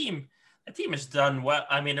 And that team has done well.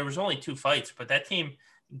 I mean, there was only 2 fights, but that team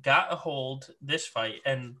got a hold this fight,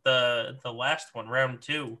 and the last one, round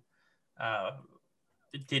 2,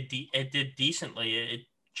 it did decently. It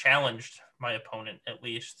challenged my opponent at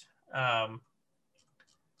least.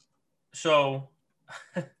 So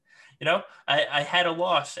I had a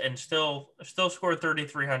loss and still scored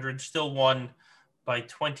 3,300, still won by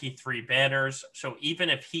 23 banners. So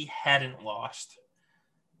even if he hadn't lost,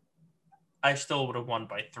 I still would have won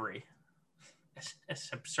by 3.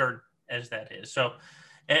 As absurd as that is. So,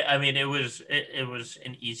 I mean, it was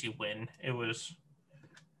an easy win. It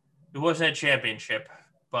wasn't a championship,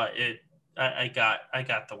 but I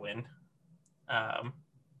got the win.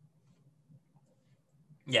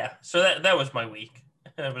 Yeah, so that was my week.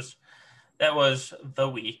 That was the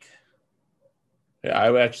week. Yeah,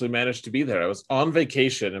 I actually managed to be there. I was on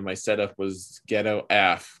vacation and my setup was ghetto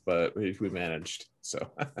AF, but we managed.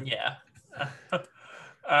 So Yeah.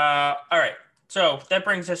 All right. So that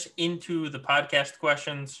brings us into the podcast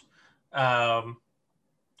questions.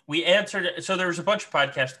 We answered. So there was a bunch of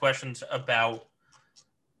podcast questions about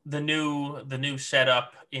the new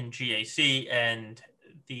setup in GAC and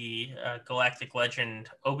the Galactic Legend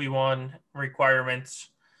Obi-Wan requirements.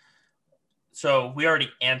 So we already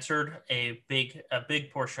answered a big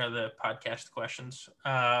portion of the podcast questions,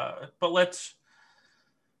 but let's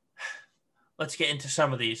get into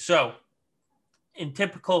some of these. So, in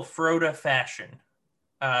typical Froda fashion,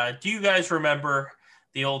 do you guys remember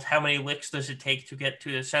the old "How many licks does it take to get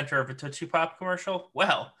to the center of a Tootsie Pop" commercial?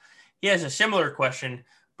 Well, he has a similar question,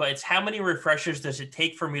 but it's how many refreshers does it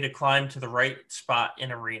take for me to climb to the right spot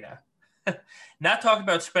in arena? Not talking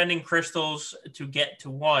about spending crystals to get to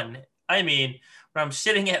 1. I mean, when I'm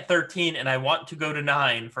sitting at 13 and I want to go to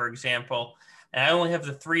 9, for example, and I only have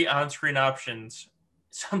the 3 on-screen options,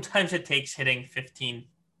 sometimes it takes hitting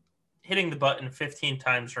the button 15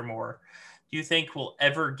 times or more. Do you think we'll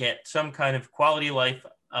ever get some kind of quality life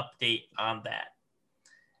update on that?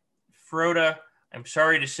 Froda, I'm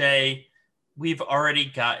sorry to say, we've already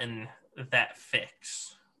gotten that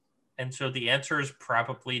fix. And so the answer is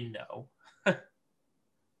probably no.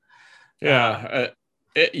 yeah,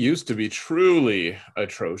 it used to be truly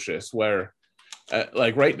atrocious where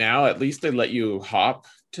like right now, at least they let you hop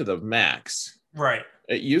to the max. Right.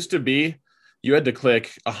 It used to be you had to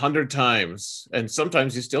click 100 times and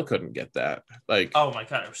sometimes you still couldn't get that. Like, oh my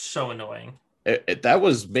God, it was so annoying. That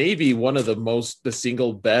was maybe one of the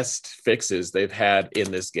single best fixes they've had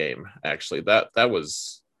in this game. Actually, that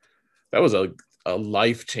was a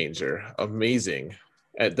life changer. Amazing.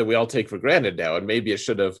 That we all take for granted now. And maybe it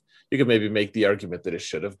should have, you could maybe make the argument that it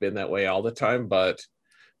should have been that way all the time, but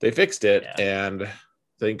they fixed it. Yeah. And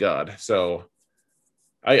thank God. So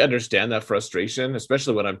I understand that frustration,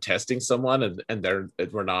 especially when I'm testing someone and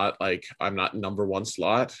we're not like, I'm not number 1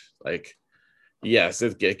 slot. Like, yes,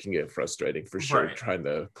 it can get frustrating for sure, Right. trying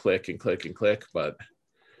to click and click and click. But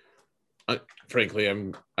frankly,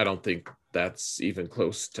 I don't think that's even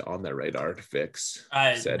close to on their radar to fix.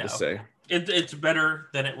 Sad no. to say. It's better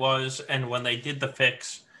than it was. And when they did the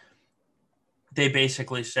fix, they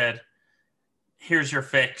basically said, here's your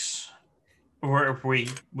fix. We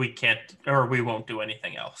can't, or we won't do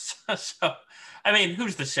anything else. So, I mean,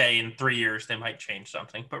 who's to say in 3 years they might change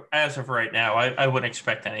something? But as of right now, I wouldn't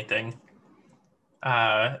expect anything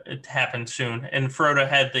to happen soon. And Froda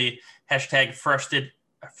had the hashtag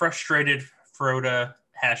frustrated Froda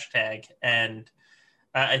hashtag, and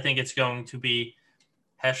I think it's going to be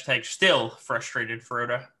hashtag still frustrated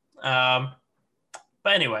Froda.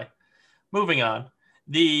 But anyway, moving on.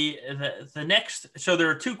 The next, so there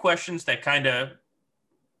are 2 questions that kind of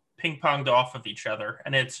ping-ponged off of each other,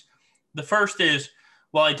 and it's the first is,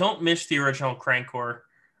 well, I don't miss the original Crankor,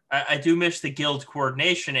 I do miss the guild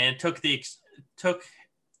coordination, and wow,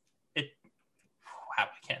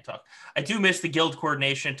 I can't talk. I do miss the guild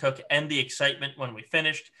coordination and the excitement when we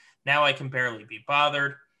finished. Now I can barely be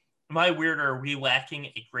bothered. Am I weird, or are we lacking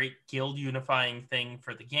a great guild unifying thing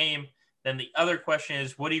for the game? Then the other question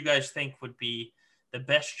is, what do you guys think would be the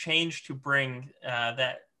best change to bring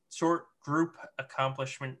that sort group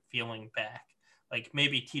accomplishment feeling back? Like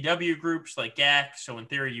maybe TW groups like GAC, so in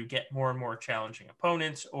theory you get more and more challenging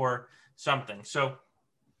opponents or something. So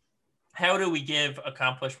how do we give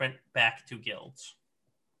accomplishment back to guilds?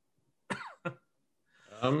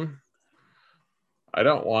 I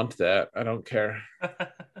don't want that. I don't care.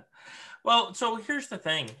 Well, so here's the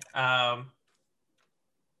thing.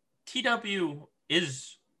 TW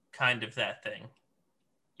is kind of that thing,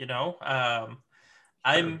 you know.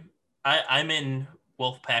 I'm in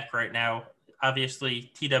Wolfpack right now.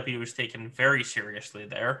 Obviously, TW is taken very seriously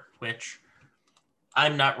there, which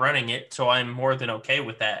I'm not running it, so I'm more than okay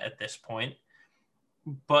with that at this point.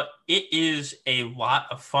 But it is a lot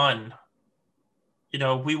of fun. You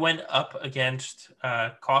know, we went up against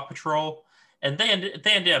Paw Patrol, and they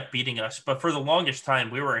ended up beating us. But for the longest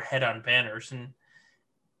time, we were ahead on banners, and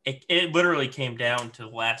it literally came down to the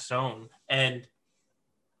last zone. And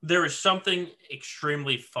there is something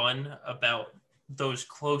extremely fun about those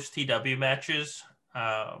close TW matches.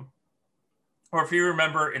 Or if you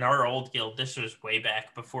remember in our old guild, this was way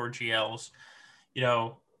back before GLs, you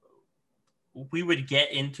know, we would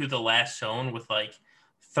get into the last zone with like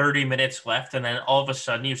 30 minutes left, and then all of a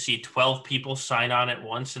sudden you see 12 people sign on at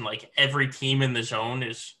once, and like every team in the zone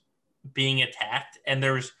is being attacked, and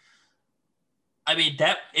there's, I mean,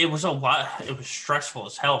 that it was a lot. It was stressful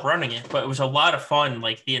as hell running it, but it was a lot of fun.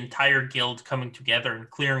 Like the entire guild coming together and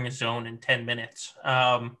clearing a zone in 10 minutes.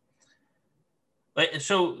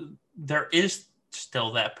 So there is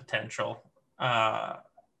still that potential. Uh,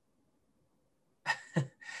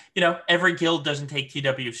 every guild doesn't take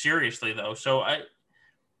TW seriously though. So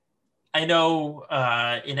I know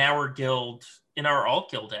in our guild, in our alt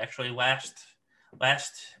guild actually, last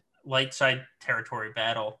light side territory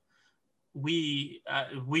battle, we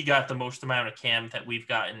got the most amount of cam that we've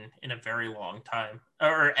gotten in a very long time,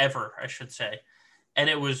 or ever, I should say, and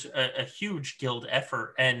it was a huge guild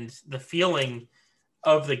effort, and the feeling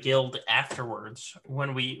of the guild afterwards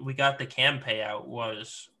when we got the cam payout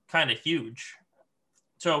was kind of huge.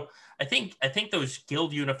 So I think those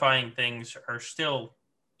guild unifying things are still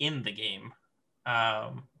in the game.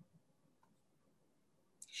 Um,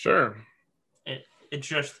 Sure. it's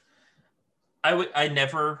just I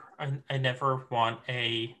never want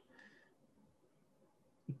a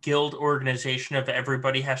guild organization of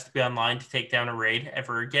everybody has to be online to take down a raid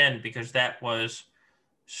ever again, because that was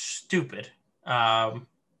stupid.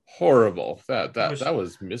 Horrible. That It that was that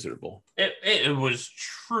was miserable. it was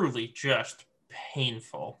truly just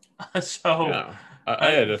painful. So Yeah.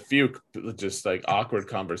 I had a few just like awkward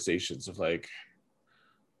conversations of like,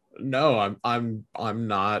 no, I'm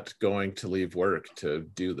not going to leave work to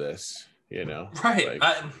do this, right,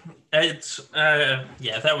 like it's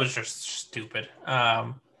yeah, that was just stupid.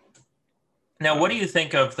 Now, what do you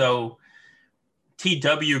think of though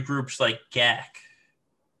TW groups like GAC?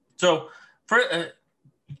 So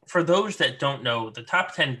for those that don't know, the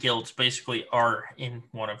top 10 guilds basically are in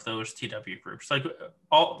one of those TW groups. Like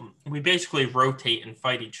we basically rotate and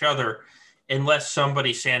fight each other unless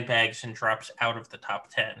somebody sandbags and drops out of the top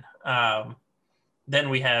 10. Then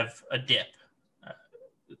we have a dip.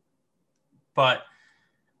 But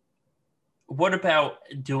what about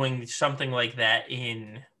doing something like that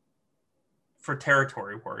for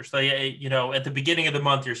territory wars? Like, at the beginning of the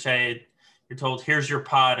month, you're told, here's your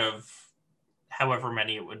pot of however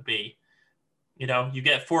many it would be. You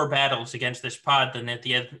get 4 battles against this pod. Then at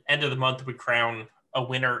the end of the month, we crown a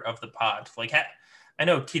winner of the pod. Like, I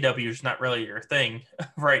know TW is not really your thing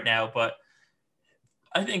right now, but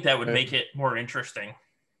I think that would make it more interesting.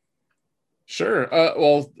 Sure.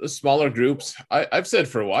 Well, smaller groups. I've said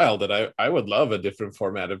for a while that I would love a different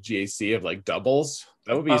format of GAC of like doubles.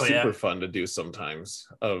 That would be Oh super yeah, fun to do sometimes.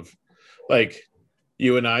 Of like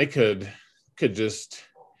you and I could just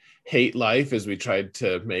hate life as we tried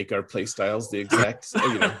to make our play styles the exact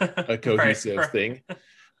a cohesive right. thing.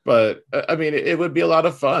 But I mean, it would be a lot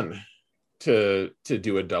of fun to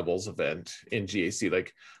do a doubles event in GAC.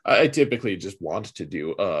 Like I typically just want to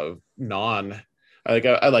do a non.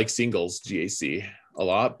 I like singles GAC a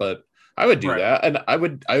lot, but I would do Right. that, and I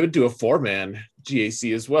would do a 4-man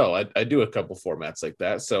GAC as well. I do a couple formats like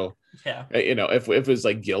that. So Yeah. if it was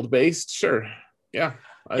like guild based, sure, yeah,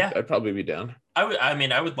 Yeah. I'd probably be down. I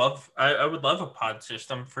would love a pod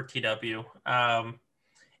system for TW.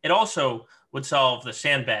 It also would solve the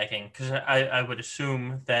sandbagging, because I would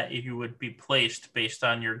assume that you would be placed based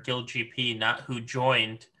on your guild GP, not who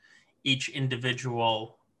joined each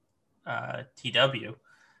individual TW.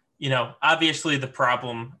 Obviously the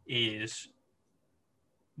problem is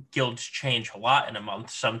guilds change a lot in a month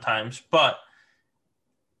sometimes, but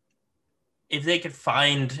if they could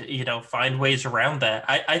find ways around that,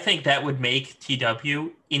 I think that would make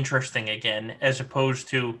TW interesting again, as opposed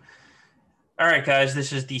to, all right, guys,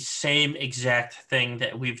 this is the same exact thing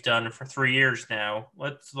that we've done for 3 years now.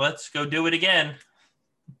 Let's go do it again.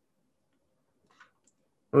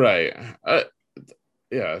 Right.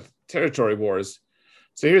 Yeah. Territory wars.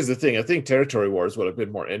 So here's the thing. I think territory wars would have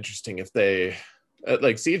been more interesting if they,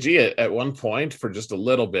 like CG at one point for just a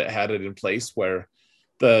little bit had it in place where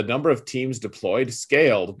the number of teams deployed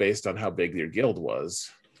scaled based on how big your guild was,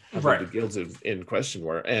 how big Right. the guilds in question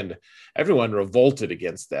were, and everyone revolted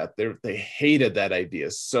against that. They hated that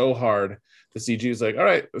idea so hard. The CG was like, "All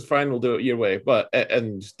right, it's fine, we'll do it your way,"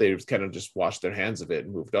 and they kind of just washed their hands of it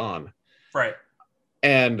and moved on. Right.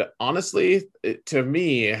 And honestly, to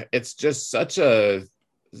me, it's just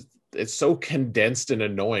it's so condensed and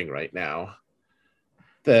annoying right now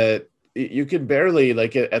that you can barely,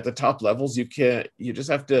 like at the top levels, you just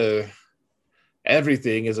have to,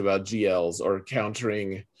 everything is about GLs or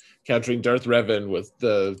countering Darth Revan with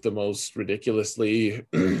the most ridiculously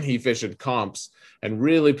efficient comps and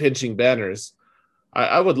really pinching banners.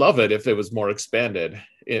 I would love it if it was more expanded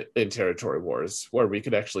in territory wars, where we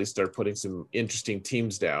could actually start putting some interesting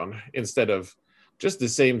teams down instead of just the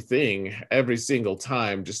same thing every single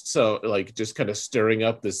time. Just kind of stirring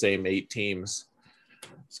up the same 8 teams.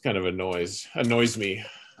 It's kind of annoys me.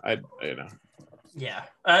 Yeah.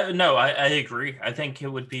 No, I agree. I think it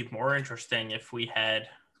would be more interesting if we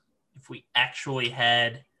actually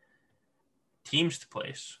had teams to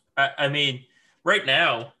place. I mean, right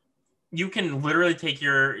now, you can literally take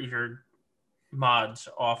your mods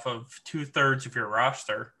off of 2/3 of your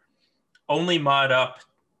roster, only mod up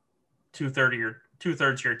 2/3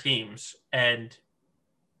 of your teams, and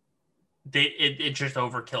it just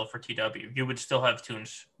overkill for TW. You would still have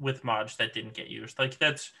tunes with mods that didn't get used. Like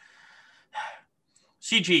that's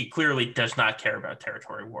CG clearly does not care about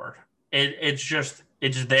territory war. It's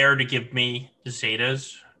there to give me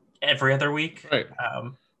Zetas every other week. Right.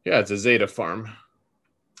 Yeah, it's a Zeta farm.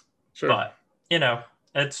 Sure. But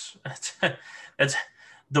that's that's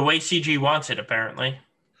the way CG wants it, apparently.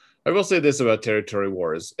 I will say this about territory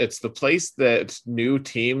wars. It's the place that new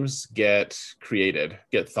teams get created,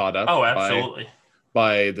 get thought up absolutely.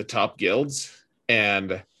 by the top guilds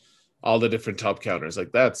and all the different top counters.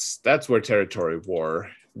 Like that's where territory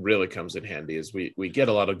war really comes in handy, is we get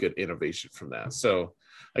a lot of good innovation from that. So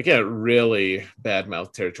I can't really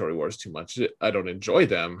badmouth territory wars too much. I don't enjoy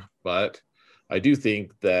them, but I do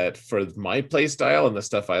think that for my play style and the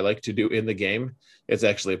stuff I like to do in the game, it's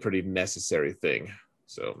actually a pretty necessary thing.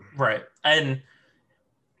 So right, and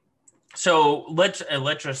so let's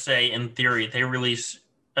just say in theory they release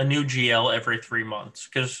a new GL every 3 months,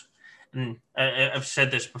 because I've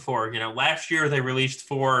said this before. Last year they released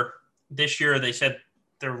 4. This year they said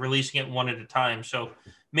they're releasing it one at a time. So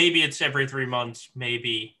maybe it's every 3 months.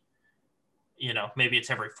 Maybe maybe it's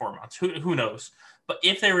every 4 months. Who knows? But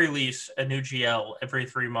if they release a new GL every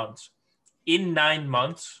 3 months, in 9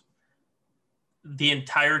 months, the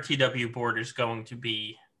entire TW board is going to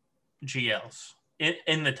be GLs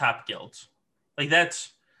in the top guilds. Like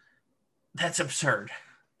that's absurd.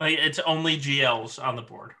 Like it's only GLs on the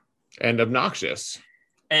board. And obnoxious.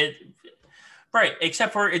 Right,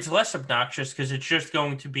 except for it's less obnoxious because it's just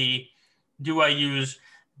going to be, do I use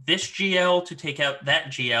this GL to take out that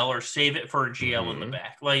GL or save it for a GL in the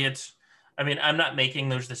back? Like I'm not making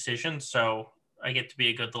those decisions, so I get to be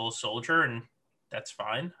a good little soldier, and that's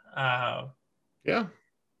fine. Yeah,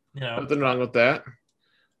 nothing wrong with that.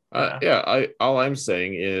 All I'm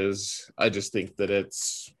saying is I just think that it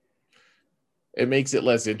makes it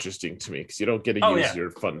less interesting to me because you don't get to use your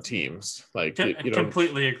fun teams. Like you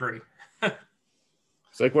completely agree.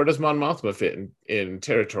 It's like, where does Mon Mothma fit in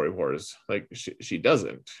territory wars? Like she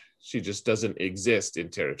doesn't. She just doesn't exist in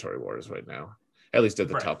territory wars right now, at least at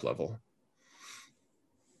the top level.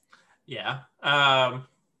 Yeah.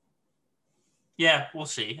 Yeah, we'll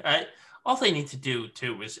see. All they need to do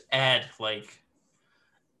too is add 3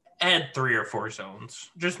 or 4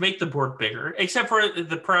 zones. Just make the board bigger. Except for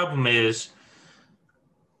the problem is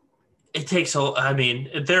it takes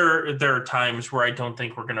there are times where I don't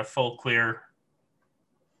think we're going to full clear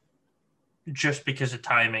just because of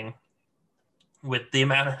timing. With the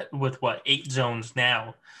amount with 8 zones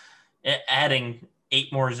now, adding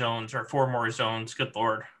 8 more zones or 4 more zones, good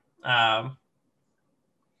Lord. But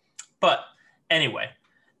anyway,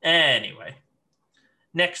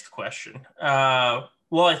 next question.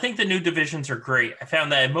 Well, I think the new divisions are great. I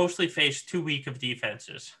found that I mostly faced too weak of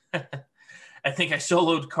defenses. I think I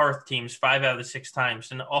soloed Karth teams 5 out of the 6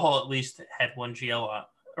 times, and all at least had 1 GL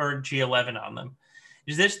or G11 on them.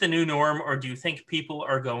 Is this the new norm, or do you think people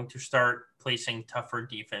are going to start placing tougher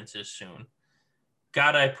defenses soon?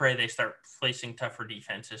 God, I pray they start placing tougher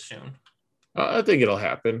defenses soon. I think it'll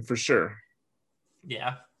happen for sure.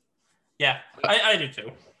 Yeah, I do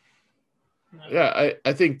too. Yeah,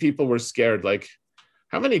 I think people were scared. Like,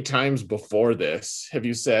 how many times before this have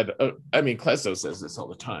you said, Klesto says this all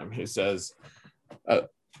the time. He says,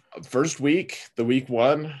 first week, the week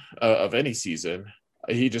 1 of any season,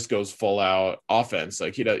 he just goes full out offense.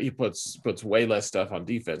 Like he puts way less stuff on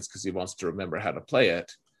defense because he wants to remember how to play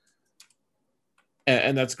it.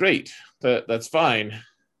 And that's great. That's fine.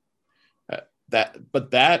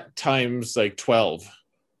 But that times 12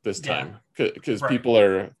 this time, because people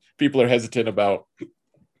are hesitant about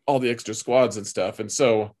all the extra squads and stuff. And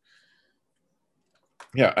so,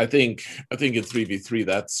 yeah, I think in 3v3,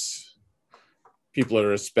 that's, people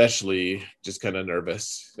are especially just kind of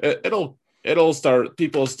nervous. People start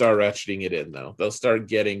ratcheting it in though. They'll start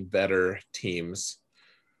getting better teams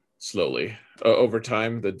slowly over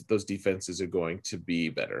time. Those defenses are going to be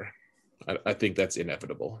better. I think that's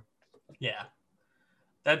inevitable. Yeah,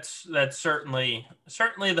 that's certainly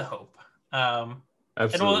the hope.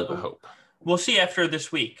 Absolutely the hope. We'll see after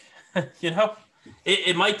this week.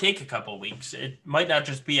 It might take a couple weeks. It might not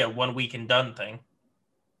just be a 1 week and done thing.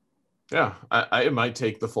 Yeah, it might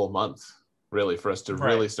take the full month really for us to Right.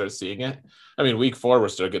 really start seeing it. I mean, week 4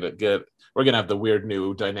 we're gonna have the weird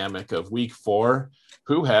new dynamic of week 4.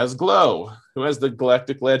 Who has glow? Who has the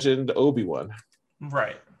Galactic Legend Obi-Wan?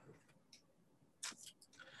 Right.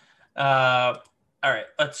 Uh, all right.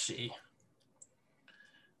 Let's see.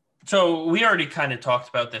 So we already kind of talked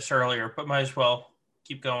about this earlier, but might as well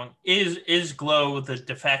keep going. Is Glow the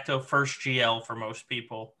de facto first GL for most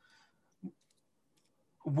people?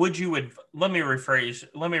 Would you let me rephrase,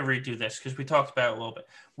 let me redo this because we talked about it a little bit.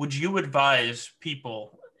 Would you advise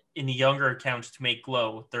people in the younger accounts to make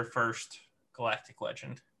Glow their first Galactic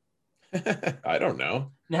Legend? I don't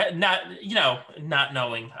know. Not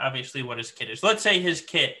knowing obviously what his kit is. Let's say his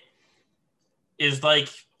kit is like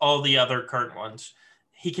all the other current ones.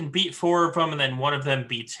 He can beat 4 of them, and then one of them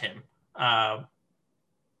beats him.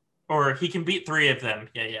 Or he can beat 3 of them.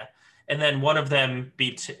 Yeah. And then one of them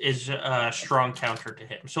is a strong counter to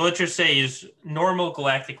him. So let's just say his normal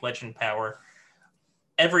Galactic Legend power,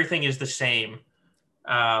 everything is the same.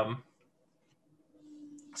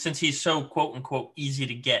 Since he's so quote unquote easy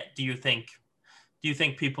to get, do you think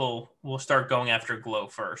people will start going after Glow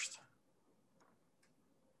first?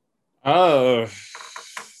 Oh,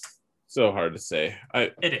 so hard to say.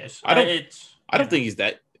 It is. I don't It's I don't think he's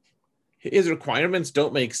that. His requirements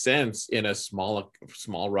don't make sense in a small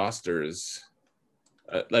rosters.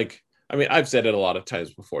 Like, I mean, I've said it a lot of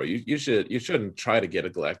times before. You shouldn't try to get a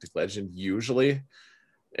Galactic Legend usually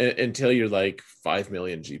until you're like 5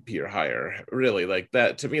 million GP or higher. Really, like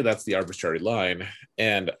that to me, that's the arbitrary line.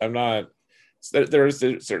 And I'm not. There are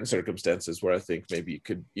certain circumstances where I think maybe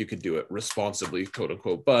you could do it responsibly, quote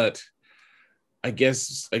unquote. But I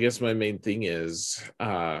guess my main thing is,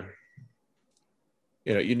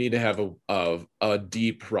 you need to have a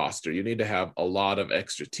deep roster. You need to have a lot of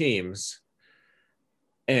extra teams,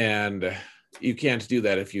 and you can't do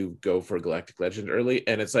that if you go for Galactic Legend early.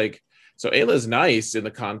 And it's like, so Ayla's nice in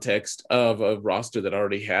the context of a roster that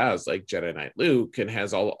already has like Jedi Knight Luke and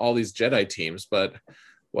has all these Jedi teams, but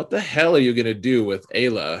what the hell are you going to do with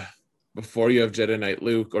Ayla before you have Jedi Knight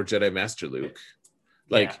Luke or Jedi Master Luke?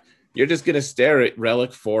 Like, yeah. you're just going to stare at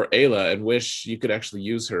Relic for Ayla and wish you could actually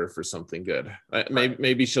use her for something good.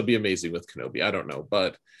 Maybe she'll be amazing with Kenobi. I don't know.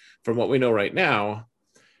 But from what we know right now,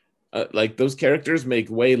 like those characters make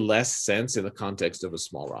way less sense in the context of a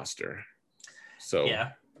small roster. So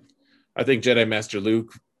Yeah. I think Jedi Master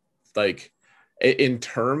Luke, like in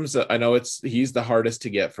terms of, I know he's the hardest to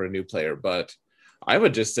get for a new player, but I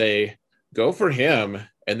would just say go for him,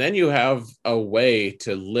 and then you have a way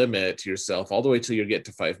to limit yourself all the way till you get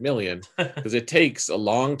to 5 million, because it takes a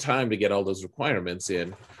long time to get all those requirements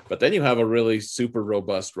in, but then you have a really super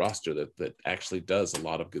robust roster that actually does a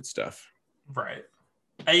lot of good stuff. Right.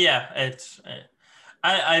 Yeah, it's.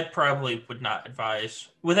 I probably would not advise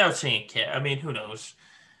without seeing a kit. I mean, who knows?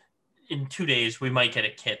 In 2 days, we might get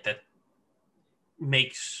a kit that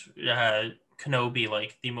makes Kenobi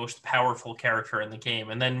like the most powerful character in the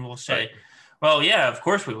game, and then we'll say, Right. "Well, yeah, of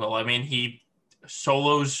course we will." I mean, he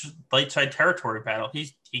solos light side territory battle.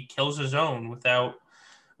 He kills his own without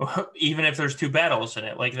even if there's 2 battles in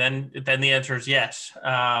it. Like then the answer is yes.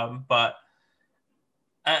 But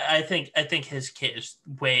I think his kit is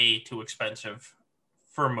way too expensive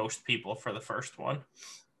for most people for the first one.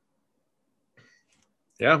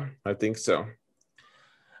 Yeah, I think so.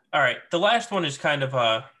 All right, the last one is kind of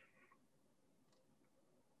a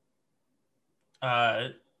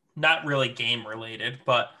not really game related,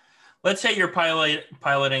 but let's say you're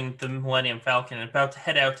piloting the Millennium Falcon and about to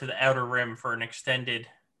head out to the Outer Rim for an extended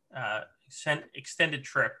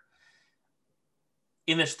trip.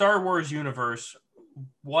 In the Star Wars universe,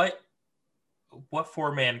 what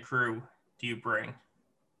 4-man crew do you bring?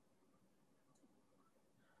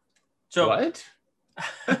 So, What?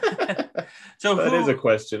 so That is a who?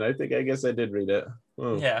 question. I guess I did read it.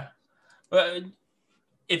 Yeah,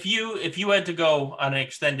 if you had to go on an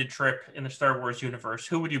extended trip in the Star Wars universe,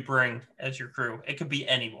 who would you bring as your crew? It could be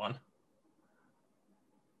anyone.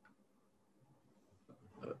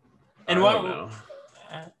 I And don't what? know.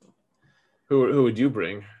 Who would you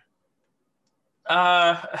bring?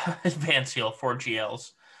 Van Seal 4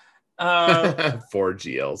 GLs. 4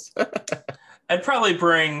 GLs. I'd probably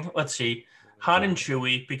bring, let's see, Han and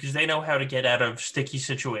Chewie because they know how to get out of sticky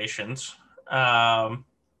situations.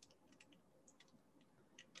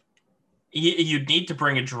 You'd need to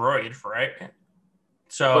bring a droid, right?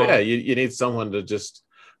 Oh yeah, So, you need someone to just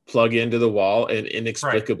plug into the wall and right,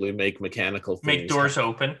 inexplicably make mechanical make things doors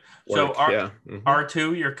open. So work. Yeah. Mm-hmm.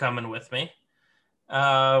 R2, you're coming with me.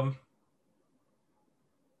 And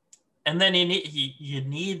then you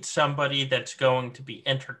need somebody that's going to be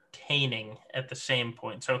entertaining at the same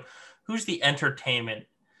point. So who's the entertainment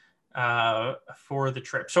for the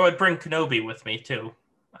trip? So I'd bring Kenobi with me too.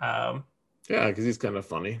 Yeah, because he's kind of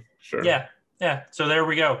funny. Sure. Yeah, yeah. So there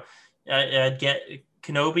we go. I'd get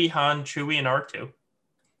Kenobi, Han, Chewie, and R2.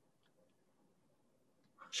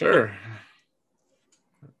 Sure.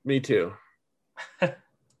 Me too.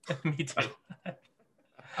 Me too.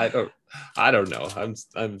 I don't know.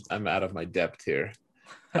 I'm out of my depth here.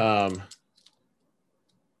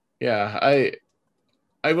 Yeah,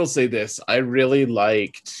 I will say this. I really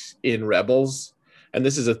liked in Rebels, and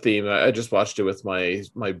this is a theme. I just watched it with my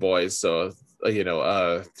boys, so you know,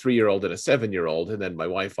 a 3-year-old and a 7-year-old, and then my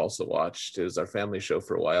wife also watched. It was our family show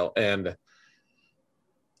for a while, and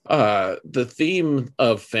the theme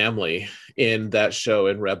of family in that show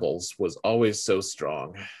in Rebels was always so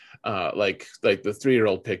strong. Like the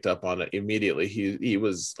 3-year-old picked up on it immediately. He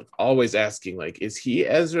was always asking, like, is he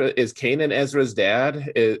Ezra? Is Kanan Ezra's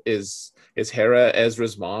dad? Is Hera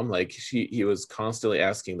Ezra's mom? Like he was constantly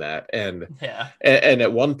asking that. And Yeah. and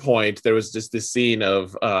at one point there was just this scene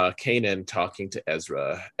of Kanan talking to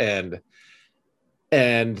Ezra, and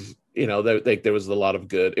you know, there was a lot of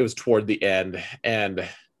good. It was toward the end, and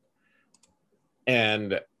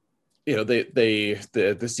you know,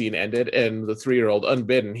 the scene ended, and the 3-year-old,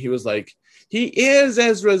 unbidden, he was like, he is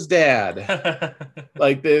Ezra's dad.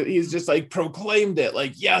 Like he's just like proclaimed it,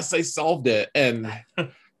 like, yes, I solved it. And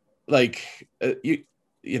like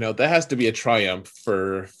you know, that has to be a triumph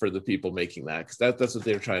for the people making that, because that's what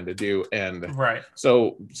they're trying to do. And right.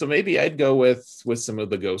 So maybe I'd go with some of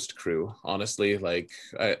the Ghost crew, honestly. Like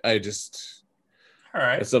I just, all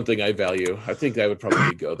right, it's something I value. I think I would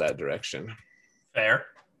probably go that direction. Fair.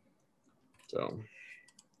 So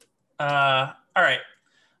all right.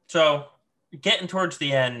 So getting towards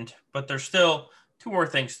the end, but there's still 2 more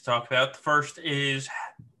things to talk about. The first is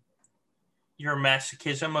your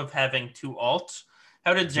masochism of having 2 alts.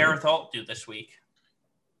 How did Zareth alt do this week?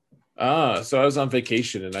 So I was on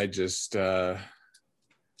vacation, and I just I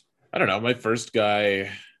don't know, my first guy,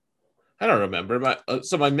 I don't remember.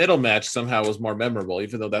 My middle match somehow was more memorable,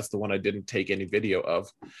 even though that's the one I didn't take any video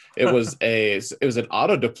of. It was an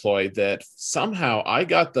auto deploy that somehow I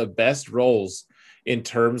got the best rolls in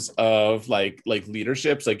terms of like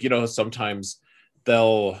leaderships. Like, you know, sometimes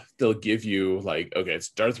they'll give you like, okay,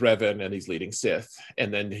 it's Darth Revan and he's leading Sith,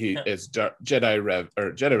 and then it's Jedi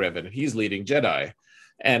Revan and he's leading Jedi,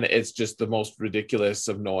 and it's just the most ridiculous,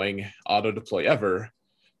 annoying auto deploy ever,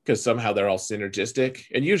 because somehow they're all synergistic,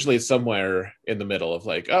 and usually it's somewhere in the middle of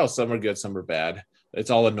like, oh, some are good, some are bad.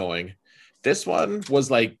 It's all annoying. This one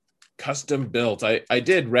was like custom built. I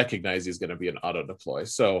did recognize he's going to be an auto deploy,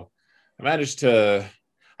 so I managed to.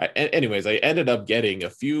 Anyways, I ended up getting a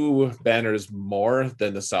few banners more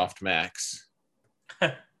than the soft max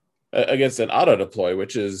against an auto deploy,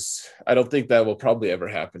 which is, I don't think that will probably ever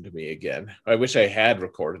happen to me again. I wish I had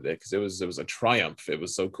recorded it, because it was a triumph. It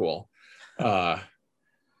was so cool.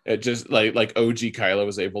 It just like OG Kylo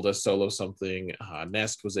was able to solo something.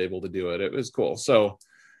 Nest was able to do it. It was cool. So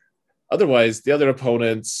otherwise, the other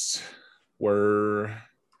opponents were,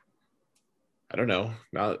 I don't know,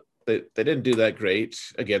 not. They didn't do that great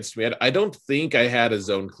against me. I don't think I had a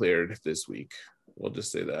zone cleared this week. We'll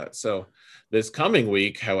just say that. So this coming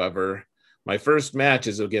week, however, my first match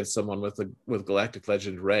is against someone with Galactic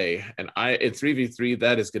Legend Rey, and in 3v3,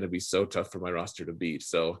 that is going to be so tough for my roster to beat.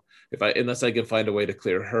 So unless I can find a way to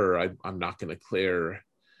clear her, I'm not going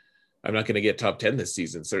to get top 10 this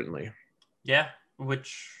season, certainly. Yeah,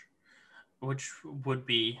 which would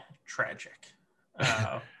be tragic.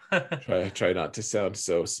 Try not to sound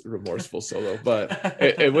so remorseful, Solo, but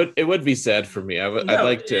it would be sad for me. I'd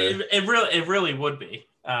like to. It really would be.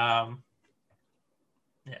 Yeah,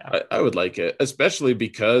 I would like it, especially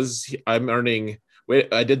because I'm earning.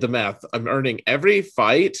 Wait, I did the math. I'm earning every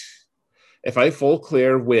fight. If I full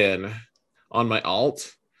clear win on my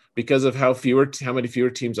alt, because of how many fewer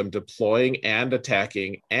teams I'm deploying and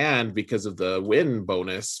attacking, and because of the win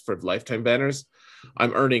bonus for lifetime banners,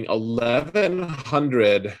 I'm earning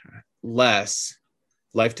 1,100 less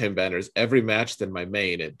lifetime banners every match than my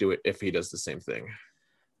main if he does the same thing.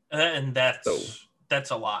 And that's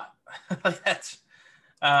a lot. That's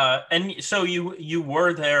and so you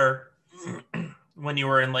were there when you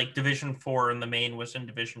were in like Division 4 and the main was in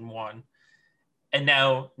Division 1, and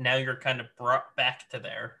now you're kind of brought back to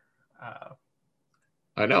there.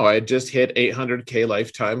 I know. I just hit 800K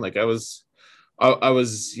lifetime. Like I was,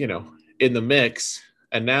 you know, in the mix,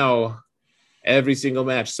 and now every single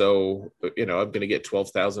match. So, you know, I'm going to get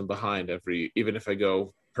 12,000 behind even if I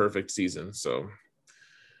go perfect season. So,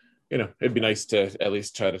 you know, it'd be nice to at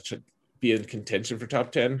least try to be in contention for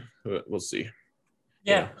top 10. We'll see.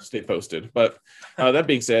 Yeah. You know, stay posted. But that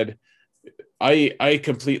being said, I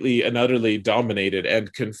completely and utterly dominated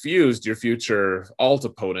and confused your future alt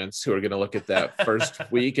opponents who are going to look at that first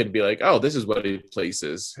week and be like, oh, this is what he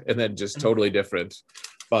places, and then just totally different.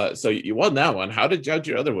 But so you won that one. How did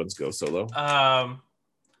your other ones go, Solo?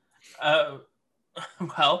 Uh,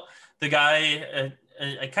 well, the guy,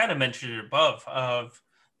 I kind of mentioned it above, of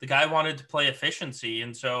the guy wanted to play efficiency.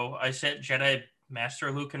 And so I set Jedi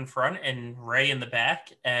Master Luke in front and Rey in the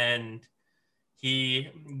back. And he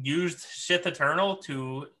used Sith Eternal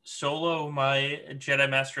to solo my Jedi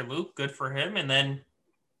Master Luke. Good for him. And then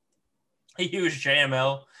he used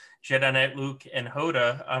JML, Jedi Knight Luke, and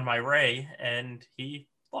Hoda on my Rey, and he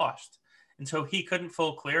lost. And so he couldn't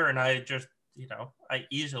full clear, and I just, I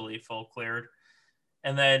easily full cleared.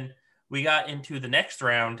 And then we got into the next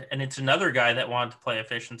round, and it's another guy that wanted to play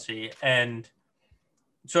efficiency. And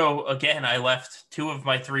so, again, I left 2 of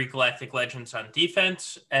my 3 Galactic Legends on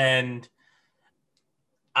defense, and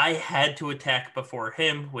I had to attack before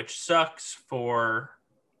him, which sucks for,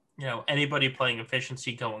 anybody playing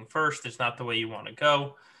efficiency going first. It's not the way you want to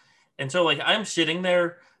go. And so, I'm sitting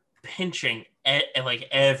there pinching at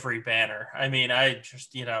every banner. I mean, I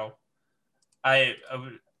just,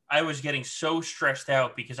 I was getting so stressed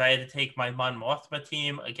out because I had to take my Mon Mothma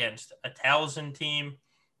team against a Talzin team,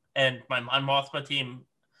 and my Mon Mothma team,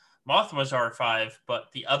 Mothma's R5,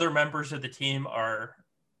 but the other members of the team are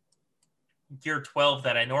Gear 12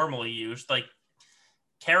 that I normally use. Like,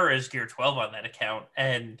 Kara is Gear 12 on that account,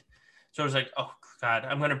 and so I was like, oh God,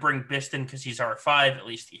 I'm going to bring Biston because he's R5. At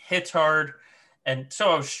least he hits hard. And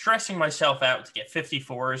so I was stressing myself out to get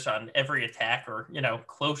 54s on every attack, or,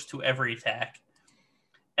 close to every attack.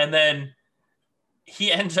 And then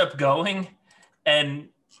he ends up going, and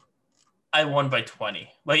I won by 20.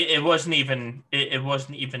 It wasn't even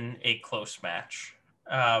a close match.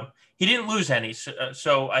 He didn't lose any,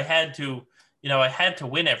 so I had to,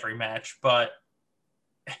 win every match, but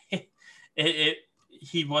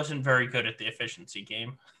he wasn't very good at the efficiency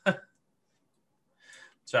game.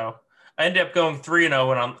 So I ended up going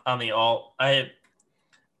 3-0 on the alt. I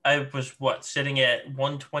was sitting at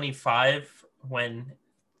 125 when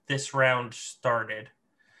this round started.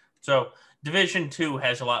 So Division 2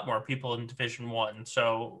 has a lot more people in Division 1.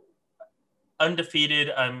 So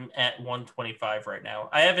undefeated, I'm at 125 right now.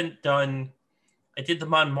 I did the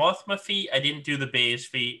Mon Mothma feat. I didn't do the Baze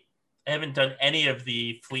feat. I haven't done any of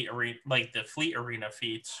the Fleet Arena, the Fleet Arena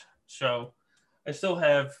feats. So I still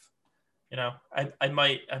have, I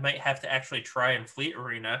might have to actually try in Fleet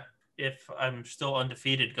Arena if I'm still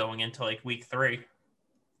undefeated going into week 3.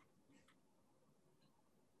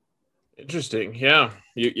 Interesting. Yeah,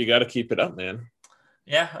 you got to keep it up, man.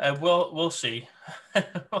 Yeah, we'll see.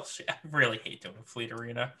 We'll see. I really hate doing Fleet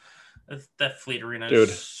Arena. That Fleet Arena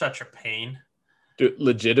is such a pain. Dude,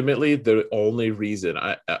 legitimately, the only reason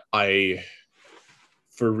I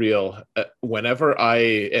for real, whenever I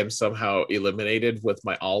am somehow eliminated with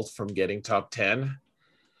my alt from getting top 10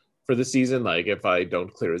 for the season, like if I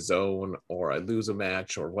don't clear a zone or I lose a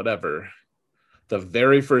match or whatever, the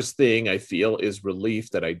very first thing I feel is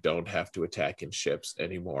relief that I don't have to attack in ships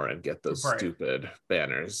anymore and get those stupid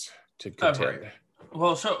banners to contend. Right.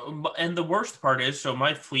 Well, and the worst part is,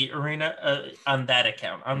 my Fleet Arena on that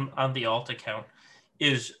account, on the alt account,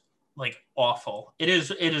 is awful. It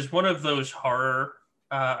is one of those horror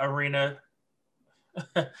arenas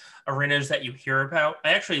that you hear about. I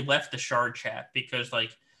actually left the Shard chat because,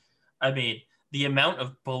 the amount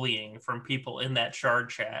of bullying from people in that Shard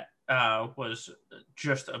chat was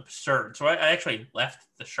just absurd. So I actually left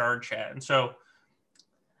the Shard chat, and so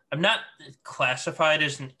I'm not classified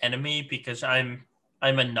as an enemy because I'm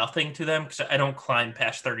a nothing to them because I don't climb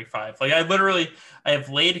past 35. I have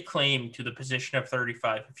laid claim to the position of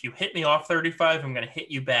 35. If you hit me off 35, I'm going to hit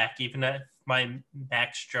you back, even if my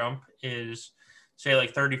max jump is, say,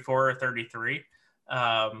 34 or 33.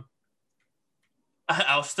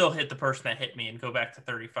 I'll still hit the person that hit me and go back to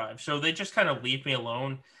 35. So they just kind of leave me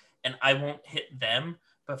alone, and I won't hit them.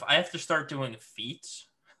 But if I have to start doing feats,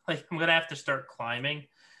 I'm going to have to start climbing,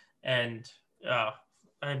 and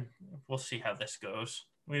we'll see how this goes.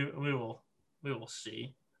 We will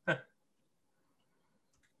see.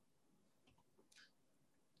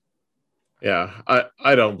 Yeah,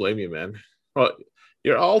 I don't blame you, man. Well,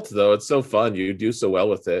 your alt though, it's so fun. You do so well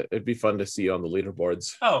with it. It'd be fun to see you on the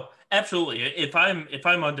leaderboards. Oh, absolutely. If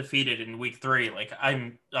I'm undefeated in week 3,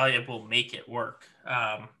 I will make it work.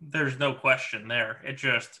 There's no question there. It's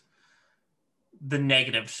just the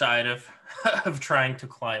negative side of of trying to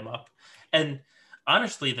climb up. And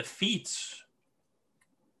honestly, the feats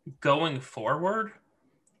going forward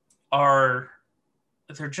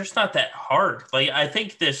they're just not that hard. I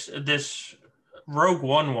think this Rogue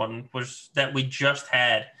one was that we just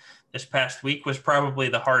had this past week was probably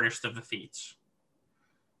the hardest of the feats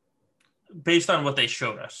based on what they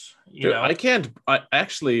showed us. Dude,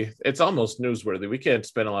 actually, it's almost newsworthy. We can't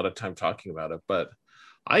spend a lot of time talking about it, but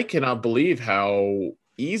I cannot believe how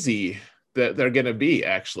easy that they're going to be.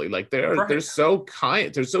 Actually, like they're so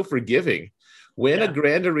kind, they're so forgiving. Win a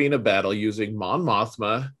Grand Arena battle using Mon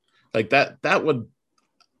Mothma, like that would,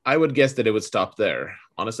 I would guess that it would stop there.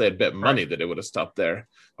 Honestly, I'd bet money that it would have stopped there.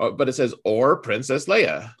 But it says or Princess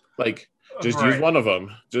Leia, like just use one of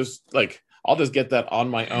them. Just like I'll just get that on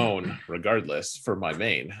my own, regardless, for my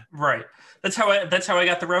main. Right. That's how I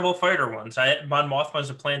got the Rebel Fighter ones. Mon Mothma was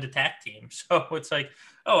a planned attack team, so it's like,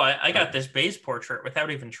 oh, I got this base portrait without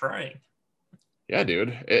even trying. Yeah,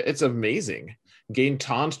 dude, it's amazing. Gain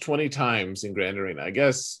taunt 20 times in Grand Arena. I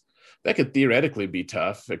guess that could theoretically be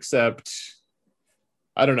tough, except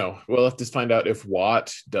I don't know. We'll have to find out if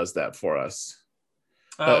Watt does that for us.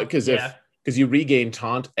 Because you regain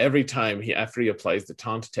taunt every time after he applies the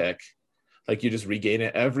taunt tech, like you just regain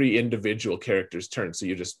it every individual character's turn. So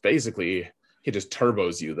you just basically he just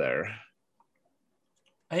turbos you there.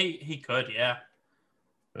 He could, yeah.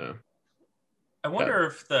 Yeah. I wonder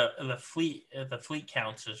if the fleet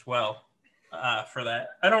counts as well for that.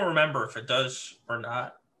 I don't remember if it does or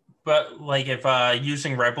not. But like if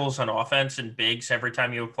using rebels on offense and bigs every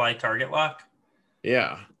time you apply target lock.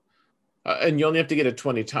 Yeah. And you only have to get it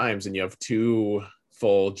 20 times and you have 2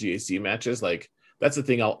 full GAC matches. Like that's the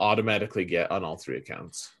thing I'll automatically get on all 3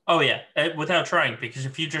 accounts. Oh yeah, without trying, because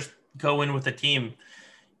if you just go in with a team,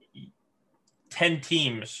 10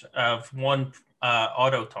 teams of one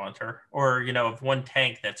auto taunter, or of one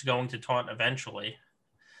tank that's going to taunt eventually,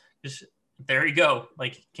 just there you go.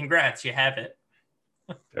 Like congrats, you have it.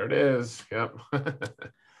 There it is. Yep.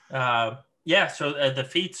 Yeah. So the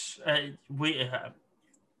feats,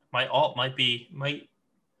 my alt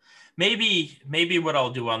maybe what I'll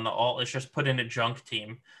do on the alt is just put in a junk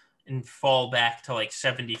team and fall back to like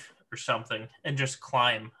 70 or something and just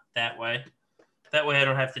climb that way. That way I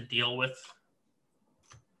don't have to deal with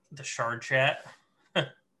the shard chat.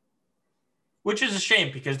 Which is a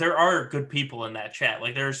shame because there are good people in that chat.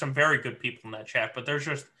 Like there are some very good people in that chat, but there's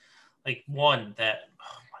just like one that,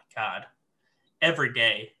 oh my God, every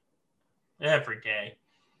day.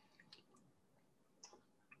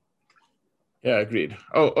 Yeah, agreed.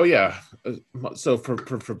 Oh yeah. So for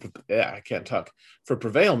I can't talk. For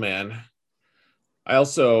Prevail Man, I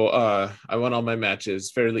also I won all my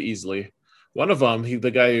matches fairly easily. One of them,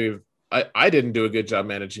 the guy I didn't do a good job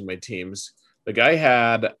managing my teams. The guy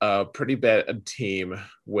had a pretty bad team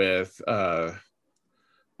with I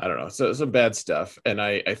don't know, so some bad stuff, and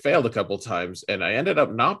I failed a couple times, and I ended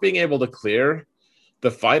up not being able to clear. The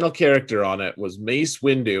final character on it was Mace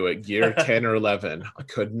Windu at gear 10 or 11. I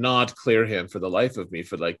could not clear him for the life of me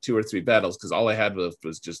for like 2 or 3 battles because all I had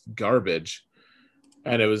was just garbage.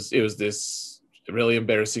 And it was this really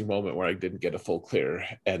embarrassing moment where I didn't get a full clear.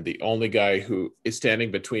 And the only guy who is standing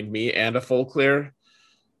between me and a full clear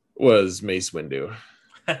was Mace Windu.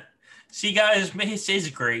 See, guys, Mace is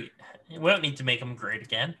great. We don't need to make him great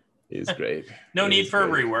again. He's great. No need for a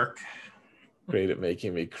rework. Great at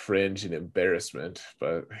making me cringe and embarrassment.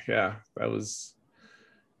 But yeah, that was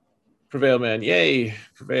Prevail Man. Yay,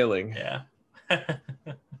 prevailing. Yeah.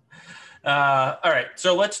 All right,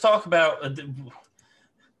 so let's talk about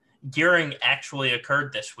gearing actually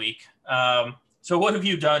occurred this week. So what have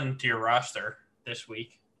you done to your roster this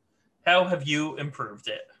week? How have you improved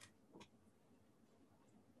it?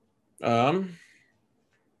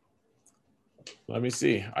 Let me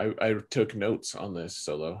see. I took notes on this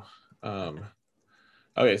solo.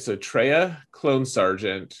 Okay, so Treya, Clone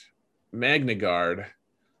Sergeant, Magna Guard,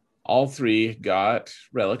 all 3 got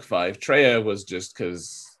Relic 5. Treya was just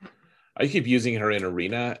because I keep using her in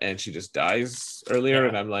Arena and she just dies earlier,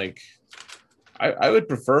 and I'm like, I would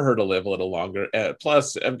prefer her to live a little longer.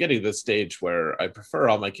 Plus, I'm getting to the stage where I prefer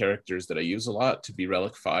all my characters that I use a lot to be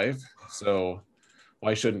Relic 5, so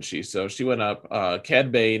why shouldn't she? So she went up.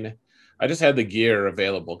 Cad Bane, I just had the gear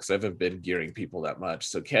available because I haven't been gearing people that much.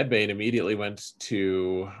 So Cad Bane immediately went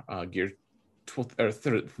to gear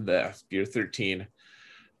 13.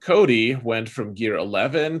 Cody went from gear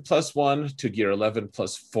 11 plus 1 to gear 11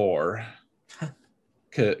 plus 4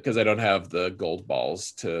 because I don't have the gold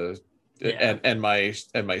balls to and my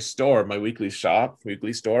store, my weekly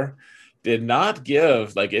store did not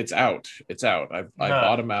give, like, it's out. I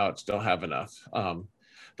bought them out, don't have enough.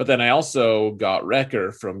 But then I also got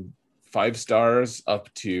Wrecker from 5 stars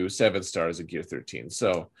up to 7 stars at gear 13.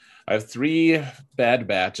 So I have 3 bad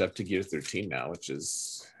batch up to gear 13 now, which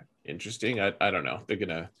is interesting. I don't know.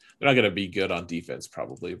 They're not gonna be good on defense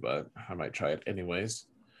probably, but I might try it anyways.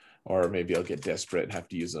 Or maybe I'll get desperate and have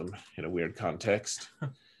to use them in a weird context.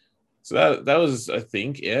 So that was, I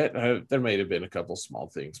think, it. There might have been a couple small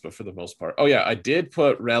things, but for the most part, oh yeah, I did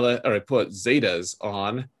put I put Zetas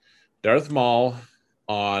on Darth Maul,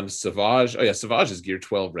 on Savage. Oh yeah, Savage is gear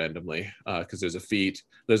 12 randomly because there's a feat.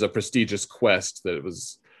 There's a prestigious quest that it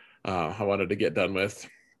was I wanted to get done with.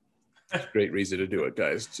 Great reason to do it,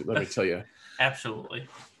 guys. Let me tell you. Absolutely.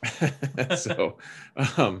 So,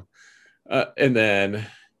 and then.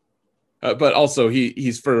 But also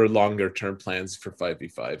he's for longer term plans for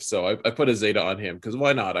 5v5. So I put a Zeta on him because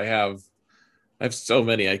why not? I have so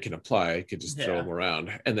many I can apply. I could just throw them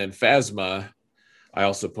around. And then Phasma, I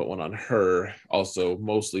also put one on her, also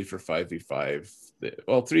mostly for 5v5.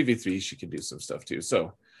 Well, 3v3 she can do some stuff too.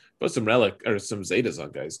 So put some relic or some Zetas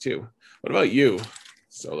on guys too. What about you,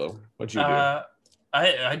 Solo? What'd you do?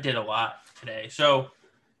 I did a lot today. So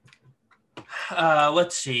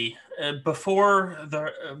let's see. Before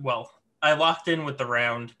the I locked in with the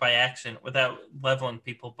round by accident without leveling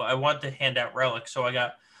people, but I wanted to hand out relics. So I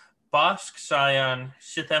got Bosk, Scion,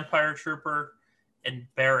 Sith Empire Trooper, and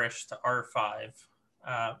Barrish to R5.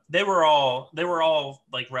 They were all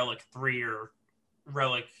like relic 3 or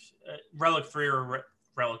relic 3 or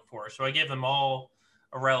relic 4. So I gave them all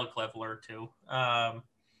a relic level or two.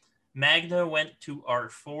 Magna went to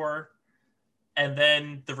R4. And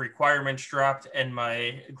then the requirements dropped, and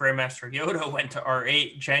my Grandmaster Yoda went to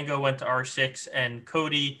R8, Django went to R6, and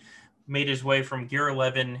Cody made his way from Gear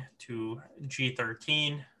 11 to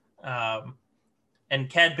G13. And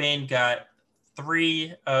Cad Bane got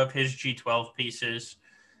 3 of his G12 pieces.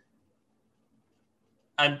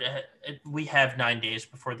 We have 9 days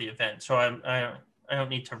before the event, so I don't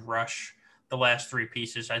need to rush the last 3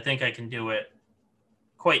 pieces. I think I can do it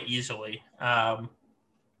quite easily.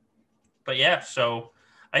 But yeah, so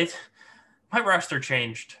my roster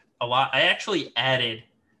changed a lot. I actually added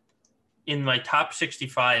in my top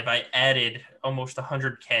 65. I added almost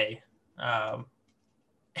 100K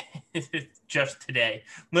just today,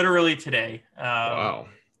 literally today. Wow.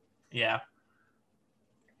 Yeah,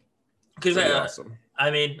 because awesome.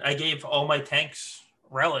 I mean, I gave all my tanks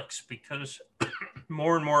relics because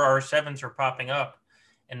more and more R7s are popping up,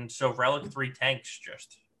 and so relic 3 tanks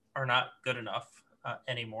just are not good enough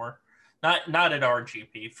anymore. Not at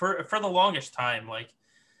RGP for the longest time. Like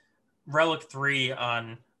Relic 3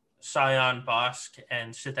 on Scion, Bosk,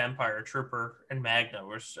 and Sith Empire Trooper and Magna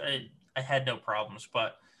was I had no problems.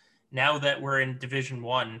 But now that we're in Division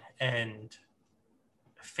 1 and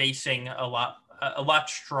facing a lot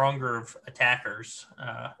stronger of attackers,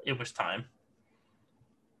 it was time.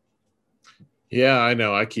 Yeah, I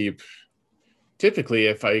know. Typically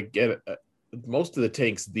if I get most of the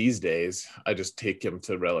tanks these days, I just take him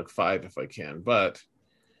to Relic 5 if I can, but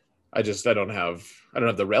I don't have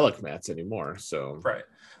the relic mats anymore. So right.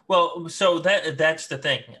 Well, so that's the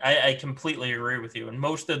thing. I completely agree with you. And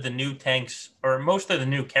most of the new tanks or most of the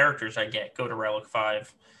new characters I get go to Relic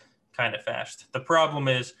 5 kind of fast. The problem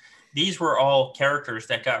is these were all characters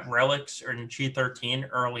that got relics or in G13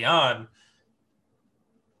 early on.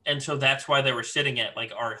 And so that's why they were sitting at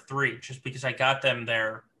like R3, just because I got them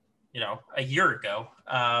there a year ago.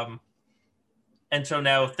 And so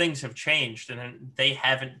now things have changed and they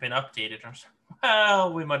haven't been updated. I'm like,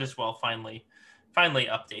 well, we might as well finally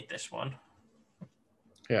update this one.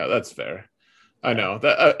 Yeah, that's fair. I know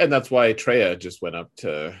that, and that's why Treya just went up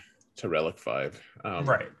to Relic 5.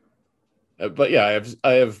 Right. But yeah,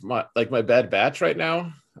 I have my bad batch right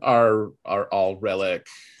now are all Relic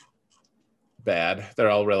bad. They're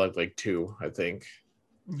all Relic like 2, I think.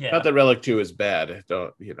 Yeah. Not that Relic 2 is bad.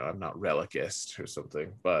 I'm not Relicist or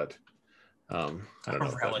something, but I don't know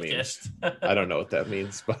what that means. I don't know what that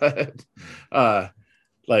means,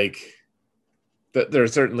 but they're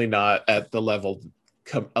certainly not at the level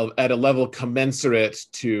at a level commensurate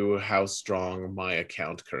to how strong my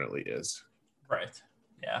account currently is. Right.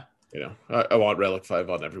 Yeah. I want Relic 5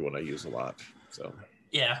 on everyone I use a lot. So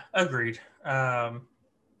yeah, agreed. Yeah.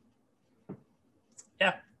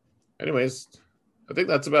 Anyways, I think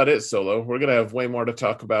that's about it, Solo. We're gonna have way more to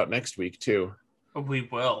talk about next week too. We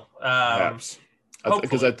will. Perhaps.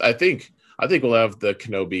 Because I think we'll have the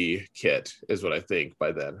Kenobi kit, is what I think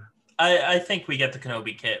by then. I think we get the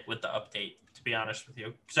Kenobi kit with the update, to be honest with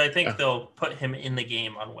you. Because I think they'll put him in the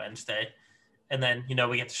game on Wednesday. And then,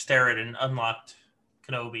 we get to stare at an unlocked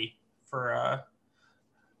Kenobi for,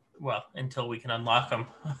 until we can unlock them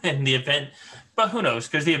in the event. But who knows?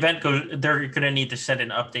 Because the event they're going to need to send an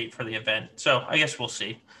update for the event. So I guess we'll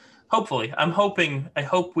see. Hopefully. I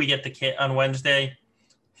hope we get the kit on Wednesday.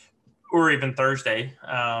 or even Thursday.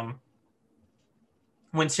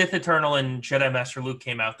 When Sith Eternal and Jedi Master Luke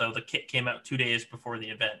came out, though, the kit came out 2 days before the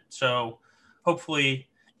event. So hopefully,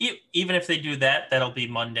 even if they do that, that'll be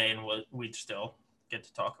Monday, and we'd still get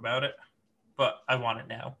to talk about it. But I want it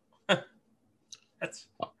now. That's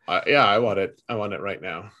yeah, I want it. I want it right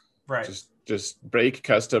now. right. Just break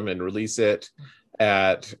custom and release it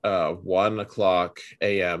at 1:00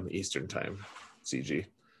 a.m. Eastern time, CG,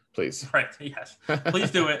 please. Right. Yes. Please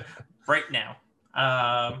do it right now.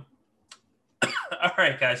 All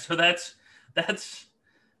right, guys. So that's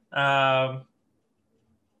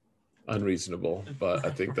unreasonable, but I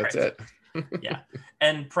think that's right. it. Yeah.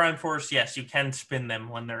 And Prime Force, yes, you can spin them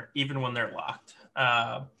when they're locked.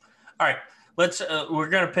 All right. We're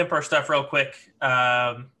going to pimp our stuff real quick.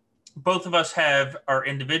 Both of us have our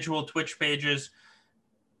individual Twitch pages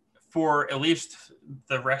for at least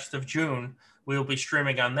the rest of June. We will be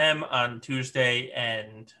streaming on them on Tuesday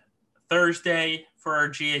and Thursday for our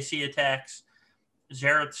GAC attacks.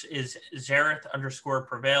 Zareth's is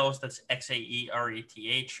Zareth_prevails. That's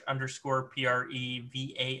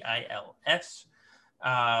XAERETH_PREVAILS.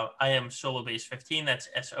 I am SoloBase15. That's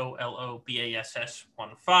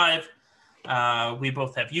SOLOBASS15. We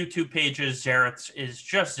both have YouTube pages. Zareth's is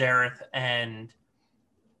just Zareth, and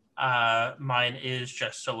mine is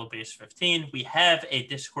just SoloBase15. We have a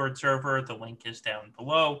Discord server. The link is down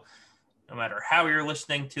below, no matter how you're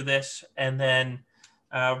listening to this. And then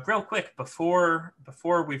real quick, before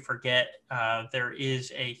we forget, there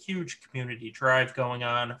is a huge community drive going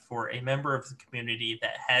on for a member of the community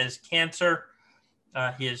that has cancer.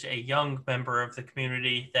 He is a young member of the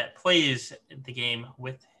community that plays the game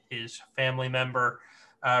with his family member.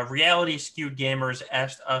 Reality Skewed Gamers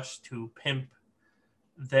asked us to pimp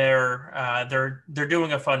they're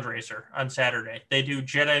doing a fundraiser on Saturday. They do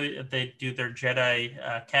their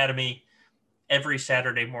Jedi Academy every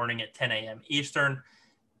Saturday morning at 10 a.m. Eastern.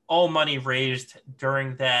 All money raised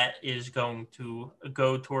during that is going to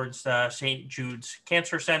go towards St. Jude's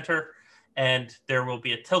Cancer Center, and there will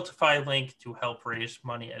be a Tiltify link to help raise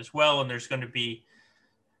money as well. And there's going to be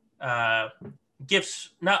gifts,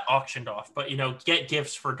 not auctioned off, but get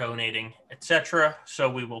gifts for donating, etc. So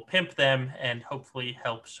we will pimp them and hopefully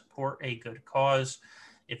help support a good cause.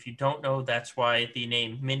 If you don't know, that's why the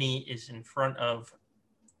name Mini is in front of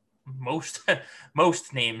most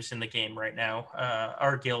names in the game right now.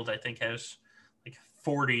 Our guild, I think, has like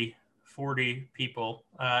 40 people,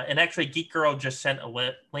 and actually Geek Girl just sent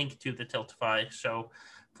a link to the Tiltify, so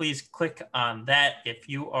please click on that if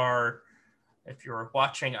you're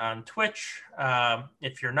watching on Twitch.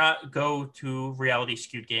 If you're not, go to Reality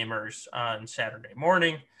Skewed Gamers on Saturday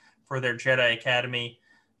morning for their Jedi Academy.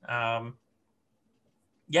 Yeah,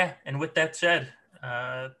 and with that said,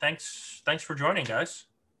 thanks for joining, guys.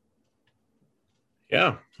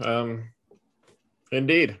 Yeah,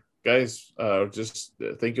 indeed, guys. Just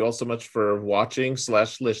thank you all so much for watching /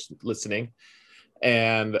 listening,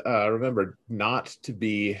 and remember not to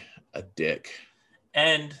be a dick.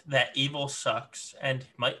 And that evil sucks, and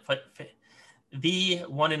the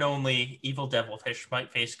one and only evil devilfish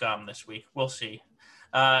might face Gom this week. We'll see.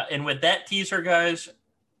 And with that teaser, guys,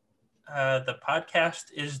 the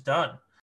podcast is done.